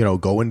 and, you know,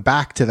 going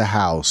back to the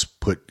house,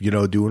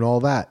 doing all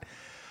that.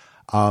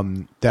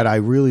 That I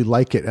really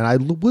like it. And I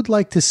would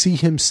like to see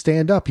him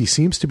stand up. He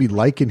seems to be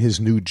liking his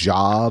new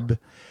job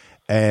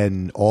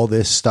and all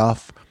this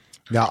stuff.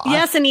 Now,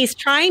 yes, and he's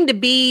trying to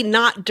be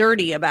not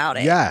dirty about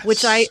it. Yes.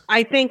 Which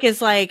I think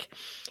is like,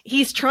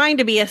 he's trying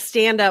to be a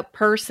stand-up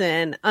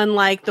person,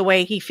 unlike the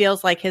way he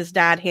feels like his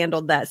dad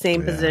handled that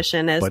same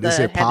position as But is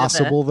it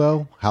possible,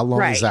 though? How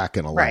long is that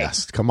going to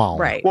last? Right. Come on.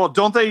 Right. Well,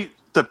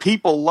 the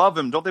people love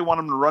him. Don't they want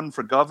him to run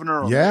for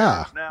governor?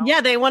 Yeah. Yeah,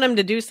 they want him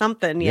to do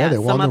something. Yeah, they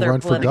want him to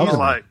run for governor. He's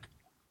like,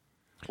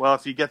 well,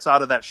 if he gets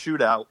out of that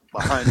shootout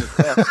behind his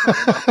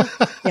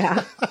desk.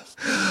 Yeah.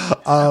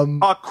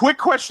 A quick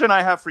question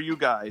I have for you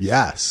guys.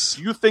 Yes.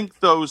 Do you think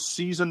those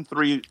season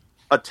 3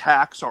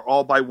 attacks are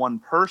all by one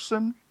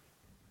person?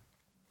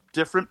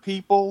 Different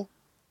people?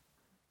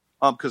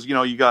 Because,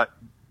 you got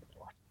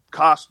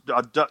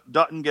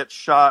Dutton gets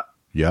shot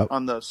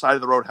on the side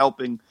of the road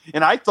helping.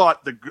 And I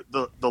thought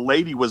the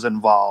lady was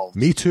involved.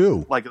 Me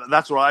too. Like,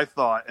 that's what I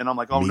thought. And I'm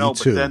like, Me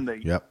too. But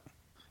then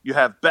you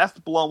have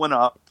Beth blowing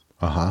up.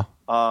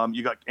 Uh-huh.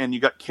 You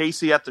got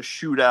Casey at the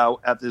shootout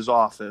at his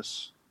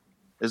office.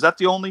 Is that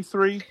the only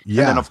 3?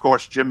 Yeah. And then, of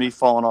course, Jimmy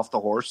falling off the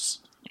horse.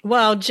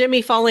 Well,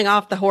 Jimmy falling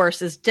off the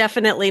horse is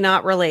definitely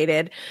not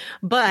related,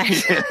 but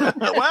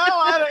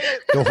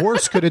the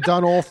horse could have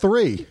done all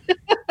 3.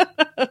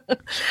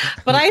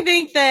 But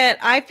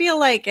I feel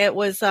like it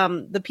was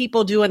the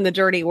people doing the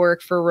dirty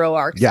work for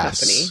Rourke's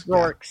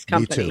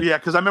company. Yeah,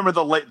 because I remember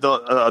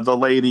the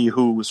lady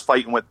who was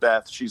fighting with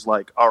Beth. She's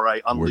like, "All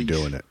right, unleash." We're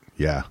doing it.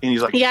 Yeah. And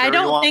he's like, I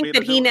don't think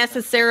that he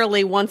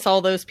necessarily wants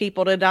all those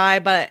people to die,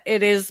 but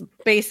it is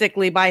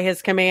basically by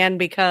his command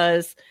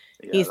because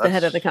he's the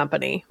head of the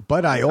company.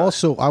 But I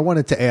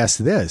wanted to ask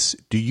this.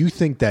 Do you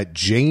think that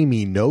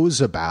Jamie knows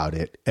about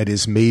it and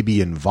is maybe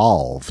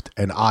involved?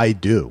 And I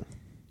do.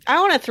 I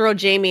want to throw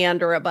Jamie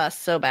under a bus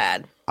so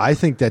bad. I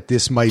think that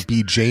this might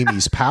be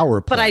Jamie's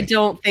power play. But I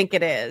don't think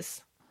it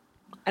is.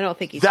 I don't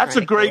think he's That's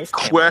a great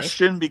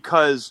question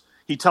because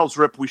he tells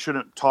Rip we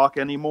shouldn't talk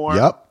anymore.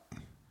 Yep.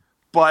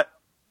 But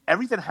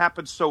everything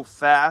happened so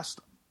fast.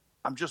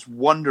 I'm just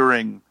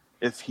wondering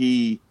if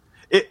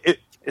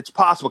it's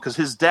possible because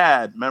his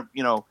dad,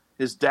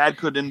 his dad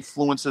could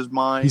influence his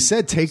mind. He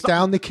said, "Take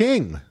down the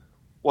king."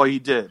 Well, he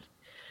did.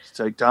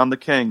 Take down the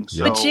king.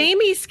 So. But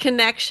Jamie's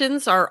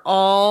connections are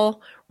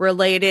all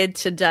related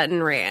to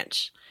Dutton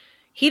Ranch.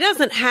 he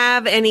doesn't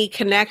have any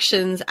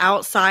connections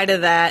outside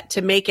of that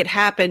to make it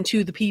happen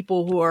to the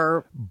people who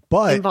are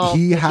involved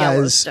he with has,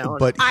 Yellowstone.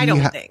 but I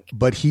don't think.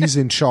 But he's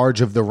in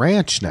charge of the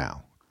ranch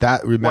now.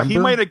 That remember? Well, he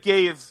might have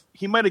gave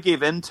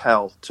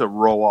intel to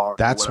Roar.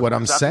 That's what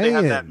I'm saying. They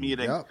had that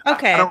meeting. Yep.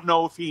 Okay. I don't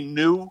know if he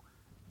knew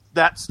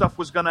that stuff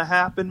was going to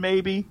happen.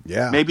 Maybe.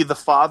 Yeah. Maybe the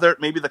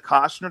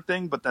Costner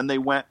thing. But then they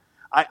went.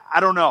 I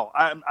don't know.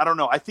 I don't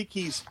know. I think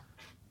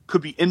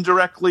could be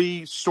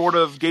indirectly sort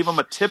of gave him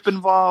a tip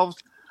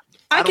involved.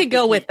 I could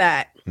go with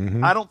that.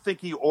 Mm-hmm. I don't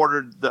think he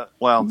ordered the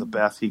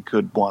Beth. He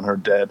could want her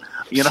dead.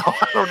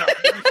 I don't know.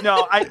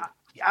 No, I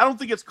don't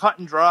think it's cut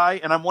and dry.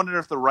 And I'm wondering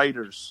if the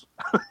writers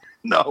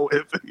know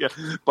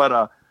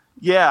but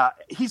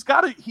he's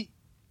got to.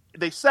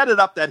 They set it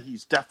up that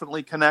he's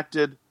definitely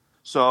connected.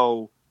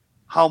 So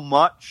how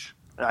much,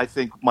 I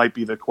think, might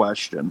be the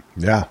question.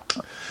 Yeah.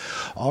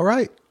 All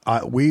right.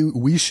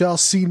 We shall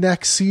see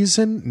next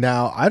season.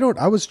 Now, I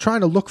was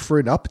trying to look for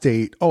an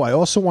update. Oh, I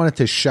also wanted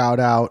to shout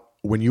out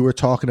when you were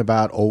talking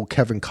about old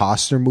Kevin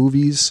Costner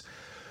movies.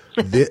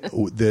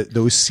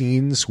 Those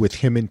scenes with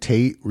him and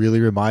Tate really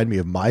remind me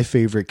of my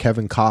favorite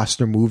Kevin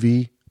Costner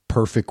movie,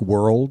 Perfect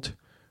World.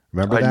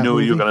 Remember that I knew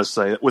movie? you were going to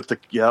say it with the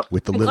I'm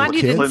little glad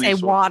you kid. didn't say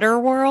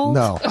Waterworld.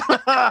 No,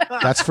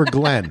 that's for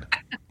Glenn.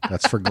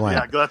 That's for Glenn.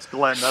 Yeah, that's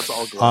Glenn. That's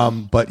all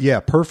Glenn. But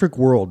yeah, Perfect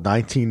World,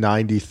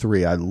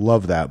 1993. I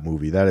love that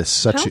movie. That is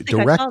such a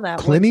direct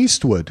Clint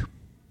Eastwood.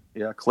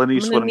 Yeah, Clint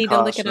Eastwood and Costner. I'm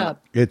gonna need to look it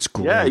up. It's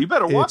great. Yeah, you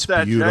better watch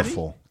that, Jenny. It's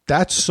beautiful.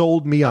 That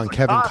sold me on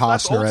Kevin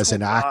Costner as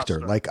an actor.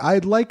 Costner. Like, I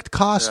liked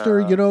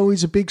Costner,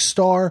 he's a big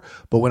star.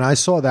 But when I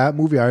saw that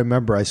movie, I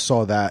remember I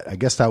saw that, I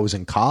guess that was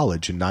in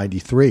college in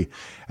 93.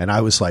 And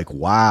I was like,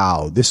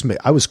 wow,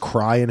 I was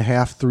crying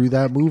half through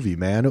that movie,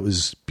 man. It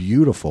was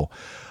beautiful.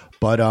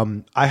 But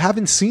I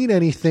haven't seen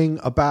anything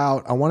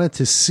about, I wanted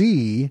to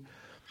see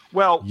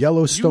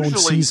Yellowstone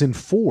season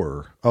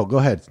 4. Oh, go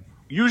ahead.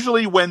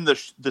 Usually when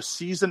the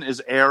season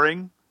is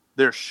airing,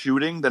 they're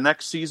shooting the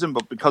next season,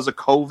 but because of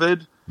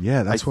COVID,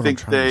 that's what I'm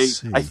trying to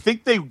see. I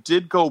think they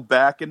did go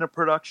back into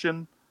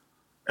production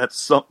I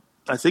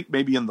think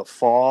maybe in the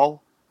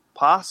fall,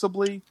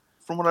 possibly,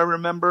 from what I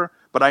remember.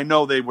 But I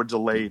know they were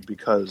delayed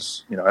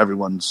because,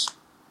 everything's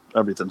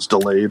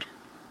delayed.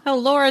 Oh,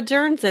 Laura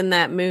Dern's in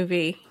that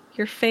movie.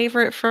 Your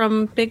favorite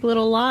from Big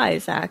Little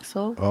Lies,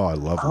 Axel. Oh, I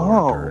love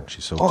Laura Dern.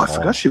 She's so tall. I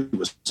forgot she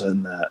was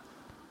in that.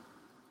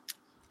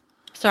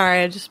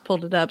 Sorry, I just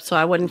pulled it up so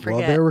I wouldn't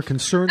forget. Well, there were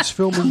concerns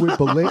filming with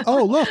Belay.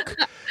 Oh, look.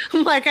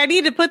 I'm like, I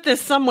need to put this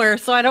somewhere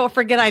so I don't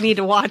forget I need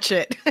to watch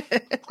it.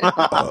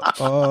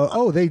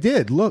 They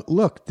did.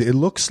 Look. It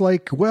looks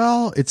like,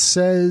 it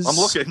says. I'm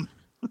looking.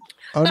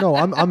 Oh no,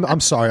 I'm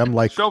sorry. I'm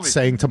like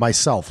saying to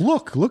myself,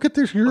 look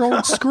at your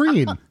own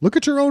screen. Look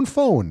at your own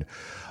phone.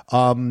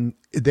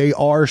 They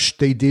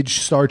did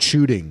start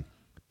shooting.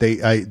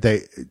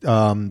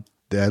 It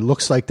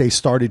looks like they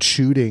started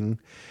shooting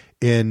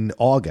in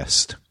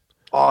August.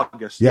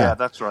 Yeah,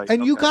 that's right.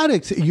 And you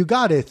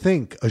gotta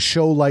think a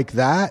show like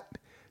that,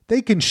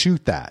 they can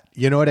shoot that.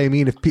 You know what I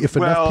mean? If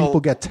enough people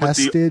get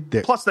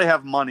tested, plus they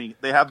have money.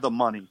 They have the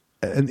money.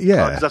 And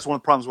 'cause that's one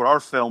of the problems with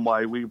our film.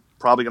 Why we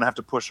probably going to have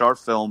to push our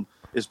film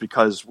is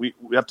because we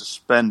have to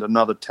spend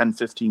another 10,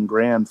 15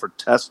 grand for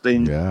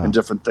testing and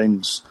different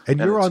things. And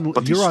you're on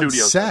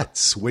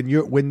sets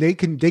when they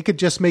could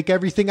just make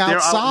everything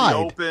outside. They're out in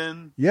the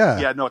open.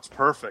 Yeah. No, it's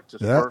perfect.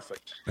 It's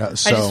perfect. I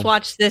just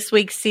watched this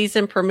week's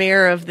season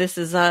premiere of This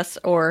Is Us,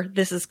 or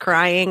This Is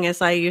Crying, as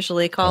I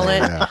usually call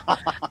it.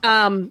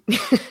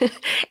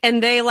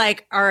 And they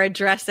are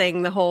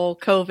addressing the whole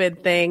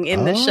COVID thing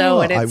in the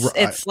show, and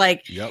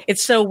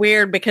it's so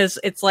weird because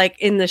it's like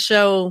in the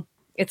show.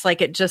 It's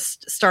like it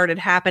just started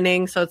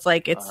happening. So it's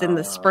like it's in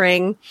the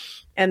spring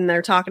and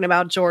they're talking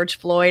about George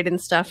Floyd and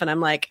stuff. And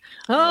I'm like,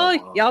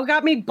 y'all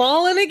got me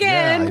bawling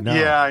again.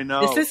 Yeah, I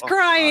know. This is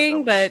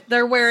crying, but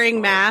they're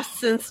wearing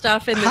masks and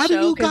stuff in the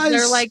show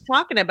because they're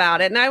talking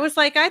about it. And I was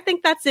like, I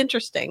think that's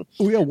interesting.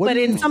 What do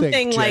you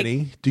think,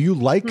 Jenny? Do you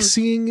like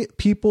seeing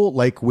people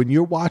when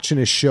you're watching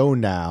a show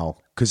now?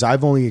 Because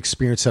I've only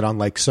experienced it on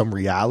some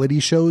reality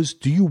shows.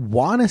 Do you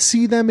want to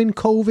see them in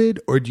COVID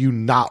or do you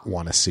not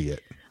want to see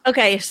it?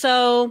 Okay,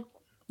 so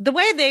the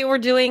way they were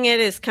doing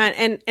it is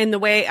and the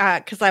way,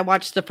 because I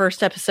watched the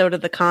first episode of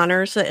The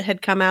Conners that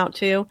had come out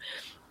too.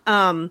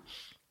 They're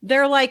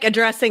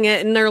addressing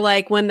it, and they're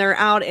when they're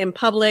out in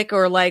public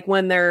or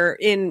when they're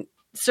in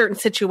certain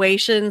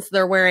situations,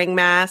 they're wearing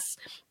masks.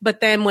 But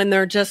then when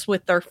they're just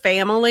with their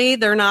family,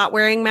 they're not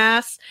wearing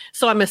masks.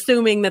 So I'm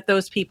assuming that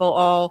those people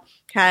all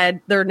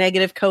had their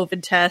negative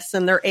COVID tests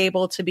and they're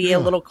able to be a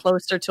little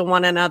closer to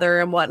one another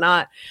and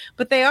whatnot.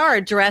 But they are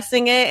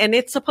addressing it, and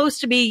it's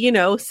supposed to be,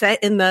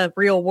 set in the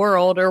real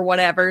world or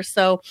whatever.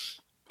 So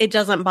it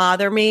doesn't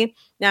bother me.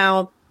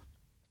 Now,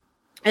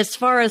 as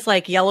far as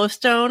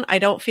Yellowstone, I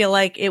don't feel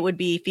like it would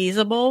be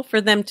feasible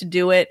for them to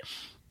do it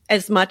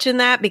as much in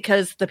that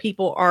because the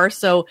people are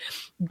so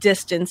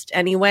distanced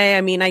anyway.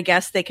 I mean, I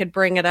guess they could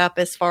bring it up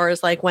as far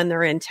as when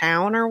they're in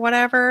town or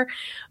whatever,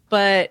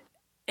 but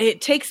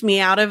it takes me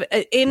out of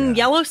in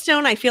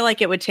Yellowstone. I feel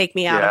like it would take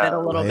me out of it a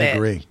little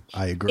bit.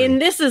 I agree. In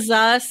This Is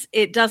Us,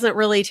 it doesn't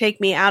really take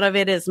me out of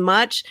it as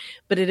much,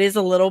 but it is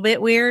a little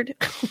bit weird.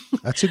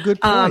 That's a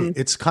good point.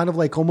 It's kind of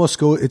like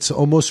it's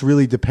almost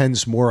really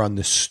depends more on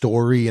the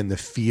story and the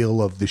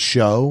feel of the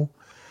show.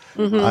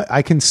 Mm-hmm.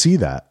 I can see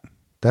that.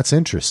 That's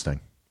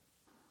interesting.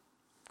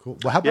 Cool.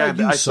 Well, how about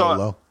you,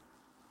 Solo?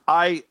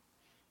 I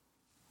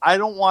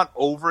don't want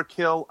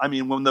overkill. I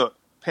mean, when the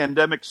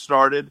pandemic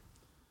started,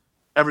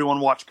 everyone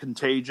watched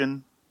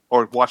Contagion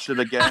or watched it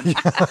again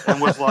and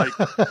was like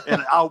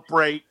an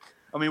outbreak.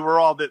 I mean, we're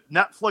all that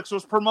Netflix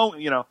was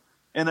promoting,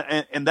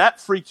 and that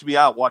freaked me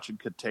out watching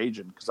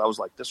Contagion because I was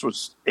like, this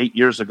was 8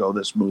 years ago,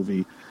 this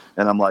movie.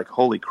 And I'm like,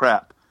 holy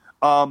crap.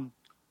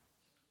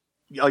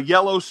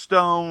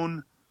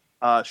 Yellowstone,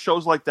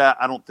 shows like that,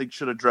 I don't think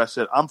should address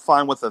it. I'm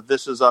fine with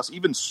This Is Us,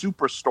 even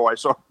Superstore. I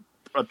saw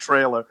a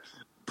trailer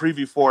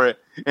preview for it,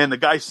 and the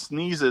guy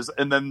sneezes,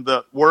 and then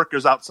the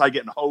workers outside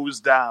getting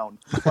hosed down.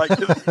 Like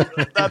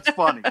that's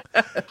funny.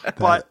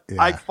 But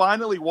I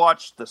finally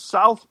watched the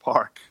South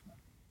Park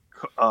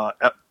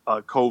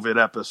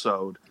COVID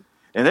episode,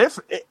 and if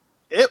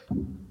it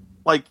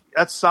like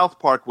that's South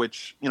Park,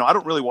 which I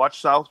don't really watch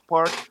South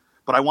Park,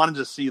 but I wanted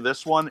to see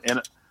this one, and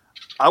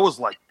I was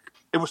like,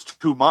 it was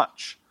too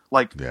much.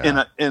 Like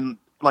in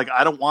like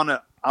I don't want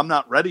to. I'm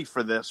not ready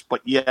for this,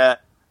 but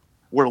yet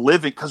we're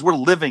living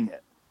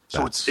it.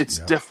 So it's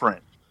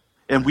different,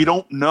 and we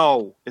don't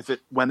know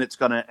when it's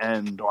going to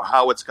end or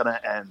how it's going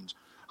to end.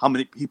 How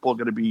many people are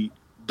going to be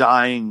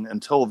dying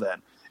until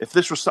then? If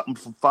this was something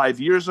from 5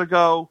 years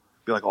ago,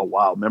 be like, oh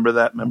wow, remember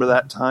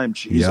that time,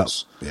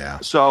 Jesus. Yep. Yeah.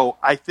 So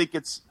I think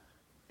it's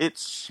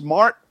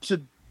smart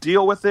to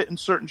deal with it in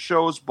certain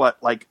shows, but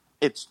like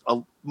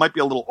might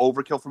be a little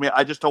overkill for me.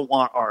 I just don't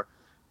want our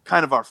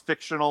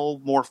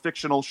more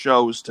fictional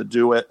shows to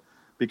do it.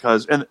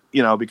 Because it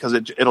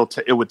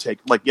would take,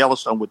 like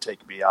Yellowstone would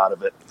take me out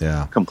of it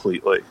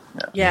completely.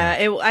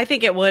 I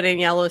think it would in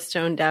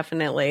Yellowstone,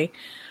 definitely.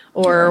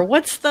 Or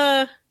what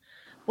are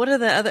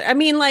the other, I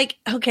mean, like,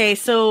 okay,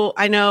 so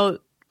I know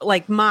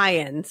like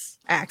Mayans,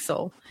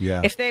 Axel.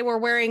 Yeah. If they were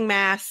wearing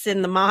masks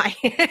in the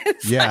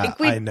Mayans.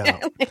 I know.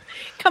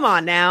 Come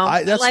on now.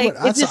 It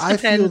just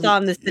depends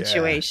on the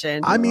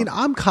situation. I mean,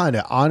 I'm kind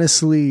of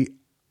honestly,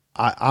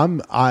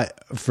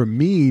 for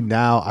me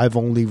now, I've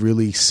only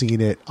really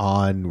seen it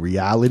on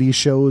reality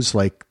shows.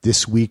 Like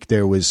this week,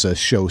 there was a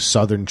show,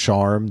 Southern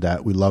Charm,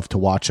 that we love to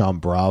watch on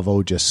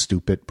Bravo, just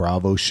stupid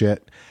Bravo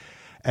shit.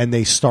 And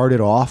they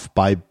started off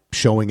by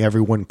showing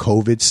everyone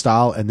COVID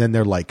style. And then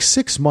they're like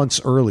 6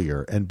 months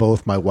earlier. And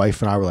both my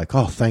wife and I were like,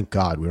 oh, thank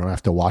God we don't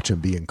have to watch him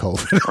be in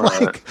COVID.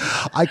 Like,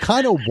 I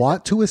kind of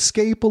want to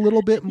escape a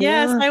little bit more.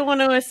 Yes, I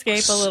want to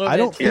escape a little bit. I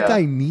don't think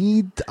I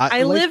need.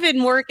 I live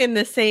and work in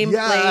the same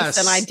place,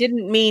 and I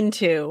didn't mean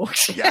to.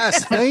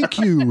 Yes, thank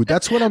you.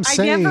 That's what I'm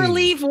saying. I never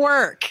leave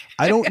work.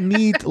 I don't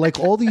need like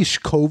all these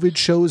COVID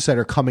shows that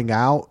are coming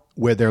out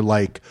where they're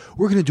like,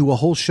 we're going to do a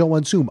whole show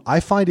on Zoom. I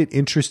find it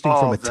interesting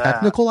from a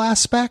technical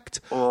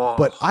aspect,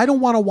 but I don't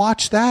want to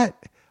watch that.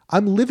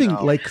 I'm living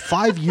like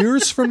 5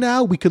 years from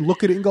now. We could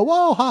look at it and go,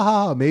 oh,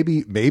 ha,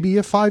 maybe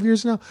if 5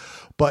 years now.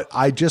 But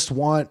I just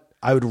one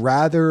of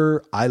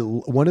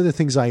the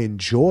things I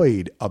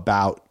enjoyed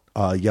about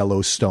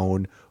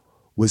Yellowstone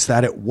was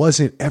that it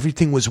wasn't,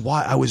 everything was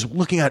why I was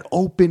looking at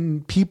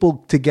open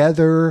people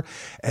together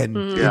and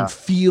in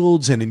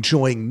fields and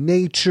enjoying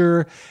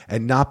nature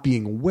and not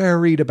being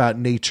worried about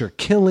nature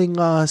killing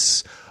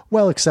us.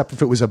 Well, except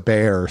if it was a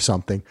bear or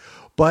something.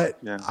 But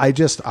I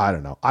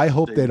don't know. I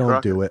hope they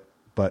don't do it.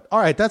 But all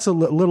right, that's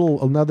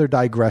another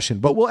digression.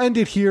 But we'll end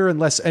it here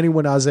unless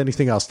anyone has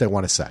anything else they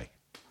want to say.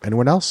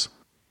 Anyone else?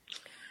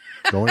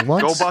 Going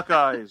once? Go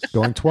Buckeyes.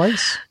 Going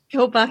twice?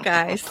 Go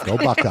Buckeyes. Go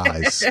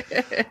Buckeyes.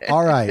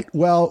 All right.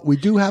 Well, I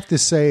do want to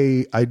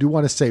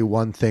say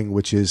one thing,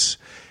 which is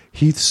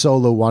Heath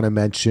Solo want to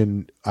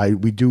mention,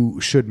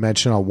 should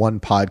mention on one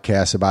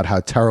podcast about how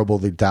terrible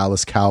the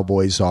Dallas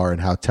Cowboys are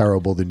and how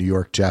terrible the New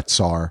York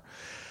Jets are.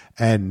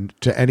 And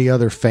to any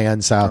other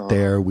fans out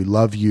there, we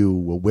love you.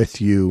 We're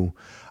with you.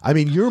 I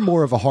mean, you're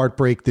more of a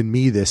heartbreak than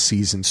me this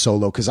season,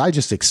 Solo, because I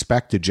just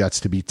expect the Jets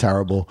to be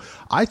terrible.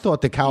 I thought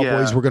the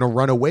Cowboys were going to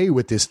run away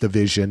with this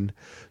division,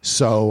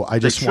 so I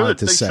just wanted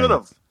to say. They should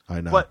have.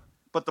 I know.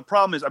 But the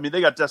problem is, I mean, they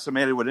got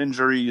decimated with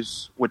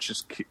injuries, which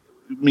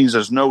means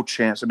there's no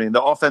chance. I mean,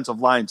 the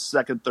offensive line,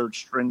 second, third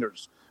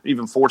stringers,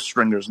 even fourth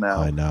stringers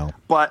now. I know.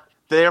 But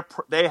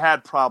they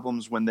had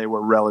problems when they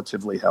were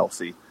relatively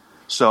healthy.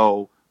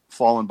 So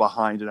falling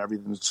behind and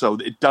everything. So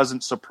it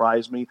doesn't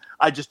surprise me.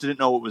 I just didn't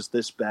know it was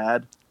this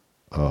bad.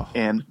 Oh.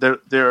 And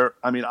they're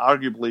I mean,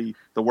 arguably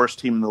the worst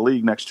team in the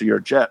league next to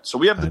your Jets. So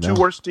we have the two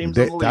worst teams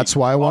in the league. That's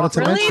why I wanted to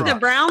mention. Really? The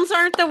Browns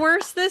aren't the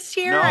worst this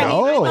year? No.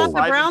 I thought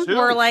the Browns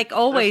were like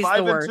always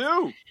the worst.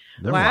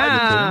 They're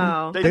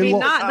Wow. They I mean, beat the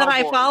not that I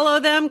Cowboys. follow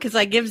them because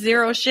I give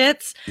zero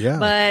shits, Yeah.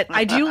 but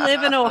I do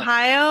live in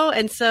Ohio.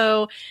 And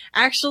so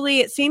actually,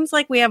 it seems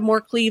like we have more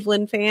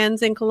Cleveland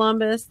fans in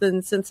Columbus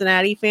than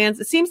Cincinnati fans.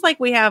 It seems like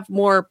we have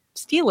more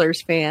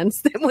Steelers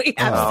fans than we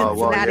have Oh,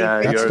 well, Cincinnati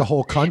yeah, fans. That's the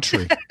whole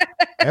country.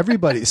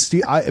 Everybody,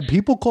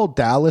 people call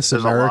Dallas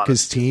There's a lot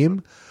America's of-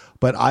 team,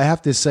 but I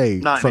have to say,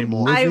 Not from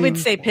anymore. I would living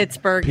say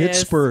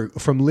Pittsburgh.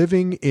 from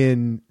living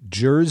in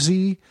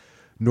Jersey,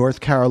 North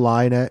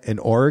Carolina, and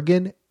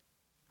Oregon,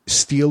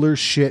 Steelers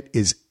shit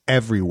is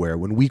everywhere.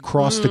 When we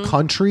cross the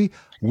country,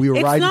 we were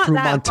It's riding not through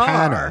that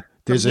Montana. far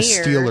There's from a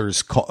here.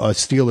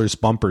 Steelers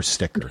bumper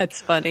sticker.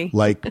 That's funny.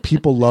 Like,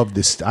 people love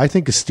this. I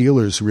think the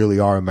Steelers really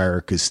are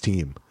America's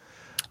team.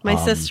 My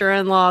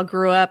sister-in-law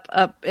grew up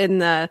in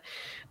the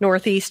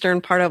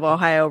northeastern part of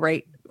Ohio,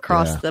 right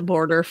across Yeah. the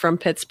border from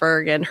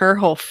Pittsburgh, and her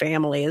whole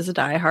family is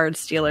diehard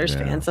Steelers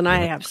fans, and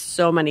I have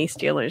so many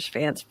Steelers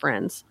fans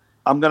friends.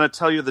 I'm going to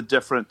tell you the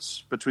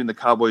difference between the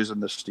Cowboys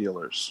and the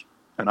Steelers.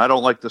 And I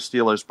don't like the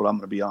Steelers, but I'm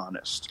going to be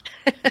honest.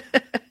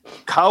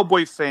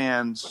 Cowboy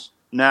fans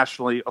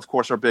nationally, of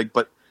course, are big,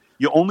 but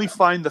you only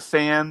find the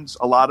fans,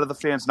 a lot of the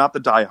fans, not the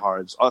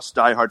diehards. Us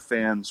diehard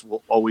fans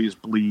will always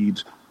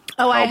bleed.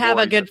 Oh, I have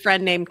a Cowboys. good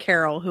friend named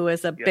Carol who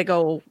is a big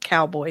old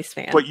Cowboys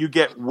fan. But you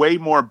get way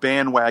more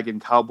bandwagon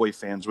Cowboy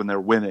fans when they're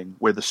winning,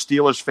 where the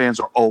Steelers fans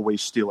are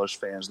always Steelers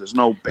fans. There's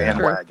no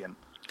bandwagon.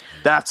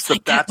 That's the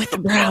like that with the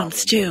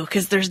Browns too,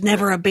 because there's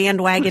never a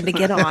bandwagon to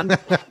get on.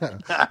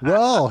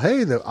 Well,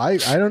 hey,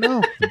 I don't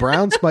know. The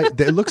Browns might.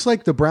 It looks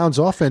like the Browns'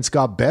 offense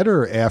got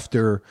better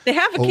after They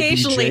have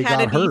occasionally OBJ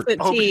had a got hurt.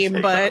 decent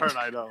team, but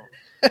I know.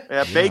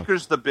 Yeah,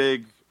 Baker's the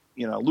big.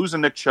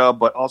 Losing Nick Chubb,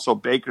 but also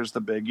Baker's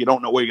the big. You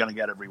don't know what you're going to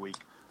get every week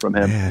from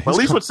him. Yeah, but at he's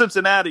least with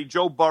Cincinnati,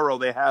 Joe Burrow,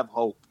 they have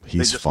hope.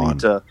 He's they just fun. Need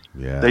to,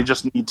 Yeah. They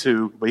just need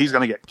to. But he's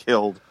going to get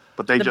killed.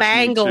 But they the just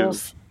need to.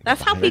 Bengals.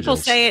 That's how people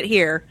Bengals. say it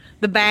here.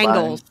 The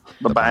Bengals.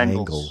 The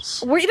Bengals.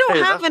 Bengals. We don't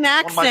Hey, have that's an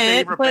one of my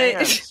accent, favorite but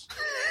bands.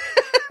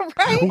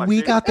 right? my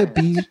We got the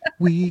favorite beat.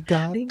 We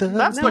got the.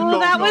 That's the No,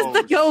 that was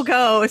the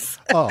Go-Go's.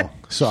 Go-Go's. Oh,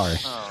 sorry.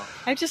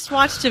 I just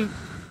watched a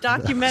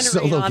documentary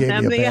Solo on gave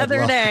them me a the bad other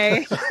luck.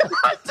 day.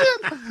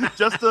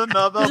 Just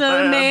another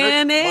The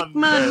manic Manic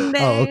Monday.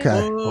 Oh,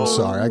 okay. Well,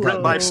 sorry. I got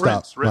Written by mixed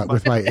up Prince, written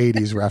with my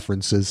 80s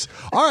references.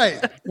 All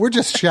right. We're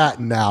just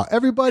chatting now.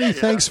 Everybody,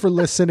 thanks for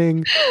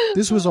listening.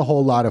 This was a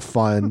whole lot of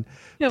fun.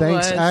 It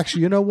Thanks. was.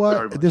 Actually, you know Very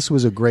what? much. This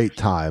was a great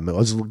time. It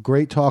was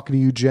great talking to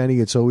you, Jenny.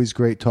 It's always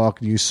great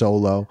talking to you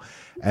solo.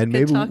 And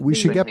maybe talking we to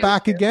should you. get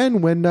back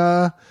again when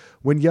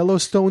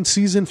Yellowstone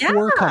season 4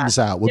 Yeah. comes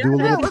out. We'll do a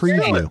Yeah, little Let's do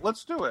preview. it.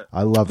 Let's do it.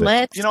 I love it.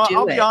 Let's You know, do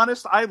I'll it. be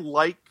honest. I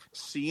like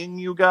seeing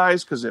you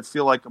guys because I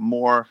feel like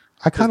more.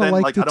 I kind of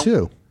then, liked I it don't-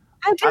 too.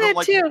 I I did don't it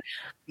like too.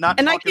 Not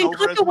And I talking can over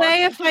click as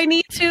away much. if I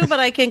need to, but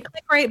I can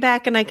click right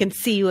back and I can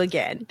see you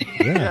again.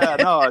 Yeah,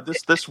 no,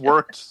 this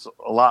worked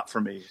a lot for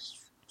me.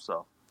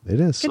 So It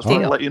is. Good All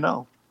deal. I'll let you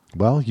know.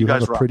 Well, you You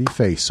have guys a rock. pretty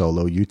face,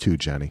 Solo. You too,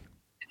 Jenny.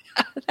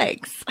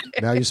 Thanks.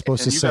 Now you're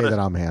supposed to And you say gotta- that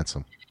I'm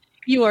handsome.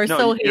 You are No,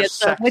 so you're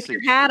handsome with sexy.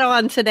 your hat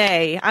on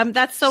today.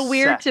 That's so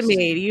weird to Sexy.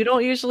 me. You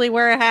don't usually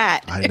wear a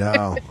hat. I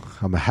know.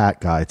 I'm a hat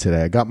guy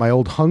today. I got my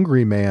old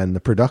Hungry Man, the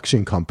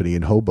production company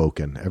in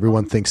Hoboken.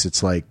 Everyone thinks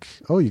it's like,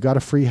 oh, you got a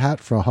free hat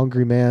for a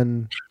Hungry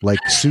Man, like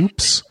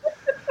soups?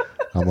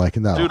 I'm like,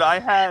 no. Dude, I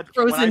had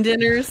when Frozen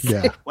dinners.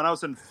 Yeah. When I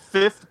was in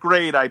 5th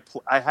grade, I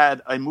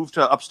moved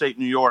to upstate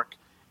New York,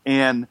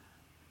 and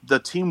the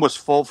team was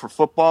full for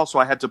football, so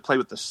I had to play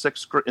with the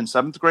 6th and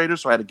 7th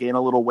graders, so I had to gain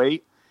a little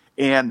weight.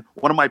 And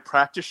one of my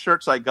practice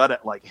shirts I got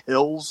at like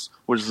Hills,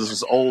 which is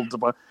this old.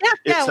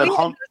 Yeah, said we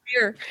had this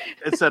here.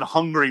 it said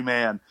Hungry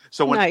Man,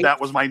 so when Nice. that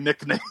was my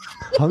nickname.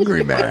 Hungry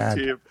for my Man.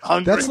 team.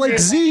 Hungry That's like Man.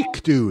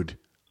 Zeke, dude.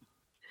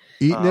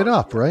 Eating it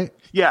up, right?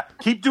 Yeah,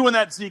 keep doing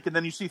that, Zeke, and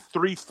then you see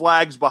 3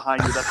 flags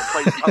behind you that the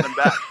play's coming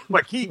back.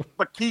 But keep.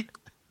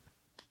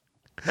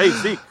 Hey,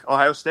 Zeke,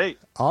 Ohio State.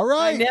 All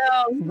I right. know.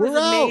 It We're was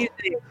out.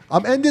 amazing.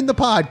 I'm ending the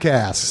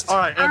podcast. All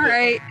right. All end it.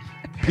 right.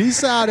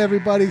 Peace out,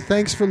 everybody.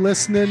 Thanks for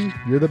listening.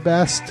 You're the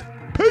best.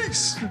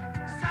 Peace.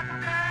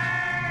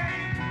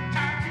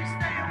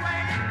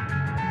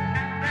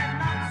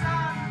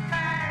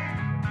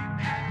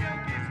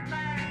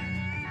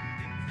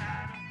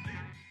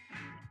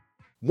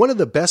 One of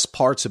the best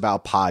parts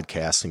about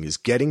podcasting is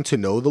getting to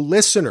know the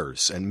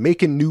listeners and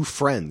making new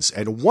friends.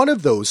 And one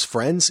of those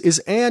friends is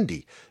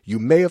Andy. You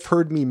may have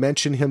heard me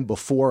mention him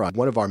before on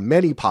one of our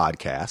many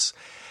podcasts.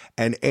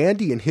 And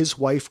Andy and his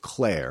wife,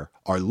 Claire,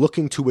 are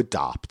looking to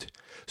adopt.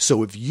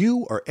 So if you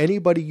or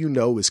anybody you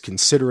know is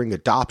considering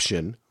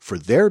adoption for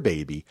their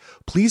baby,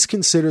 please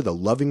consider the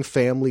loving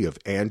family of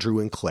Andrew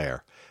and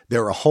Claire.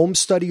 They're a home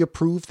study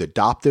approved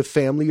adoptive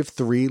family of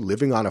 3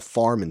 living on a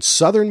farm in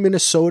southern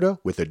Minnesota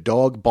with a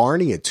dog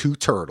Barney and 2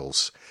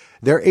 turtles.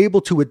 They're able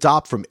to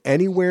adopt from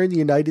anywhere in the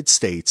United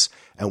States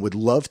and would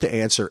love to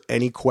answer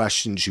any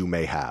questions you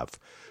may have.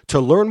 To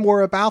learn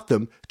more about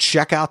them,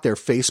 check out their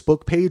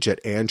Facebook page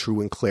at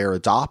Andrew and Claire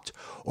Adopt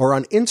or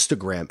on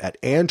Instagram at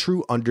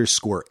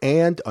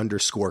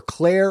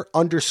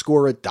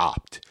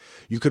Andrew_and_Claire_Adopt.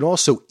 You can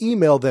also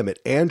email them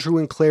at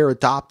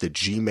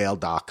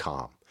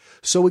andrewandclaireadopt@gmail.com.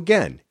 So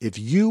again, if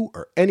you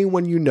or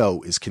anyone you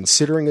know is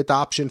considering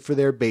adoption for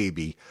their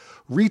baby,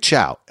 reach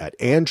out at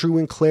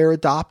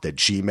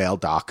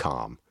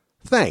andrewandclaireadopt@gmail.com.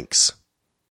 Thanks.